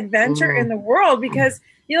fun adventure in the world because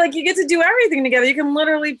you get to do everything together. You can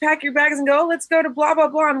literally pack your bags and go, oh, let's go to blah blah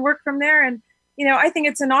blah and work from there. And I think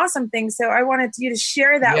it's an awesome thing. So I wanted you to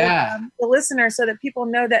share that with the listener so that people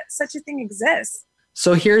know that such a thing exists.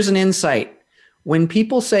 So here's an insight. When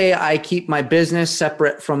people say I keep my business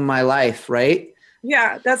separate from my life, right?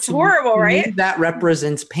 Yeah, that's horrible, right? That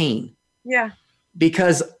represents pain. Yeah.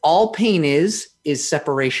 Because all pain is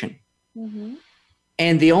separation. Mm-hmm.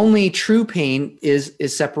 And the only true pain is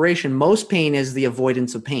separation. Most pain is the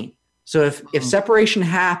avoidance of pain. So if separation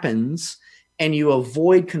happens and you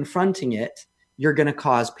avoid confronting it, you're going to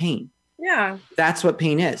cause pain. Yeah. That's what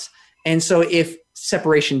pain is. And so if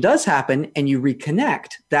separation does happen and you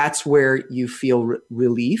reconnect, that's where you feel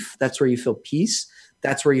relief. That's where you feel peace.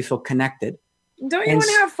 That's where you feel connected. Don't you want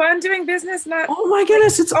to have fun doing business? Oh my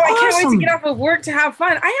goodness, it's awesome. I can't wait to get off of work to have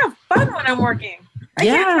fun. I have fun when I'm working. I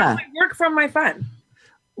can't have my work from my fun.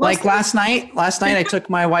 Like last night I took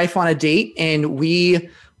my wife on a date and we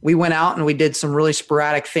went out and we did some really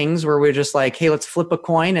sporadic things where we're just like, hey, let's flip a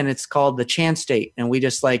coin, and it's called the chance date. And we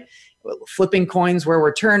just like flipping coins where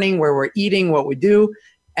we're turning, where we're eating, what we do.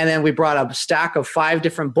 And then we brought a stack of 5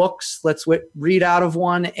 different books. Let's read out of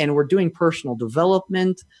one. And we're doing personal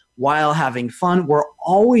development while having fun. We're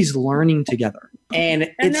always learning together. And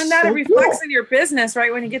then that reflects in your business,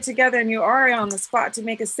 right? When you get together and you are on the spot to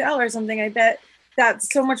make a sale or something, I bet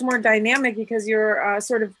that's so much more dynamic because you're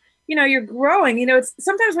sort of, you're growing. It's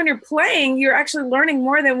sometimes when you're playing, you're actually learning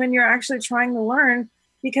more than when you're actually trying to learn,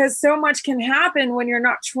 because so much can happen when you're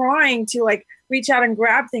not trying to like reach out and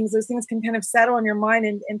grab things. Those things can kind of settle in your mind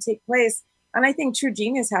and take place. And I think true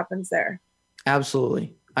genius happens there.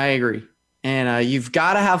 Absolutely. I agree. And you've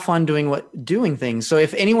got to have fun doing things. So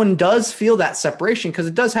if anyone does feel that separation, because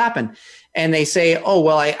it does happen, and they say, oh,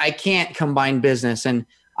 well, I can't combine business. And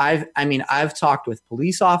I've talked with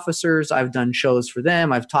police officers. I've done shows for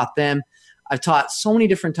them. I've taught them. I've taught so many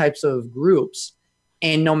different types of groups.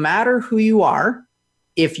 And no matter who you are,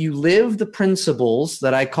 if you live the principles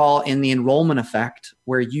that I call in the enrollment effect,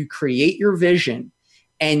 where you create your vision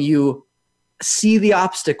and you see the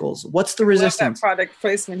obstacles, what's the resistance? That product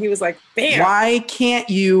placement. He was like, bam. Why can't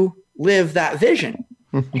you live that vision?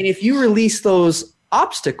 And if you release those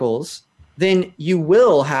obstacles, then you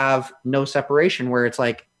will have no separation, where it's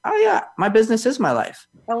like, oh yeah, my business is my life.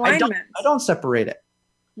 Alignment. I don't separate it.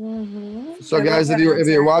 Mm-hmm. So guys, if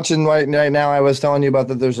you're watching right now, I was telling you about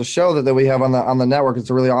that there's a show that we have on the network. It's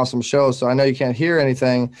a really awesome show. So I know you can't hear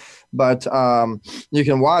anything, but you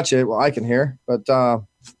can watch it. Well, I can hear, but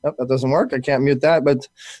that doesn't work. I can't mute that. But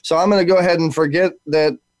so I'm going to go ahead and forget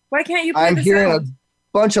that. Why can't you play the sound?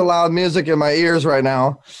 bunch of loud music in my ears right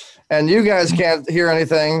now, and you guys can't hear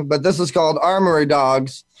anything, but this is called Armory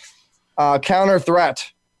Dogs, Counter Threat.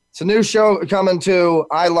 It's a new show coming to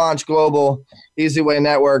iLaunch Global, Easy Way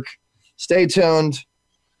Network. Stay tuned.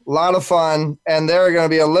 A lot of fun, and they're going to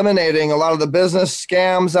be eliminating a lot of the business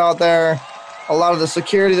scams out there, a lot of the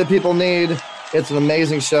security that people need. It's an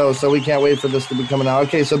amazing show, so we can't wait for this to be coming out.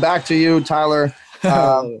 Okay, so back to you, Tyler.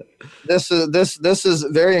 This is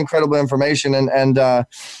very incredible information, and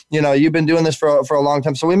you've been doing this for a long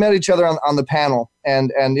time. So we met each other on the panel,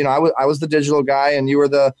 and I was the digital guy, and you were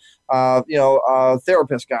the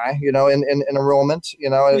therapist guy, in enrollment,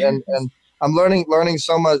 and I'm learning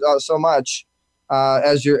so much.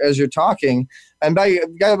 As you're talking. And by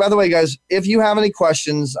the way, guys, if you have any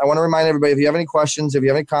questions, I want to remind everybody, if you have any questions, if you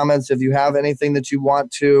have any comments, if you have anything that you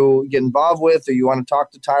want to get involved with, or you want to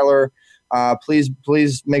talk to Tyler, please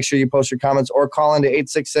make sure you post your comments or call into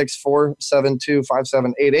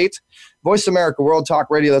 866-472-5788. Voice America World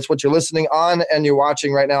Talk Radio. That's what you're listening on and you're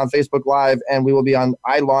watching right now on Facebook Live, and we will be on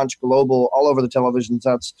iLaunch Global all over the television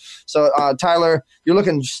sets. So, Tyler, you're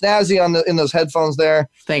looking snazzy in those headphones there.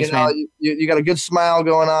 Thanks, man. You got a good smile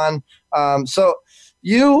going on. So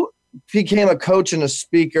you became a coach and a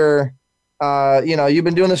speaker. You've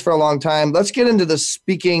been doing this for a long time. Let's get into the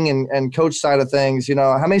speaking and coach side of things.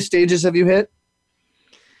 How many stages have you hit?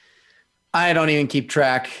 I don't even keep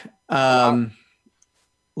track.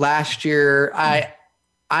 Last year,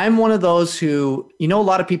 I'm one of those who, a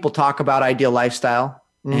lot of people talk about ideal lifestyle,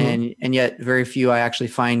 and yet very few I actually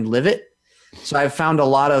find live it. So I've found a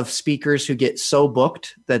lot of speakers who get so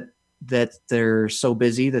booked that they're so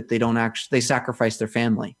busy that they sacrifice their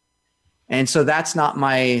family. And so that's not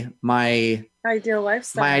my ideal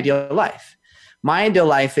lifestyle. My ideal life. My ideal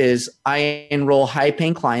life is I enroll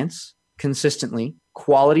high-paying clients consistently,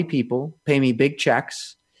 quality people, pay me big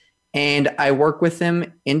checks, and I work with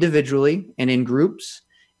them individually and in groups.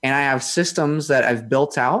 And I have systems that I've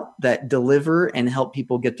built out that deliver and help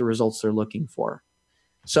people get the results they're looking for.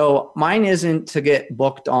 So mine isn't to get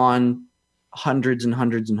booked on hundreds and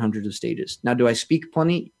hundreds and hundreds of stages. Now, do I speak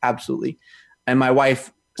plenty? Absolutely. And my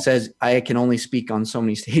wife says I can only speak on so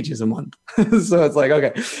many stages a month. So it's like,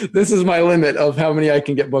 okay, this is my limit of how many I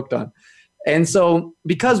can get booked on. And so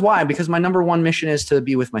why? Because my number one mission is to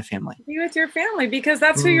be with my family. Be with your family, because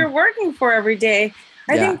that's who you're working for every day.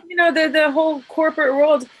 I think, the whole corporate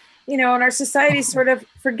world, and our society sort of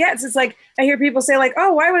forgets. It's like, I hear people say like,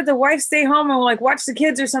 oh, why would the wife stay home and like watch the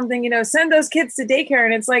kids or something, send those kids to daycare.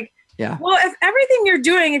 And it's like, well, if everything you're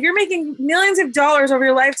doing, if you're making millions of dollars over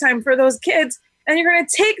your lifetime for those kids, and you're going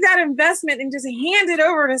to take that investment and just hand it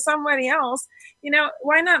over to somebody else,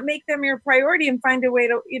 why not make them your priority and find a way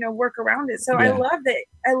to, work around it? So I love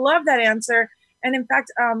that answer. And in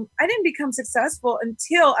fact, I didn't become successful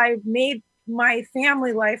until I made my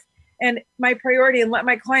family life and my priority and let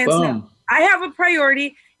my clients know I have a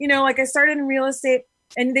priority. Like I started in real estate,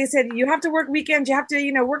 and they said, you have to work weekends. You have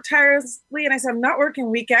to, work tirelessly. And I said, I'm not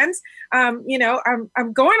working weekends. I'm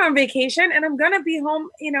going on vacation, and I'm going to be home,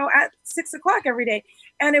 at 6 o'clock every day.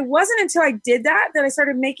 And it wasn't until I did that I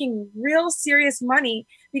started making real serious money,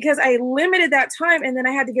 because I limited that time, and then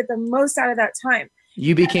I had to get the most out of that time.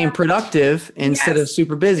 You became productive instead of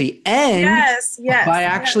super busy. And by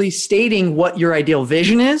actually stating what your ideal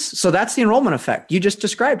vision is. So that's the enrollment effect. You just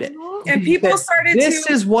described it. And people started this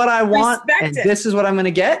is what I want, and this is what I'm going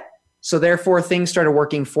to get. So therefore, things started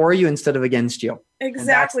working for you instead of against you.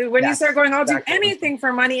 Exactly. When you start going, I'll do anything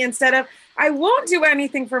for money instead of, I won't do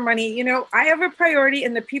anything for money. I have a priority,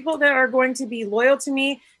 and the people that are going to be loyal to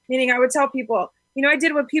me, meaning I would tell people, I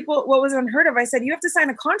did what was unheard of. I said, you have to sign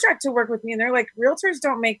a contract to work with me. And they're like, realtors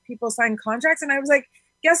don't make people sign contracts. And I was like,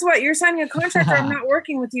 guess what? You're signing a contract or I'm not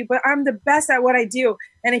working with you, but I'm the best at what I do.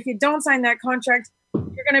 And if you don't sign that contract,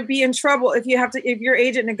 you're going to be in trouble if your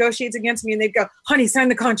agent negotiates against me and they go, honey, sign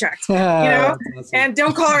the contract, and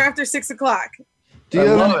don't call her after 6 o'clock. I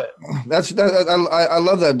love it. I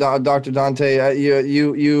love that, Dr. Dante.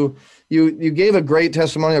 You gave a great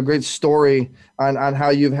testimony, a great story on how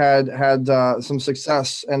you've had some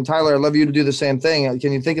success. And Tyler, I'd love you to do the same thing.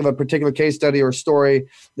 Can you think of a particular case study or story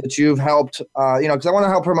that you've helped, because I want to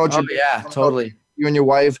help promote you. Yeah, totally. You and your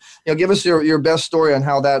wife, give us your best story on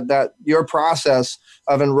how that your process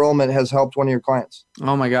of enrollment has helped one of your clients.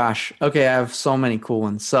 Oh my gosh. Okay. I have so many cool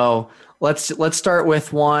ones. So let's start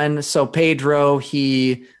with one. So Pedro,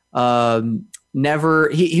 he was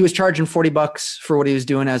charging $40 for what he was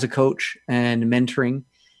doing as a coach and mentoring,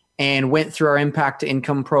 and went through our Impact to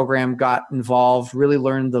Income program, got involved, really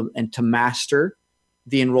learned to master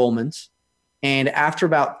the enrollments. And after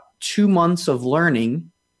about 2 months of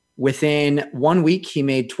learning, Within 1 week, he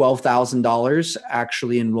made $12,000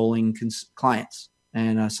 actually enrolling clients.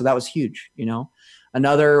 And so that was huge, you know.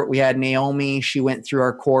 Another, we had Naomi. She went through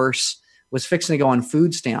our course, was fixing to go on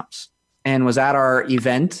food stamps, and was at our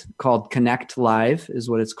event called Connect Live is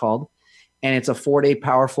what it's called. And it's a 4-day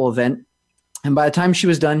powerful event. And by the time she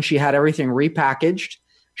was done, she had everything repackaged.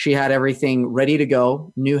 She had everything ready to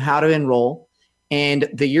go, knew how to enroll. And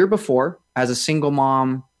the year before, as a single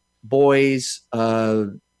mom, boys,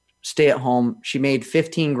 stay at home, she made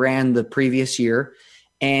 $15,000 the previous year.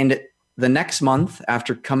 And the next month,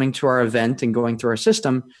 after coming to our event and going through our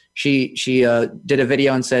system, she did a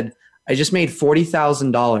video and said, I just made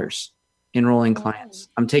 $40,000 enrolling clients.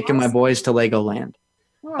 I'm taking my boys to Legoland.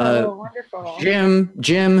 Wonderful.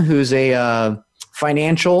 Jim, who's a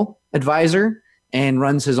financial advisor and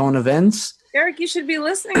runs his own events. Eric, you should be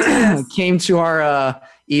listening to this. Came to our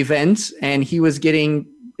event, and he's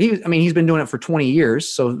been doing it for 20 years,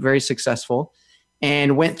 so very successful,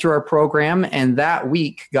 and went through our program, and that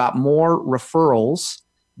week got more referrals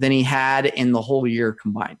than he had in the whole year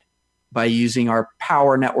combined by using our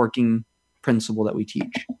power networking principle that we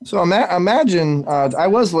teach. So imagine, I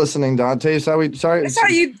was listening, Dante. Sorry. I saw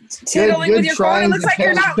you tiddling with your phone. It looks like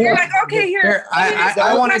you're like, okay, here.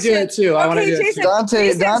 I want to do it too. I want to do it too.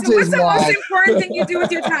 Dante's so what's the most important thing you do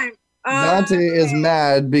with your time? Dante is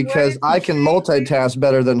mad because I can multitask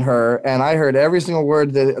better than her, and I heard every single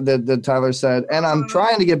word that Tyler said, and I'm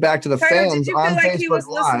trying to get back to the fans on Facebook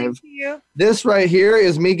Live. This right here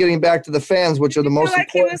is me getting back to the fans, which are the most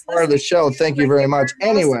important part of the show. Thank you very much.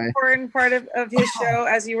 Anyway, important part of his show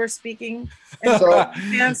as you were speaking, and so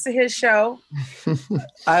fans to his show.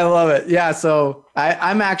 I love it. Yeah, so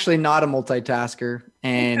I'm actually not a multitasker,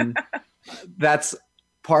 and that's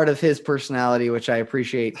part of his personality, which I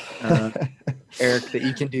appreciate, Eric, that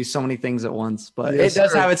you can do so many things at once, but it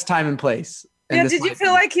does have its time and place. Yeah, did you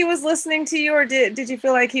feel like he was listening to you, or did you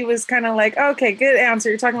feel like he was kind of like, okay, good answer.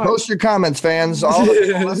 You're talking about post your comments, fans. All of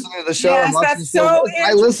you listening to the show. Yes, that's so was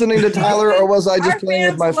I listening to Tyler, or was I just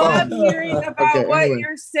playing with my phone? Hearing about what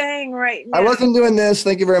you're saying right now. I wasn't doing this.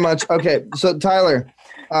 Thank you very much. Okay, so Tyler,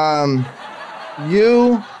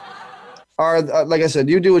 you are, like I said,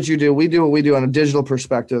 you do what you do. We do what we do on a digital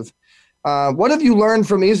perspective. What have you learned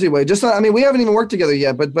from EasyWay? We haven't even worked together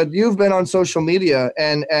yet, but you've been on social media,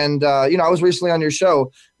 and I was recently on your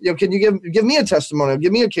show. Can you give me a testimonial?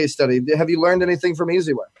 Give me a case study. Have you learned anything from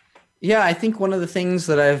EasyWay? Yeah, I think one of the things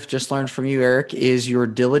that I've just learned from you, Eric, is your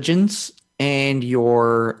diligence and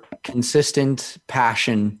your consistent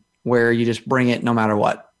passion, where you just bring it no matter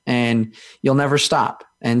what, and you'll never stop.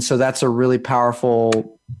 And so that's a really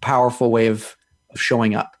powerful way of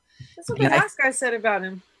showing up. That's what the last guy said about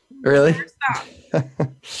him. Really?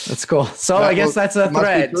 That's cool. So I guess that's a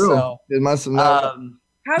thread. So it must have.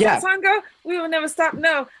 How's that song go? We will never stop.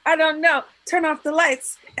 No, I don't know. Turn off the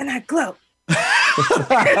lights and I glow. What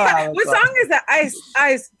song is that?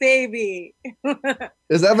 Ice Baby.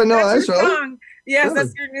 Is that Vanilla Ice? Really? Yes, good.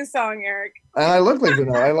 That's your new song, Eric. And I look like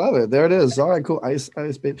Vanilla. I love it. There it is. All right, cool. Ice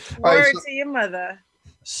Baby. Word to your mother.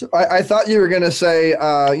 So I thought you were going to say,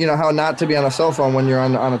 how not to be on a cell phone when you're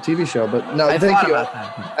on a TV show, but no, thank you.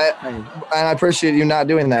 And I appreciate you not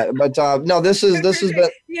doing that. But no, this has been.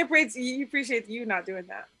 He appreciates you not doing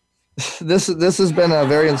that. This has been a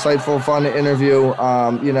very insightful, fun interview.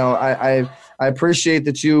 I appreciate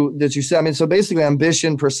that you said. So basically,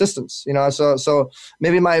 ambition, persistence. So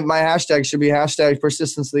maybe my hashtag should be hashtag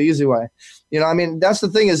persistence the easy way. That's the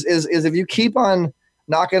thing is if you keep on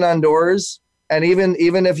knocking on doors. And even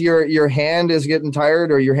if your hand is getting tired,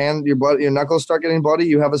 or your knuckles start getting bloody,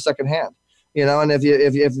 you have a second hand, And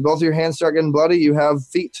if both your hands start getting bloody, you have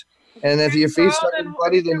feet. And if your feet start getting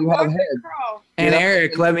bloody, then you have head. And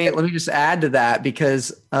Eric, let me just add to that,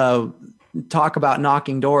 because talk about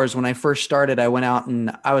knocking doors. When I first started, I went out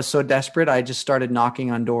and I was so desperate, I just started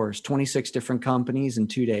knocking on doors, 26 different companies in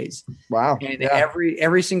 2 days. Wow! And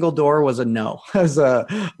every single door was a no.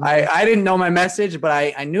 I didn't know my message, but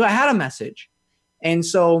I knew I had a message. And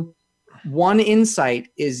so one insight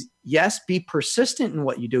is, yes, be persistent in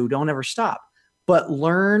what you do. Don't ever stop. But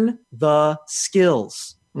learn the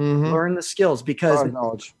skills. Mm-hmm. Learn the skills, because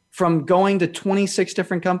from going to 26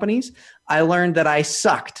 different companies, I learned that I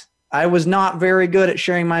sucked. I was not very good at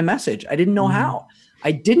sharing my message. I didn't know how.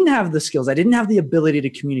 I didn't have the skills. I didn't have the ability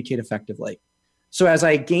to communicate effectively. So as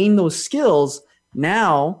I gained those skills,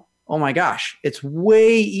 now, oh my gosh, it's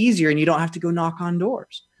way easier, and you don't have to go knock on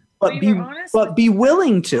doors. But be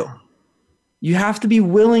willing to. You have to be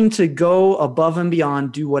willing to go above and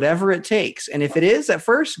beyond, do whatever it takes. And if it is at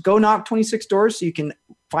first, go knock 26 doors so you can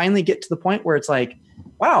finally get to the point where it's like,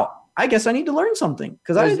 wow, I guess I need to learn something,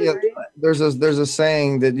 because I didn't do it. there's a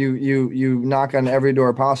saying that you knock on every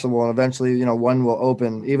door possible, and eventually, one will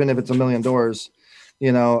open, even if it's a million doors.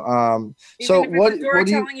 So what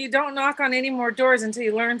do you don't knock on any more doors until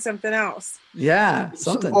you learn something else. Yeah,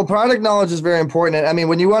 something. Well, product knowledge is very important. I mean,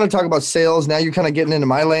 when you want to talk about sales, now you're kind of getting into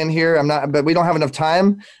my lane here. But we don't have enough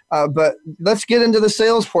time. But let's get into the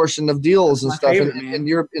sales portion of deals and stuff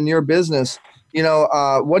in your business.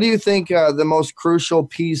 What do you think the most crucial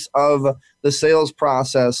piece of the sales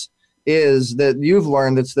process is that you've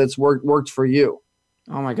learned that's worked for you?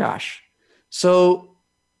 Oh my gosh. So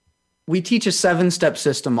we teach a 7-step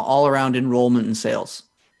system all around enrollment and sales.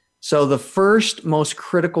 So the first most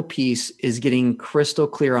critical piece is getting crystal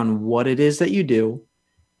clear on what it is that you do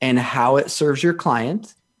and how it serves your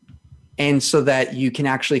client, and so that you can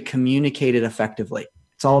actually communicate it effectively.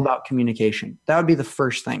 It's all about communication. That would be the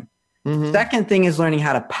first thing. Mm-hmm. Second thing is learning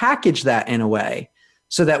how to package that in a way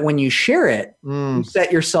so that when you share it, you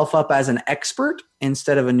set yourself up as an expert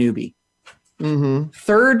instead of a newbie. Mm-hmm.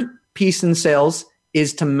 Third piece in sales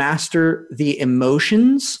is to master the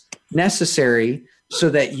emotions necessary so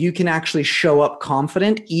that you can actually show up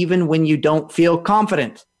confident even when you don't feel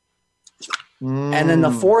confident. And then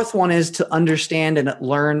the fourth one is to understand and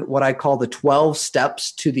learn what I call the 12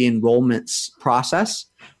 steps to the enrollments process,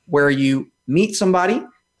 where you meet somebody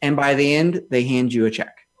and by the end, they hand you a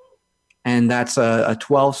check. And that's a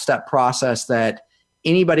 12-step process that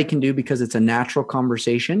anybody can do because it's a natural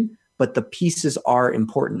conversation, but the pieces are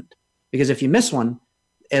important. Because if you miss one,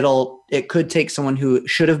 it could take someone who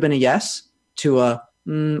should have been a yes to a,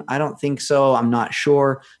 I don't think so. I'm not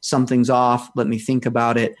sure. Something's off. Let me think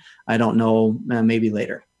about it. I don't know. Maybe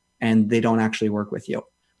later. And they don't actually work with you,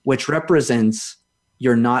 which represents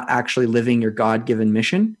you're not actually living your God-given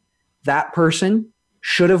mission. That person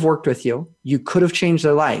should have worked with you. You could have changed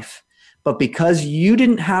their life. But because you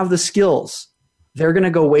didn't have the skills, they're going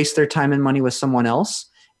to go waste their time and money with someone else.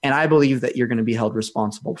 And I believe that you're going to be held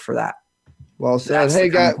responsible for that. Well said. Hey,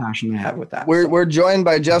 guys, passion I have with that. We're joined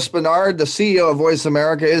by Jeff Spenard, the CEO of Voice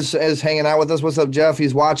America, is hanging out with us. What's up, Jeff?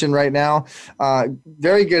 He's watching right now.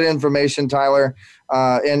 Very good information, Tyler,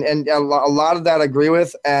 and a lot of that I agree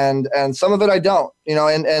with, and some of it I don't. We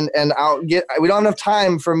don't have enough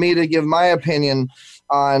time for me to give my opinion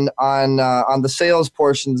on the sales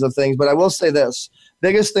portions of things, but I will say this: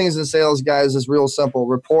 biggest things in sales, guys, is real simple: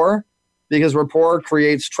 rapport, because rapport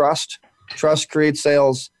creates trust. Trust creates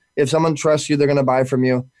sales. If someone trusts you, they're going to buy from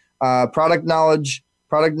you. Product knowledge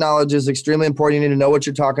is extremely important. You need to know what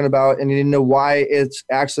you're talking about, and you need to know why it's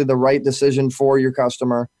actually the right decision for your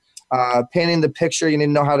customer. Painting the picture, you need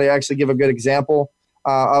to know how to actually give a good example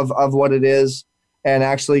of what it is, and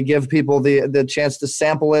actually give people the chance to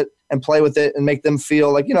sample it and play with it and make them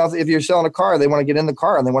feel like, if you're selling a car, they want to get in the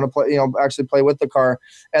car and they want to play, actually play with the car.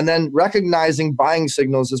 And then recognizing buying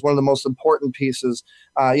signals is one of the most important pieces.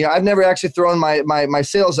 I've never actually thrown my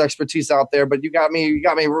sales expertise out there, but you got me,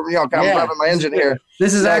 kind of revving my engine here.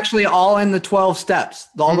 This is actually all in the 12 steps,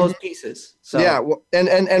 all those pieces. So yeah.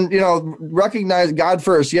 And recognize God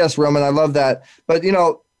first. Yes, Roman, I love that. But,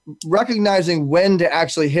 recognizing when to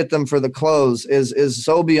actually hit them for the close is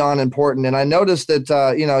so beyond important. And I noticed that,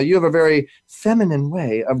 you have a very feminine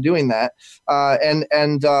way of doing that. And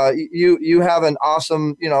you have an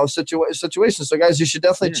awesome, situation. So guys, you should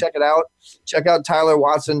definitely check it out. Check out Tyler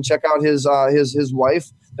Watson, check out his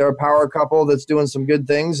wife. They're a power couple that's doing some good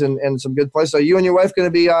things and some good places. So you and your wife going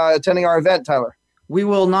to be attending our event, Tyler? We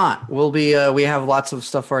will not. We'll be, we have lots of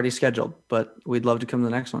stuff already scheduled, but we'd love to come to the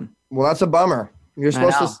next one. Well, that's a bummer. You're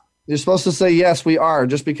supposed to say yes, we are,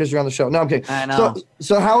 just because you're on the show. No, okay. I know.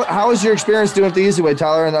 So how was your experience doing it the easy way,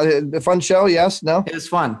 Tyler? And a fun show? Yes? No? It was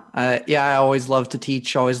fun. I always love to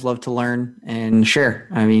teach, always love to learn and share.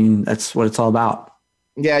 I mean, that's what it's all about.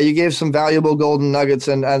 Yeah, you gave some valuable golden nuggets.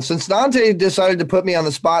 And since Dante decided to put me on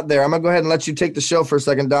the spot there, I'm going to go ahead and let you take the show for a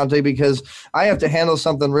second, Dante, because I have to handle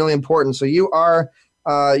something really important. So you are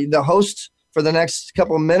the host for the next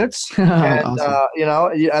couple of minutes. And,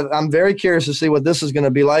 awesome. I'm very curious to see what this is going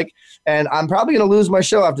to be like. And I'm probably going to lose my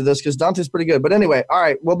show after this because Dante's pretty good. But anyway, all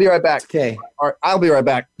right, we'll be right back. Okay. All right, I'll be right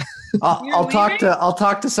back. I'll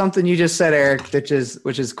talk to something you just said, Eric, which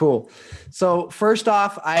is cool. So first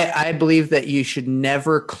off, I believe that you should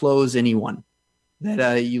never close anyone.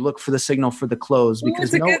 That you look for the signal for the close,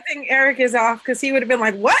 because it's a good thing Eric is off, because he would have been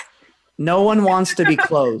like, "What?" No one wants to be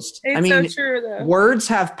closed. It's so true, though. Words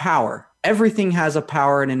have power. Everything has a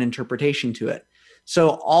power and an interpretation to it. So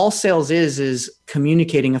all sales is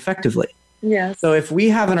communicating effectively. Yes. So if we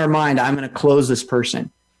have in our mind, I'm going to close this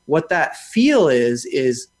person, what that feel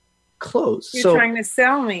is close. You're trying to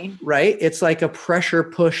sell me. Right? It's like a pressure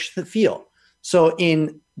push feel. So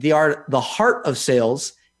in the heart of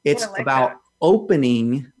sales It's about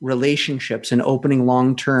opening relationships and opening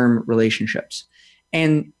long-term relationships.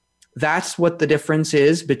 And that's what the difference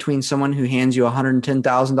is between someone who hands you a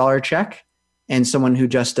 $110,000 check and someone who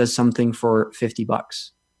just does something for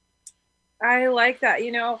 $50. I like that.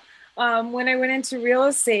 You know, when I went into real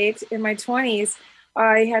estate in my 20s,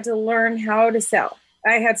 I had to learn how to sell.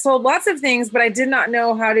 I had sold lots of things, but I did not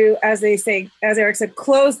know how to, as Eric said,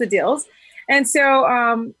 close the deals. And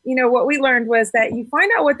so, you know, what we learned was that you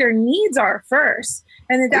find out what their needs are first.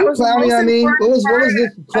 And that was the most important what was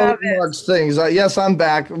this part quote marks things? Yes, I'm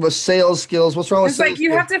back. With sales skills, what's wrong with It's sales like you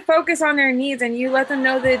skills? have to focus on their needs, and you let them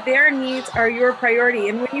know that their needs are your priority.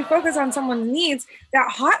 And when you focus on someone's needs, that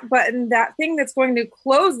hot button, that thing that's going to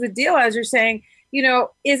close the deal, as you're saying, you know,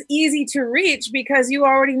 is easy to reach because you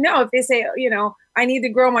already know. If they say, you know, I need to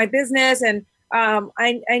grow my business and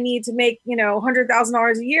I need to make, you know,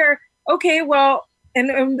 $100,000 a year. Okay, well,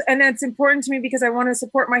 and that's important to me because I want to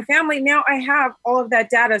support my family. Now I have all of that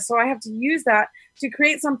data, so I have to use that to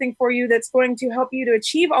create something for you that's going to help you to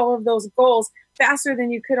achieve all of those goals faster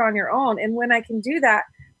than you could on your own. And when I can do that,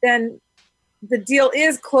 then the deal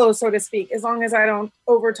is closed, so to speak, as long as I don't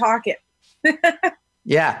overtalk it.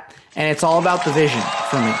 Yeah. And it's all about the vision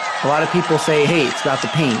for me. A lot of people say, hey, it's about the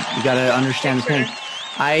pain. You got to understand the pain.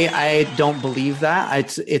 I don't believe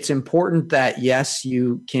that. It's important that, yes,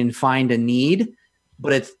 you can find a need,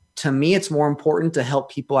 but to me, it's more important to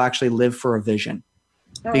help people actually live for a vision.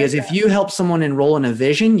 Because if you help someone enroll in a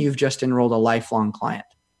vision, you've just enrolled a lifelong client.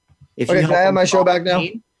 Can I have my show back now?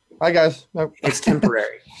 Hi, guys. No. It's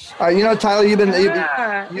temporary. You know, Tyler, you've been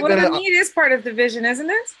the need is part of the vision, isn't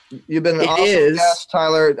it? You've been an awesome guest,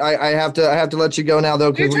 Tyler. I have to let you go now,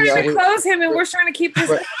 though, because you're trying to close him, and we're trying to keep this.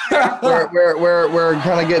 we're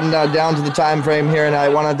kind of getting down to the time frame here, and I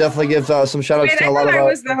want to definitely give some shout outs to a lot of. I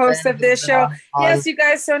was the host of this show. Yes, you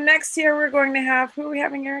guys. So next year we're going to have who are we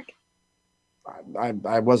having, Eric?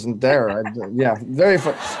 I wasn't there. Yeah, very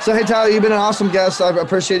fun. So, hey, Tyler, you've been an awesome guest. I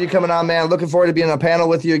appreciate you coming on, man. Looking forward to being on a panel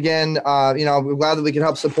with you again. You know, we're glad that we can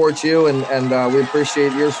help support you, and we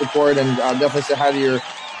appreciate your support. And definitely say hi to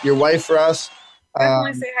your wife for us.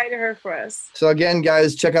 Definitely say hi to her for us. So, again,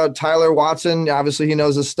 guys, check out Tyler Watson. Obviously, he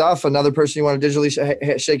knows his stuff. Another person you want to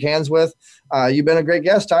digitally shake hands with. You've been a great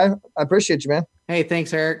guest, Ty. I appreciate you, man. Hey,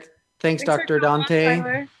 thanks, Eric. Thanks Dr.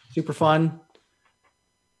 Dante. Super fun.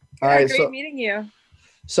 All right, great meeting you.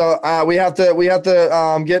 So we have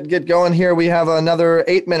to get going here. We have another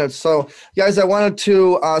 8 minutes. So, guys, I wanted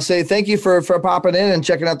to say thank you for popping in and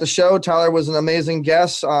checking out the show. Tyler was an amazing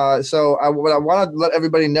guest. So I want to let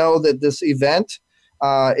everybody know that this event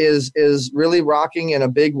is really rocking in a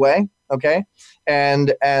big way. Okay,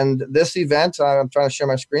 and this event, I'm trying to share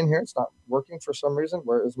my screen here. It's not working for some reason.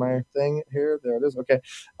 Where is my thing here? There it is. Okay.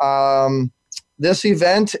 This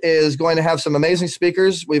event is going to have some amazing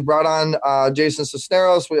speakers. We've brought on Jason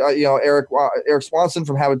Cisneros, Eric Swanson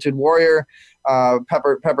from Habitude Warrior,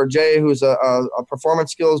 Pepper J, who's a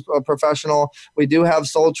performance skills professional. We do have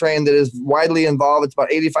Soul Train that is widely involved. It's about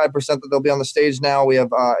 85% that they'll be on the stage now. We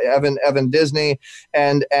have Evan Disney,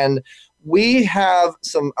 and we have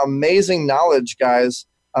some amazing knowledge, guys.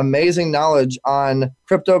 Amazing knowledge on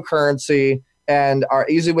cryptocurrency and our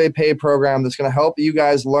Easy Way Pay program that's going to help you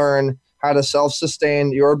guys learn how to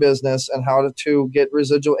self-sustain your business and how to get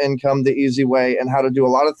residual income the easy way, and how to do a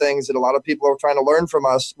lot of things that a lot of people are trying to learn from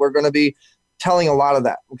us. We're going to be telling a lot of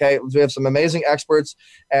that. Okay. We have some amazing experts.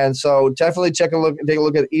 And so definitely take a look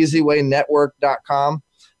at easywaynetwork.com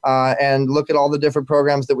and look at all the different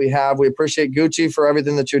programs that we have. We appreciate Gucci for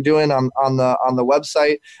everything that you're doing on the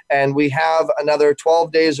website. And we have another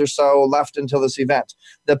 12 days or so left until this event.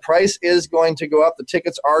 The price is going to go up. The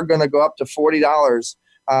tickets are going to go up to $40.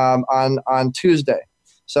 On Tuesday.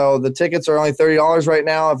 So the tickets are only $30 right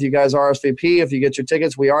now. If you guys RSVP, if you get your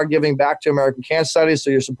tickets, we are giving back to American Cancer Studies, so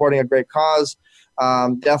you're supporting a great cause.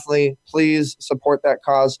 Definitely, please support that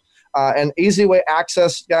cause. And Easy Way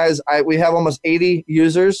Access, guys, we have almost 80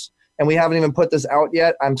 users, and we haven't even put this out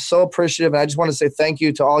yet. I'm so appreciative, and I just want to say thank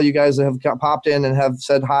you to all you guys that have popped in and have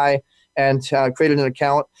said hi and created an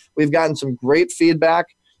account. We've gotten some great feedback.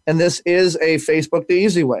 And this is a Facebook the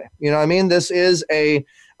easy way. You know what I mean? This is a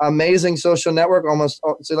amazing social network. Almost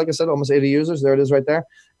 80 users. There it is right there.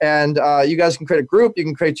 And you guys can create a group. You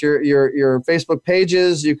can create your Facebook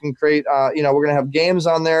pages. You can create, we're going to have games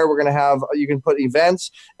on there. We're going to have, you can put events.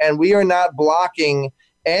 And we are not blocking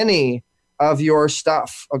any of your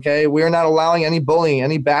stuff, okay? We are not allowing any bullying,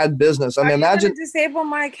 any bad business. I mean, imagine disable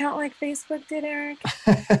my account like Facebook did, Eric.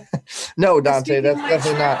 No, Dante, that's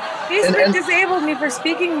definitely not. Facebook disabled me for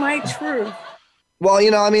speaking my truth. Well,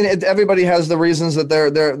 I mean, everybody has the reasons that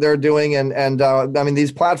they're doing, and I mean,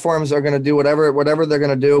 these platforms are going to do whatever they're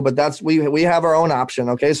going to do, but we have our own option.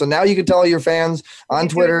 Okay, so now you can tell your fans on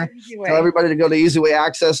Twitter, tell everybody to go to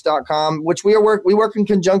easywayaccess.com, which we work in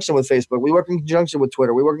conjunction with Facebook, we work in conjunction with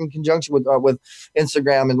Twitter, we work in conjunction with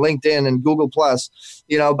Instagram and LinkedIn and Google Plus,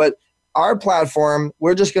 but our platform,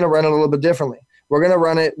 we're just going to run it a little bit differently. We're going to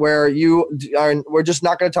run it where we're just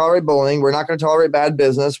not going to tolerate bullying. We're not going to tolerate bad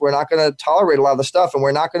business. We're not going to tolerate a lot of the stuff, and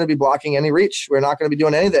we're not going to be blocking any reach. We're not going to be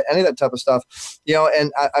doing any of that type of stuff.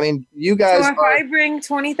 And I mean, you guys. So if I bring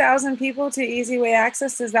 20,000 people to Easy Way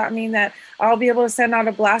Access, does that mean that I'll be able to send out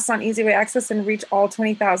a blast on Easy Way Access and reach all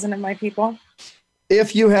 20,000 of my people?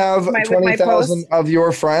 If you have 20,000 of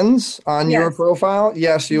your friends on your profile,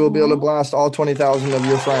 yes, you will be able to blast all 20,000 of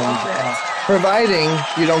your friends. Providing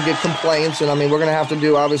you don't get complaints. And I mean, we're going to have to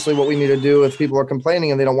do obviously what we need to do if people are complaining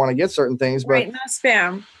and they don't want to get certain things. But, right, no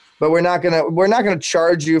spam. But we're not going to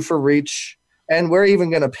charge you for reach. And we're even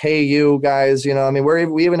going to pay you guys, I mean,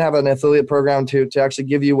 we even have an affiliate program to actually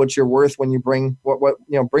give you what you're worth when you bring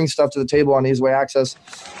bring stuff to the table on Easy Way Access.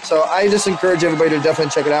 So I just encourage everybody to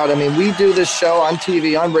definitely check it out. I mean, we do this show on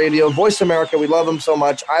TV, on radio, Voice America. We love them so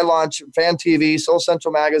much. I launch Fan TV, Soul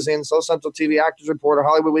Central Magazine, Soul Central TV, Actors Reporter,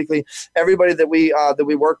 Hollywood Weekly. Everybody that we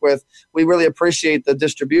work with, we really appreciate the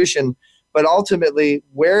distribution. But ultimately,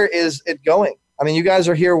 where is it going? I mean, you guys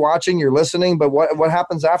are here watching, you're listening, but what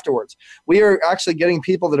happens afterwards? We are actually getting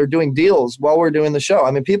people that are doing deals while we're doing the show. I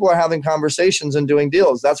mean, people are having conversations and doing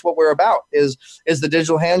deals. That's what we're about, is the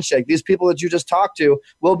digital handshake. These people that you just talked to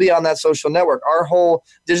will be on that social network. Our whole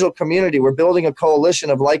digital community, we're building a coalition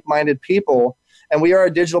of like-minded people, and we are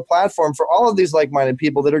a digital platform for all of these like-minded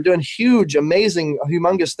people that are doing huge, amazing,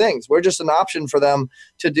 humongous things. We're just an option for them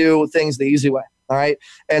to do things the easy way. All right.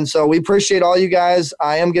 And so we appreciate all you guys.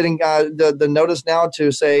 I am getting the notice now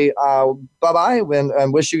to say bye-bye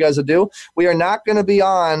and wish you guys adieu. We are not going to be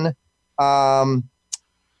on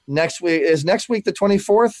next week. Is next week the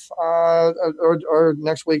 24th or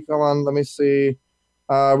next week? Hold on. Let me see.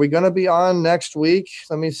 Are we going to be on next week?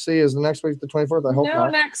 Let me see. Is the next week the 24th? I hope not. No,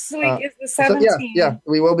 next week is the 17th. So yeah,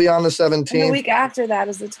 we will be on the 17th. And the week after that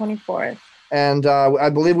is the 24th. And I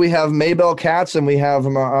believe we have Maybelle Katz and we have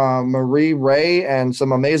Marie Ray and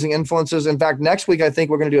some amazing influencers. In fact, next week, I think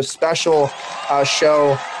we're going to do a special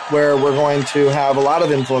show where we're going to have a lot of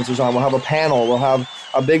influencers on. We'll have a panel. We'll have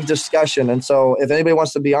a big discussion. And so if anybody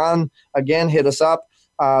wants to be on, again, hit us up.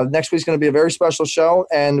 Next week's going to be a very special show,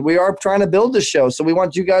 and we are trying to build this show. So we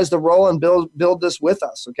want you guys to roll and build this with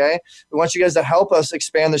us, okay? We want you guys to help us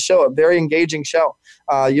expand the show, a very engaging show.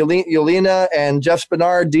 Yelena and Jeff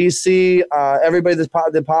Spinard, DC, everybody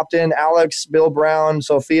that popped in, Alex, Bill Brown,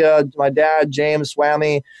 Sophia, my dad, James,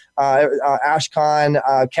 Swami, Ashcon,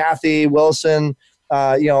 Kathy, Wilson,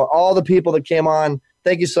 all the people that came on.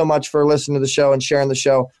 Thank you so much for listening to the show and sharing the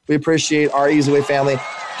show. We appreciate our Easy Way family.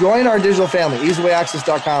 Join our digital family,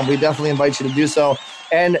 easywayaccess.com. We definitely invite you to do so.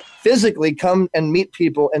 And physically come and meet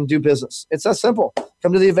people and do business. It's that simple.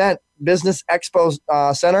 Come to the event, Business Expo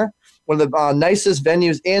Center, one of the nicest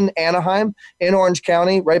venues in Anaheim, in Orange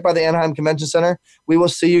County, right by the Anaheim Convention Center. We will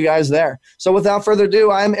see you guys there. So without further ado,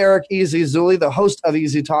 I'm Eric Easy Zuli, the host of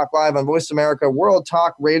Easy Talk Live on Voice America World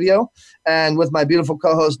Talk Radio. And with my beautiful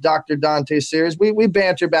co-host, Dr. Dante Sears, we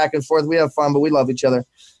banter back and forth. We have fun, but we love each other.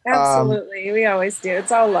 Absolutely. We always do.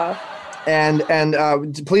 It's all love. And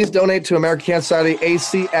please donate to American Cancer Society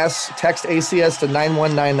ACS. Text ACS to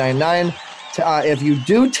 91999. If you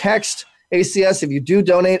do text ACS, if you do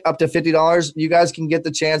donate up to $50, you guys can get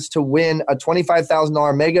the chance to win a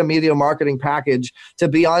 $25,000 mega media marketing package to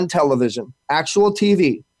be on television, actual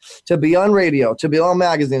TV, to be on radio, to be on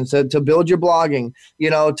magazines, to build your blogging,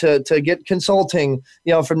 to get consulting,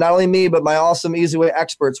 from not only me, but my awesome Easy Way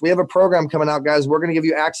experts. We have a program coming out, guys. We're going to give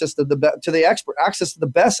you access to the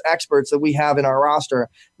best experts that we have in our roster.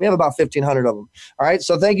 We have about 1,500 of them. All right.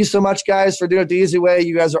 So thank you so much, guys, for doing it the easy way.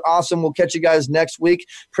 You guys are awesome. We'll catch you guys next week.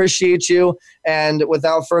 Appreciate you. And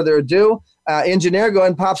without further ado, engineer, go ahead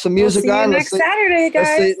and pop some music on. Next Saturday,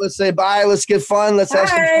 guys. Let's say bye. Let's get fun. Let's have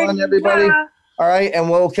some fun, everybody. Yeah. All right, and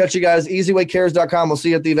we'll catch you guys. EasyWayCares.com. We'll see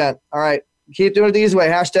you at the event. All right, keep doing it the easy way.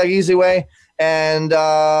 Hashtag Easy Way. And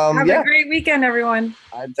have a great weekend, everyone.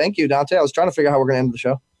 Thank you, Dante. I was trying to figure out how we're going to end the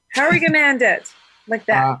show. How are we going to end it? Like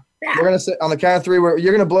that. We're going to sit on the count of three. You're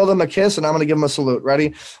going to blow them a kiss, and I'm going to give them a salute.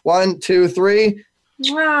 Ready? 1, 2, 3.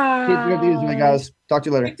 Wow. Keep doing it the easy way, guys. Talk to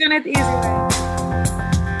you later. Keep doing it the easy way.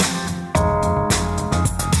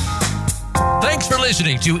 Thanks for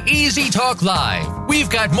listening to Easy Talk Live. We've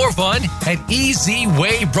got more fun at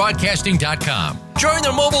EasyWayBroadcasting.com. Join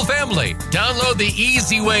the mobile family. Download the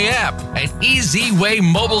Easy Way app at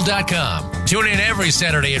EasyWayMobile.com. Tune in every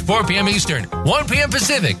Saturday at 4 p.m. Eastern, 1 p.m.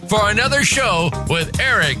 Pacific for another show with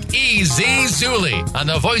Eric E.Z. Zuley on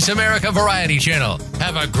the Voice America Variety Channel.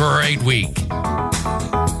 Have a great week.